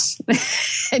ass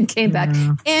and came back.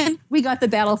 And we got the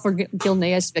Battle for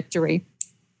Gilneas victory.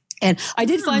 And I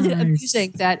did find it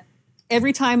amusing that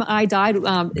every time I died,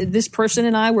 this person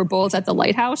and I were both at the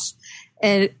lighthouse.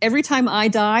 And every time I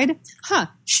died,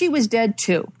 she was dead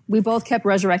too. We both kept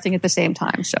resurrecting at the same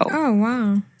time. So, oh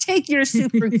wow! Take your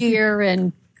super gear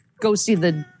and go see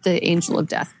the Angel of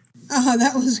Death. Oh,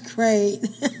 that was great.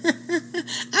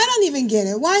 I don't even get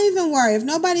it. Why even worry if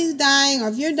nobody's dying or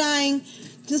if you're dying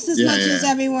just as much as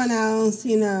everyone else,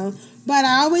 you know? But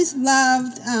I always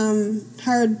loved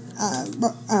her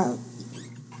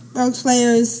Rogue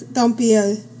Slayer's "Don't Be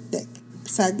a Dick"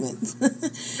 segment.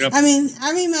 Yep. I mean,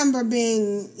 I remember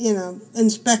being, you know,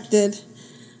 inspected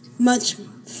much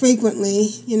frequently.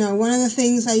 You know, one of the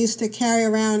things I used to carry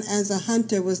around as a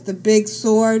hunter was the big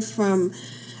sword from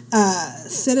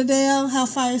Citadel,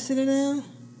 Hellfire Citadel.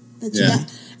 That you got.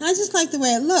 And I just like the way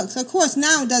it looks. Of course,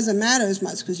 now it doesn't matter as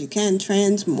much because you can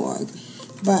transmorg.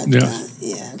 But,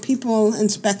 people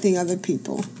inspecting other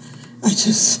people are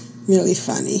just really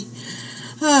funny.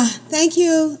 Thank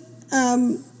you,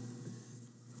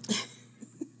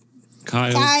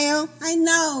 Kyle. I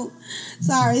know.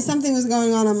 Sorry, something was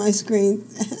going on my screen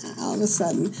all of a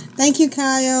sudden. Thank you,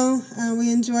 Kyle.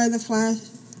 We enjoy the blast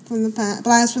from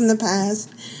the past.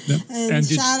 Yeah.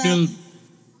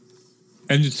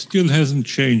 And it still hasn't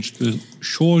changed. The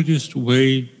shortest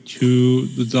way to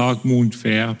the Dark Moon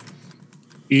Fair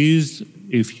is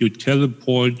if you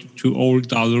teleport to Old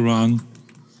Dalaran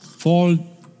fall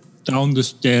down the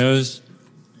stairs,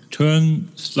 turn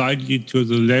slightly to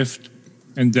the left,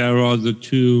 and there are the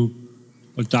two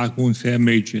Darkmoon Fair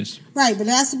mages. Right, but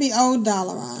it has to be old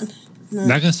Dalaran. No,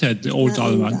 like I said, the old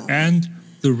Dalaran. And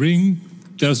the ring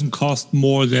doesn't cost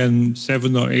more than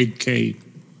 7 or 8K.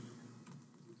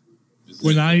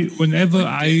 Whenever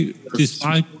I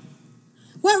decide...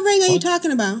 What ring are you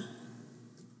talking about?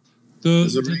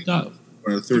 There's a ring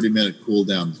for a 30-minute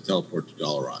cooldown to teleport to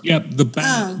Dalaran. Yep, the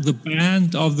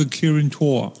band of the Kirin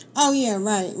Tor. Oh, yeah,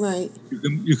 right.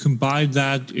 You can buy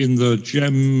that in the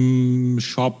gem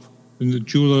shop, in the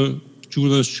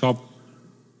jeweler's shop.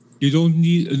 You don't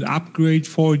need an upgrade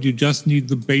for it. You just need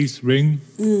the base ring.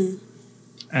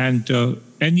 And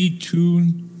any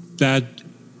tune that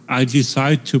I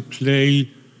decide to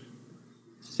play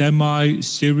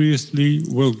semi-seriously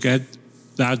will get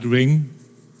that ring,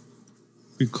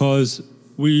 because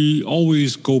we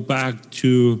always go back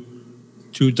to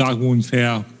Darkmoon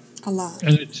Fair. A lot.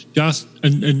 And it's just,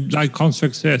 and like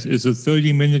Construct says, it's a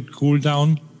 30-minute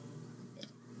cooldown.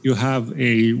 You have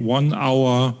a 1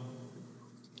 hour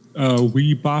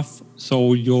rebuff,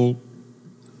 so you'll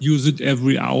use it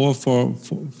every hour for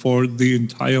the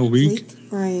entire week.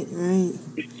 Right.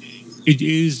 It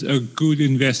is a good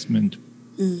investment.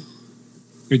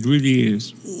 It really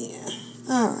is. Yeah.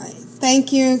 All right.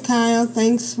 Thank you, Kyle.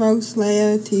 Thanks, Rogue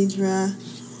Slayer, Tidra,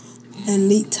 and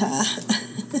Lita.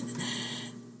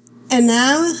 And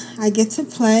now I get to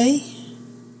play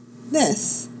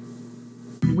this.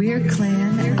 We're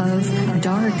clan of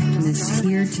darkness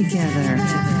here together.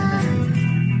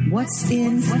 What's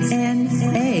in an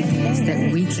egg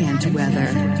that we can't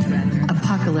weather?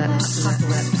 Apocalypse.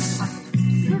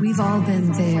 We've all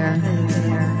been there.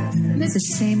 The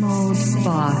same old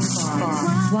boss.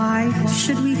 Why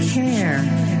should we care?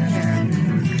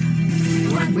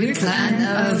 We're clan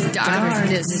of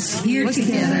darkness here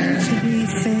together.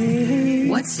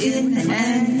 What's in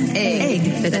an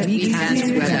egg that we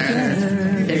can't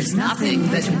weather? There's nothing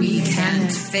that we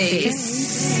can't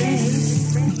face.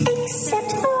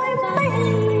 Except for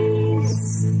bunnies.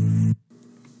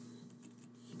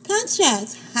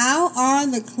 Contracts. How are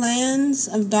the clans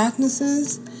of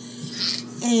darknesses?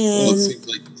 Well, it seems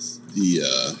like the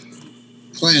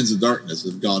clans of darkness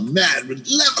have gone mad with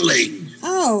leveling.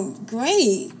 Oh,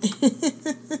 great.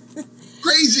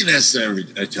 Craziness,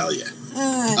 I tell you.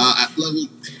 At level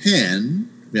 10,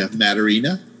 we have Mad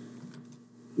Arena.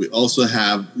 We also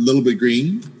have Little Bit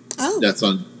Green. Oh. That's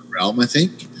on Realm, I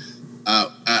think.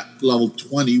 At level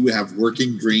 20, we have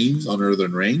Working Dreams on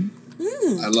Earthen Ring.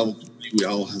 At level 20, we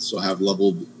also have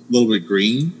Little Bit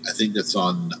Green. I think that's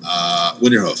on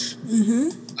Winterhoof.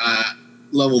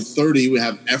 Level 30, we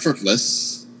have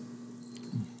Effortless.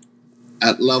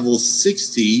 At level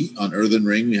 60 on Earthen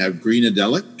Ring, we have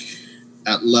Greenadelic.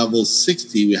 At level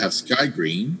 60, we have Sky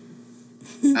Green.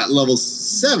 At level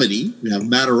 70, we have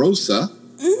Matarosa.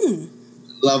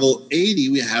 Level 80,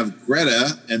 we have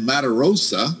Greta and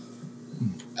Matarosa.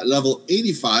 At level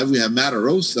 85, we have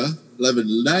Matarosa. Level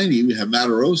 90, we have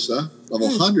Matarosa. Level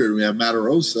 100, we have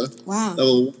Matarosa. Wow.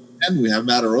 Level 10, we have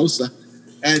Matarosa.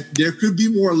 And there could be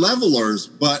more levelers,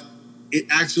 but it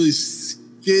actually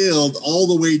scaled all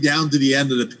the way down to the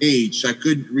end of the page. I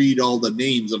couldn't read all the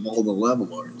names of all the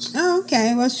levelers. Oh,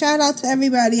 okay. Well, shout out to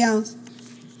everybody else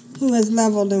who has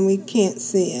leveled and we can't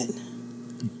see it.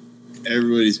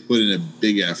 Everybody's put in a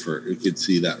big effort. You could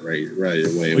see that right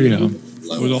away. Oh, yeah.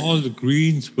 With all the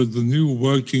greens, with the new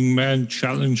Working Man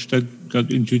challenge that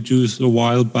got introduced a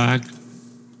while back,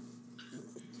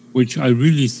 which I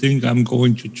really think I'm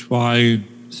going to try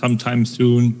sometime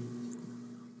soon.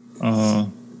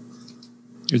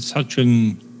 It's such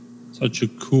a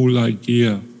cool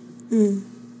idea.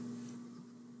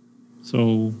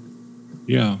 So,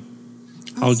 yeah.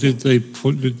 How did they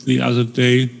put it the other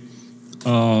day?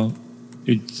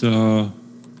 It's I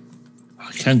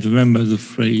can't remember the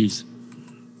phrase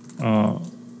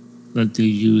that they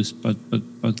used, but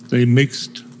they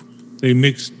mixed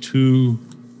two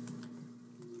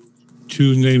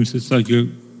names. It's like a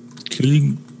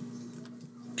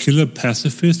killer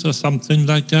pacifist or something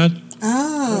like that.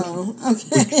 Oh,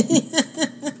 okay.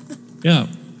 Yeah,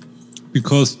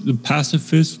 because the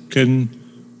pacifist can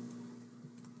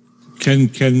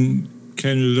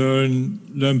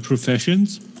learn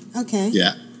professions. Okay.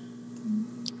 Yeah.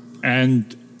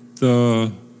 And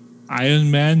the Iron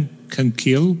Man can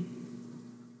kill.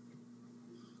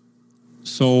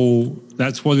 So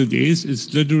that's what it is.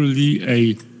 It's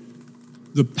literally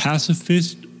the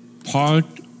pacifist part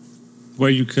where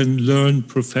you can learn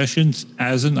professions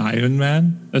as an Iron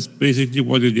Man. That's basically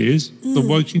what it is, the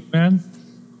Working Man.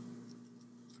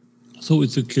 So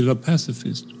it's a killer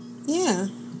pacifist. Yeah.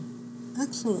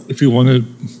 Excellent. If you want to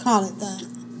call it that.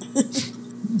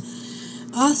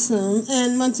 Awesome.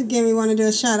 And once again, we want to do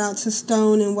a shout out to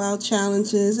Stone and WoW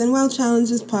Challenges and WoW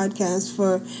Challenges podcast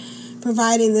for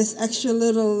providing this extra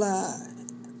little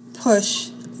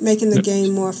push, making the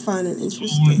game more fun and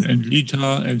interesting. And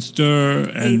Lita and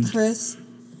Stir and Chris.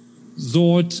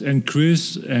 Zort and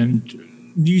Chris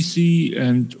and Nisi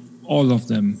and all of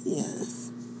them. Yes.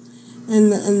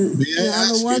 And may I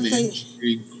ask an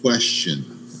engineering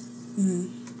question?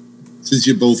 Since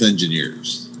you're both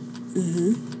engineers.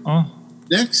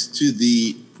 Next to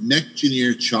the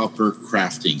Mechgineer chopper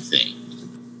crafting thing,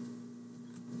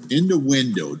 in the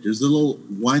window, there's a little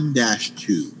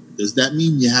 1-2. Does that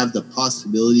mean you have the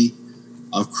possibility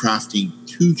of crafting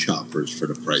 2 choppers for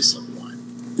the price of 1?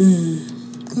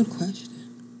 Good question.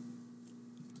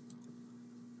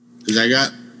 Because I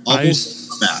got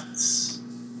almost mats.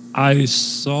 I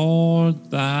saw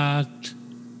that.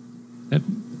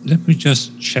 Let me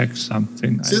just check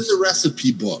something. It's in the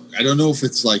recipe book. I don't know if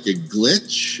it's like a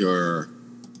glitch or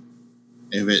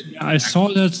if it. I saw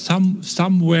that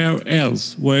somewhere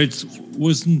else where it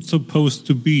wasn't supposed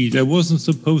to be. There wasn't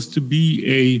supposed to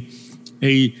be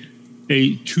a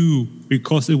 2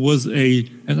 because it was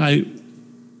and I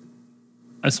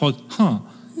thought,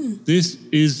 this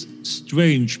is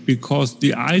strange because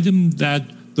the item that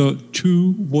the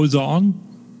 2 was on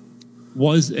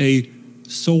was a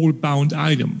soul-bound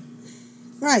item.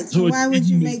 Right, so why would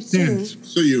you make 2?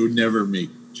 So you would never make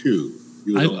 2.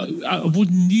 I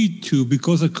wouldn't need 2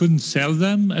 because I couldn't sell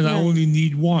them and I only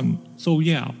need 1. So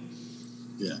yeah.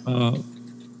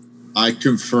 I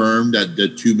confirm that the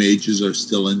 2 mages are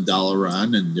still in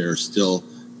Dalaran and they're still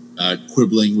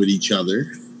quibbling with each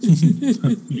other.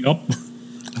 Yep.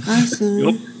 Awesome.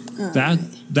 Yep.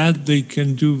 That they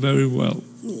can do very well.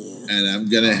 And I'm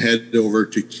going to head over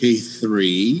to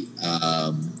K3,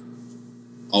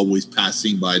 always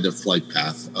passing by the flight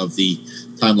path of the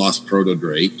Time Lost Proto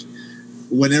Drake.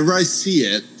 Whenever I see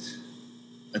it,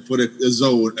 I put a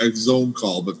zone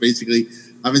call, but basically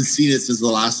I haven't seen it since the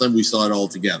last time we saw it all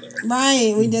together.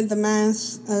 Right, we did the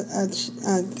mass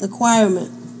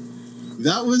acquirement.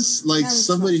 That was like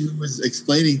somebody who was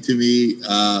explaining to me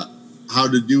how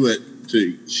to do it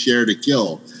to share the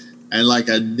kill. And like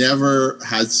I never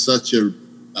had such a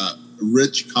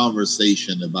rich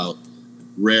conversation about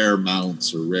rare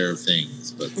mounts or rare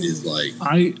things. But it's like...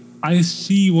 I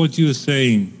see what you're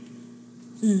saying.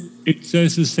 It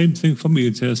says the same thing for me.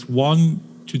 It says 1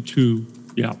 to 2.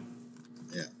 Yeah.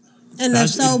 And they're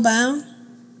soul-bound?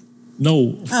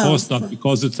 No, of course not,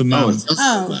 because it's a mount.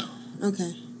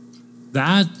 Okay.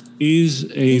 That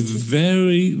is a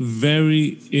very,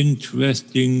 very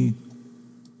interesting...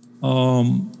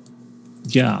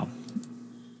 yeah.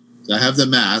 So I have the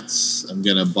mats. I'm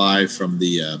gonna buy from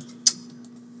the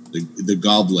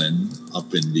goblin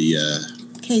up in the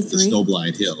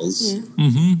Snowblind Hills.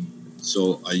 Yeah.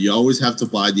 So you always have to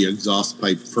buy the exhaust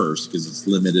pipe first because it's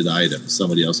limited item.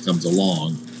 Somebody else comes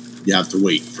along, you have to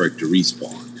wait for it to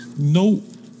respawn. No.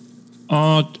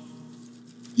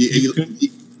 The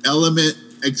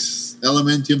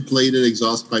Elementium plated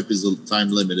exhaust pipe is a time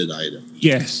limited item.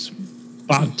 Yes,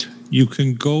 but you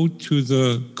can go to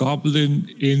the goblin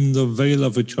in the Vale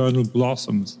of Eternal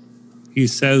Blossoms. He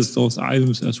sells those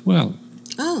items as well.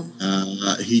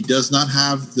 He does not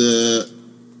have the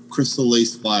crystal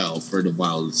lace vial for the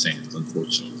Vial of Sands,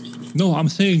 unfortunately. No, I'm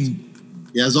saying...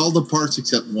 He has all the parts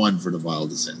except 1 for the Vial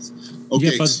of Sands.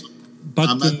 Okay, yeah,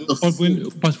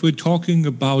 but we're talking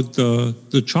about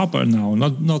the chopper now,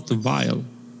 not the vial.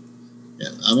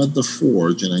 Yeah, I'm at the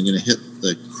forge, and I'm going to hit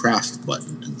the craft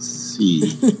button and see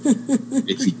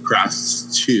if he crafts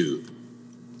 2.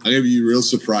 I'm going to be real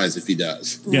surprised if he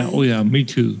does. Yeah, oh yeah, me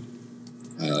too.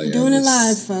 Doing it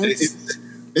live, folks.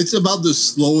 It's about the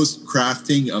slowest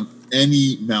crafting of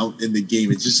any mount in the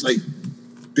game. It just like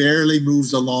barely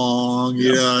moves along,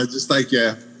 you know, just like,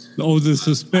 oh, the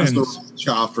suspense.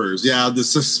 Choppers. Yeah, the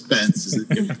suspense. Well,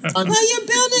 you're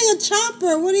building a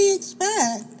chopper. What do you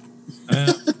expect?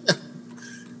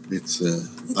 It's an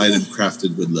item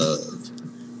crafted with love.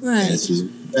 Right. And it says,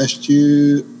 best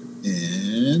you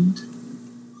and...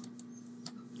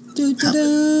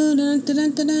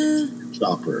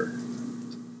 Chopper.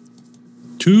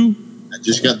 2? I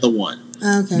just got the 1.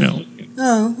 Okay. No.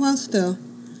 Oh, well, still.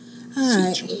 All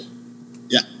right.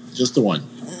 Yeah, just the 1.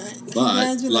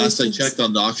 But last I checked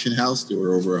on the auction house, there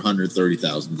were over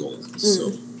 130,000 gold.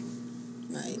 So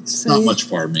it's not much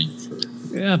farming for.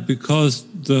 Yeah, because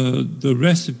the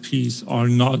recipes are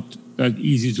not that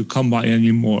easy to come by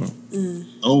anymore.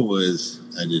 Oh,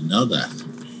 I didn't know that.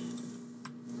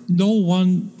 No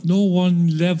one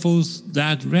levels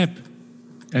that rep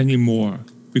anymore.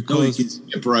 because you can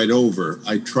skip right over.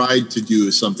 I tried to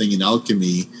do something in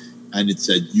alchemy, and it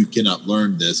said you cannot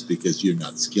learn this because you're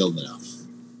not skilled enough.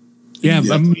 Yeah,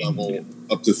 you have to level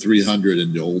up to 300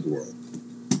 in the old world.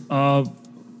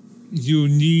 You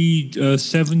need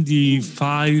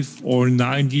 75 or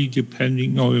 90,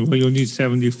 depending. No, you need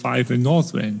 75 in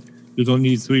Northrend. You don't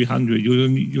need 300.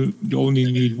 You only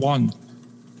need 1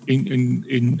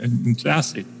 in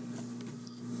Classic.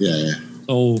 Yeah.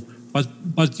 So,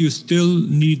 but you still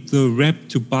need the rep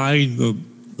to buy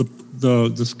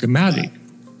the schematic.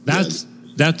 That's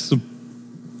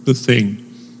the thing,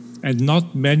 and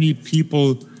not many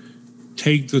people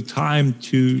take the time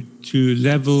to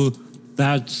level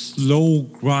that slow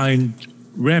grind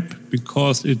rep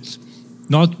because it's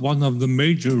not one of the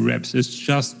major reps. It's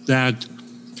just that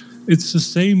it's the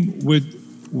same with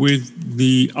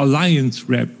the Alliance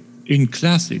rep in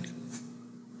Classic.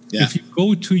 Yeah. If you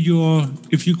go to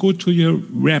your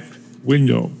rep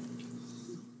window,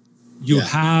 you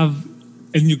have,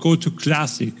 and you go to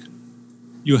Classic,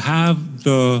 you have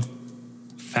the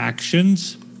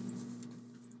factions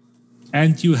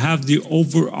and you have the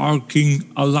overarching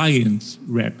Alliance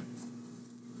rep.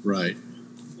 Right.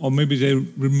 Or maybe they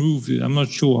removed it. I'm not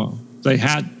sure. They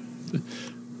had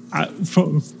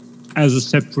as a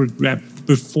separate rep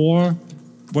before.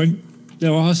 When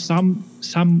there are some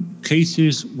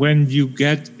cases when you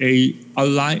get a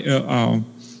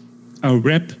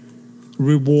rep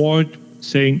reward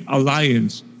saying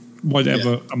Alliance,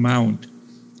 whatever amount,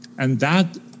 and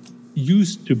that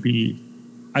used to be.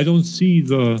 I don't see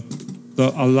the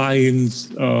Alliance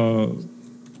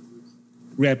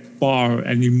rep bar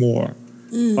anymore.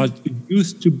 But it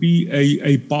used to be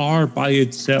a bar by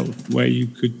itself where you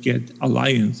could get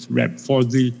Alliance rep for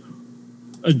the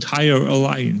entire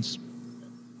Alliance.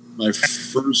 My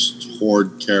first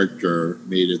Horde character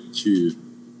made it to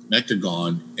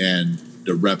Mechagon, and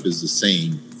the rep is the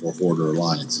same for Horde or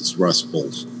Alliance. It's Rust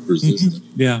Bulls resistant.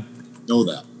 Yeah. Know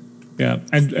that. Yeah,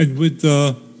 and with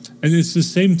and it's the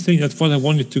same thing. That's what I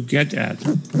wanted to get at.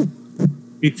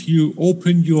 If you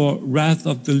open your Wrath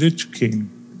of the Lich King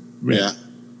rep,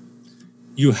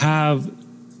 you have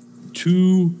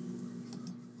two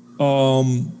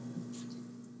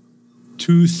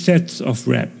sets of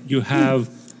rep. You have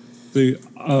the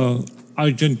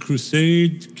Argent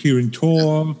Crusade, Kirin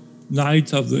Tor,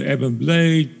 Knights of the Ebon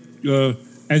Blade,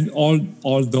 and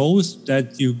all those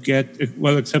that you get.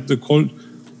 Well, except the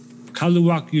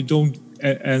Kaluak, you don't,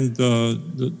 and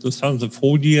the Sons of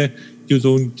Hodir, you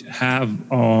don't have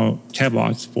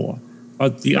tabards for.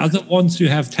 But the other ones you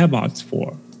have tabards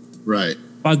for. Right.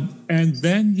 And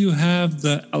then you have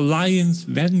the Alliance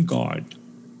Vanguard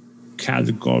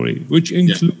category, which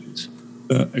includes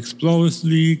the Explorers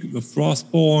League, the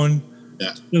Frostborn,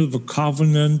 Silver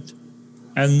Covenant,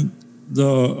 and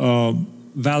the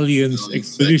Valiance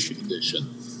Expedition.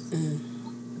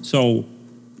 So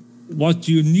what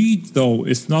you need, though,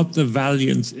 is not the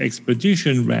Valiance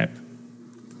Expedition rep,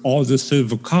 or the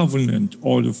Silver Covenant,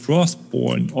 or the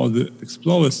Frostborn, or the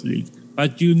Explorers League,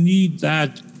 but you need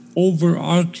that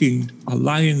overarching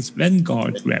Alliance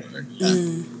Vanguard rep.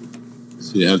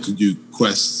 So you have to do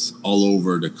quests all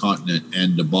over the continent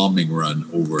and the bombing run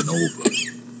over and over.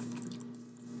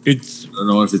 I don't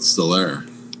know if it's still there.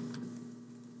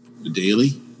 The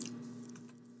daily?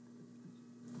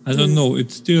 I don't know.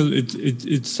 It's still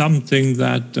it's something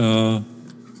that let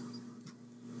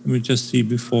me just see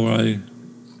before I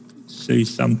say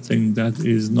something that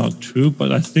is not true,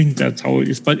 but I think that's how it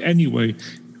is. But anyway,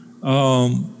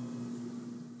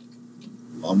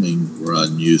 bombing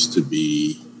run used to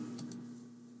be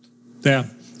there.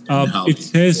 It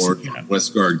says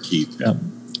Westguard Keep.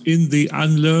 In the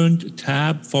Unlearned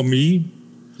tab for me.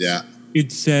 Yeah.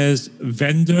 It says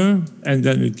vendor, and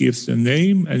then it gives the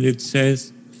name, and it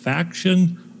says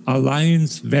faction,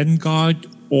 Alliance Vanguard,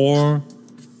 or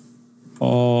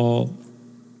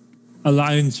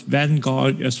Alliance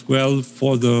Vanguard as well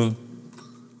for the.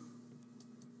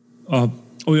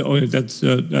 That's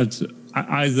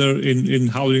either in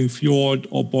Howling Fjord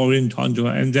or Borean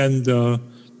Tundra, and then the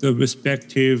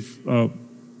respective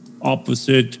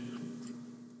opposite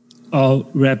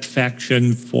rep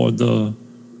faction for the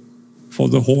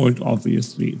Horde,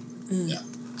 obviously. Yeah.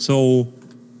 So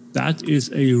that is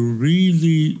a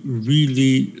really,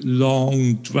 really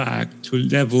long drag to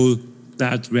level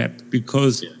that rep,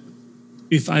 because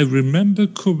if I remember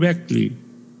correctly,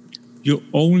 you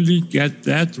only get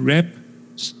that rep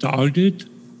started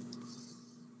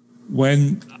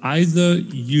when either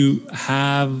you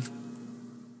have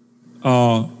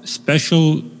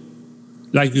special,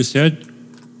 like you said,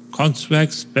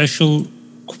 contract special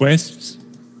quests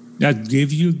that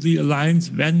give you the Alliance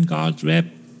Vanguard rep,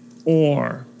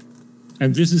 Or,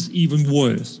 and this is even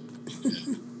worse,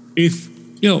 if,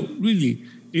 really,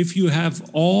 if you have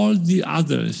all the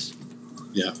others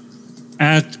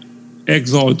at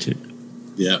exalted,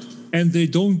 and they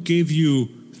don't give you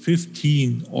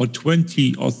 15 or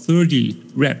 20 or 30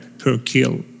 rep per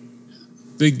kill,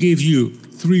 they give you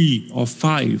 3 or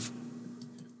 5,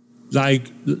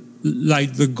 like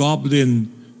the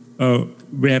goblin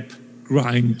rep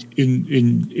grind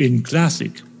in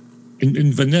classic,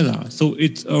 in vanilla. So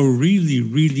it's a really,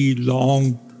 really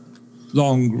long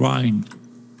grind.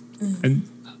 And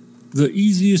the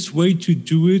easiest way to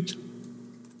do it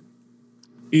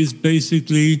is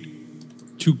basically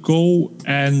to go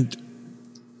and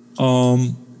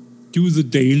do the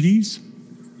dailies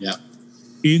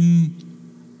in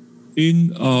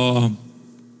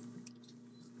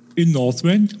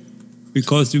Northrend,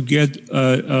 because you get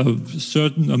a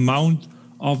certain amount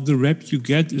of the rep you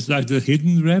get is like the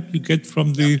hidden rep you get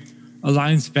from the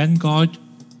Alliance Vanguard.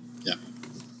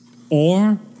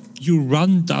 Or you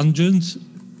run dungeons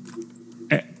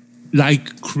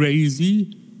like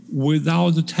crazy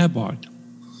without a tabard.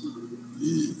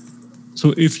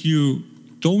 So if you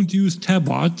don't use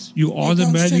tabards, you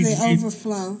automatically... It goes to the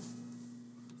overflow.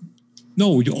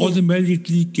 No, you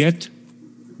automatically get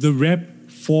the rep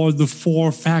for the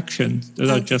 4 factions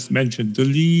that I just mentioned, the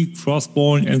League,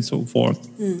 Frostborn, and so forth.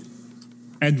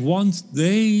 And once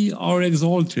they are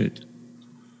exalted,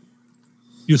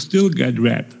 you still get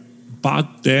rep,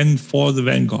 but then for the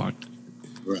Vanguard.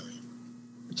 Right.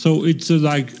 So it's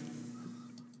like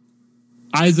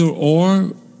either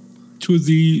or to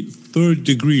the 3rd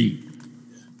degree.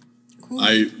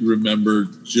 I remember,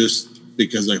 just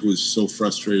because I was so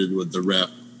frustrated with the rep,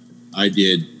 I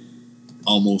did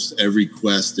almost every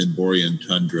quest in Borean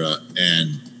Tundra,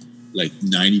 and like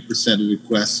 90% of the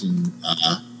quests in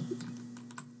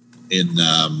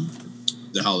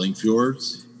the Howling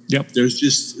Fjords. There's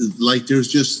just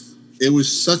it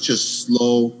was such a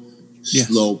slow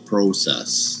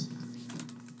process.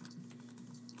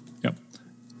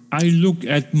 I look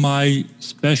at my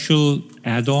special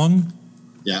add-on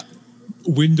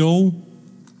window,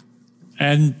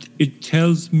 and it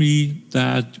tells me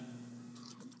that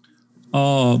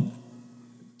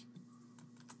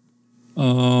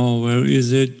where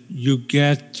is it? You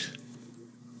get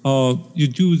you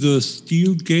do the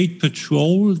Steel Gate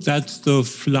Patrol. That's the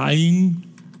flying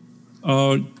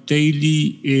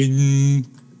daily in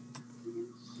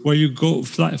where you go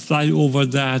fly over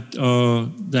that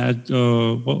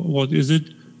what is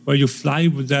it? Where you fly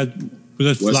with that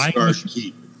flying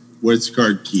Keep.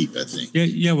 Westguard Keep, I think.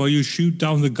 Yeah. Where you shoot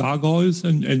down the gargoyles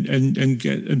and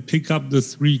pick up the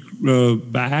 3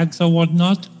 bags or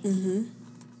whatnot.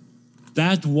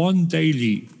 That one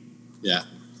daily,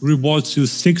 rewards you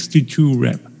 62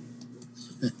 rep.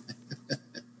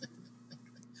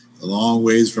 A long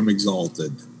ways from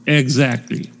exalted.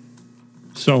 Exactly.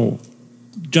 So,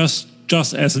 just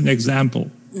as an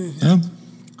example,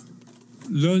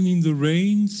 learning the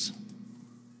reins.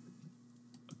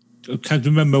 I can't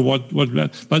remember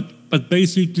but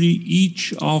basically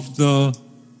each of the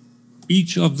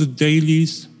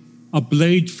dailies, a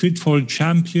blade fit for a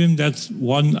champion. That's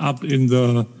one up in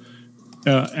the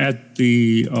at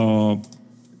the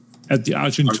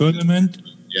Argent tournament.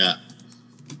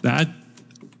 That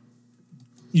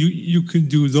you can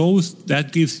do those.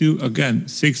 That gives you again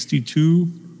 62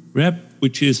 rep,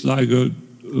 which is like a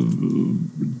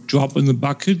drop in the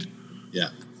bucket.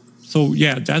 So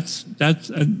that's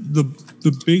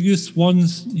the biggest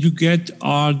ones you get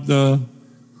are the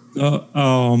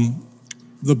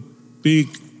big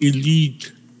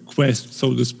elite quest,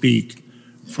 so to speak,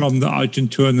 from the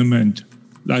Argent tournament,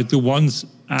 like the ones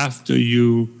after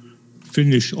you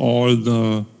finish all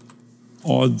the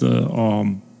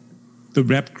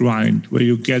rep grind, where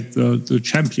you get the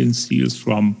champion seals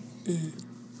from,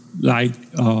 like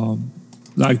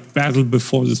Battle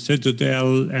Before the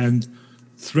Citadel and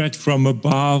Threat from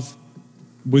Above,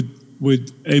 with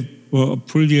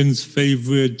Aprillian's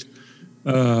favorite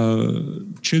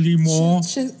Chili Maw.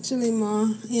 Chili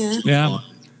Maw, yeah. Yeah.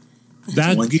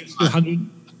 That gives you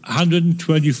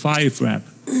 125 rep.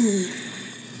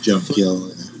 Jump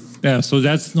kill. Yeah, so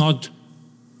that's not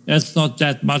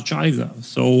that much either.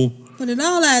 So, but it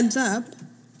all adds up.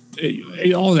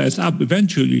 It all adds up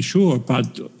eventually, sure.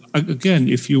 But again,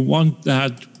 if you want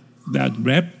that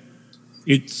rep,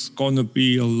 it's gonna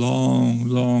be a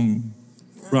long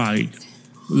ride,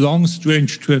 long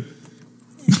strange trip.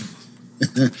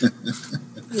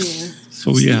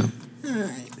 So yeah, all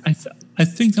right. I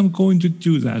think I'm going to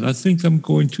do that. I think I'm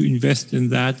going to invest in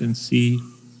that and see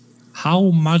how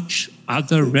much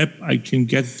other rep I can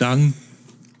get done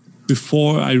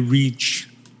before I reach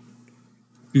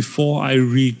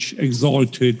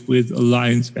Exalted with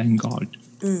Alliance Vanguard.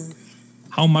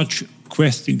 How much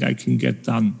questing I can get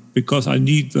done, because I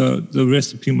need the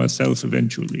recipe myself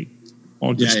eventually,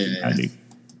 or the schematic.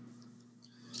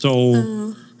 So,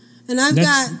 and I've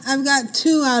got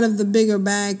 2 out of the bigger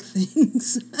bag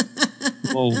things.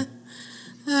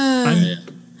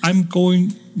 I'm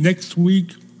going next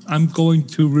week. I'm going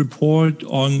to report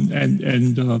on and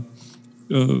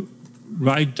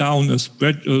write down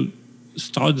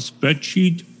start a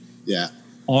spreadsheet. Yeah.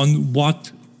 On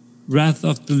what Wrath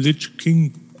of the Lich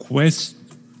King quest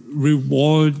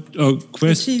reward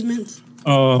quest achievements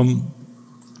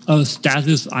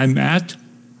status I'm at.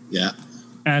 Yeah.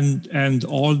 And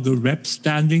all the rep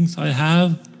standings I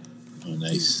have. Oh,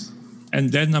 nice.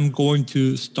 And then I'm going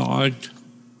to start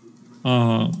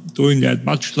doing that,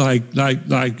 much like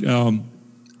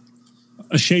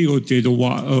Asheo did a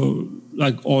while,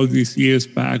 like all these years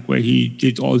back, where he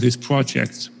did all his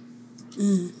projects.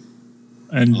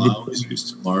 And I always used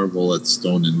to marvel at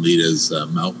Stone and Lita's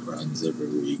mount runs every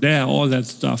week. Yeah, all that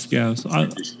stuff. Yeah, so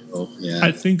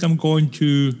I think I'm going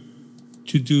to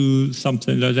do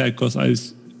something like that, because I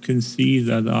can see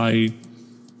that I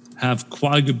have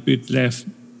quite a bit left.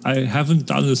 I haven't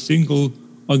done a single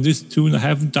on this tune. I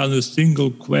haven't done a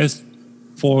single quest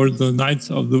for the Knights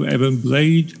of the Ebon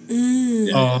Blade.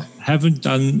 Haven't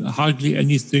done hardly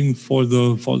anything for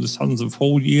the Sons of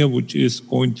Holyr, which is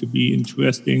going to be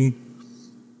interesting.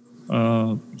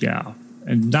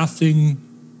 And nothing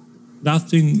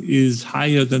is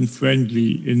higher than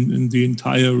friendly in the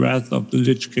entire Wrath of the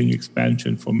Lich King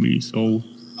expansion for me. So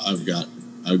I've got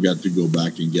to go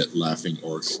back and get Laughing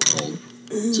Orc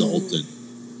Exalted.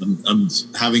 I'm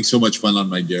having so much fun on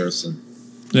my garrison.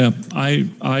 Yeah,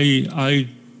 I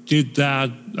did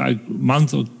that like a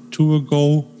month or 2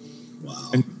 ago.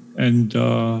 Wow. And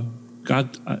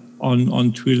got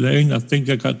on Twilane, I think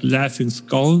I got Laughing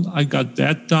Skull. I got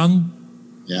that done.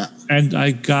 Yeah. And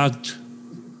I got,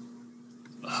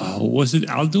 was it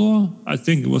Aldor? I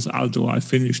think it was Aldor. I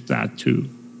finished that too.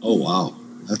 Oh, wow.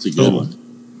 That's a good one.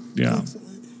 Yeah.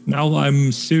 Excellent. Now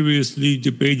I'm seriously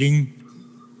debating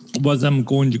whether I'm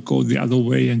going to go the other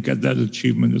way and get that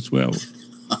achievement as well.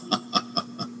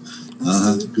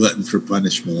 Glutton for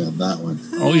punishment on that one.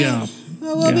 Oh, yeah.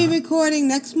 Well, we'll be recording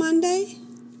next Monday.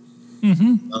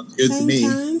 Sounds good to me. Same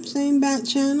time, same bat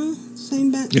channel,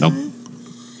 same bat time.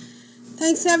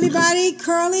 Thanks, everybody.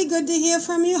 Curly, good to hear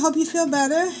from you. Hope you feel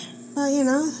better.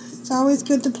 It's always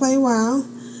good to play WoW.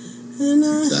 And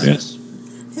yes.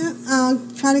 Yeah, I'll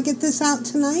try to get this out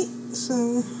tonight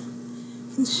so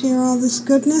I can share all this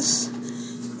goodness.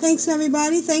 Thanks,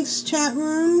 everybody. Thanks, chat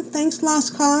room. Thanks,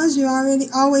 Lost Cause. You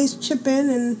always chip in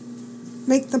and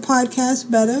make the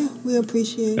podcast better. We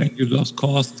appreciate it. Thank you, Lost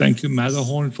Cause. Thank you,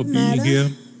 Matterhorn, for being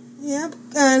here. Yep.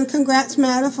 And congrats,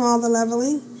 Matter, for all the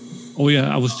leveling. Oh,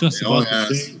 yeah. I was just about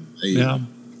to say. Yeah.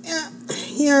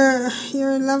 Yeah.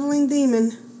 You're a leveling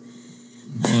demon.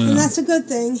 And that's a good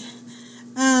thing.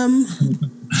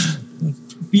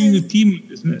 Being a demon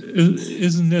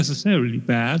isn't necessarily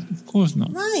bad. Of course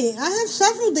not. Right. I have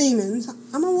several demons.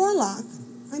 I'm a warlock.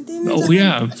 My demons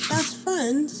are best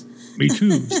friends. Me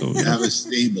too. So you have a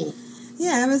stable.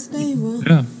 Yeah, I have a stable.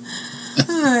 Yeah.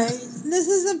 All right. This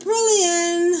is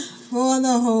Aprillian for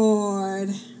the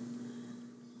Horde.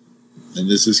 And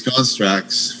this is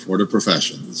Constrax for the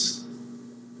Professions.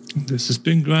 This has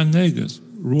been Grand Negus,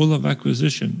 Rule of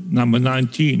Acquisition, number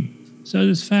 19.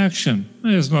 Satisfaction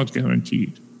is not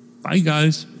guaranteed. Bye,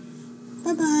 guys.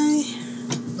 Bye-bye.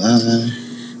 Bye.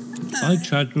 Bye,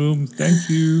 chat room. Thank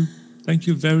you. Thank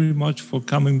you very much for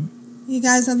coming. You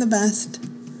guys are the best.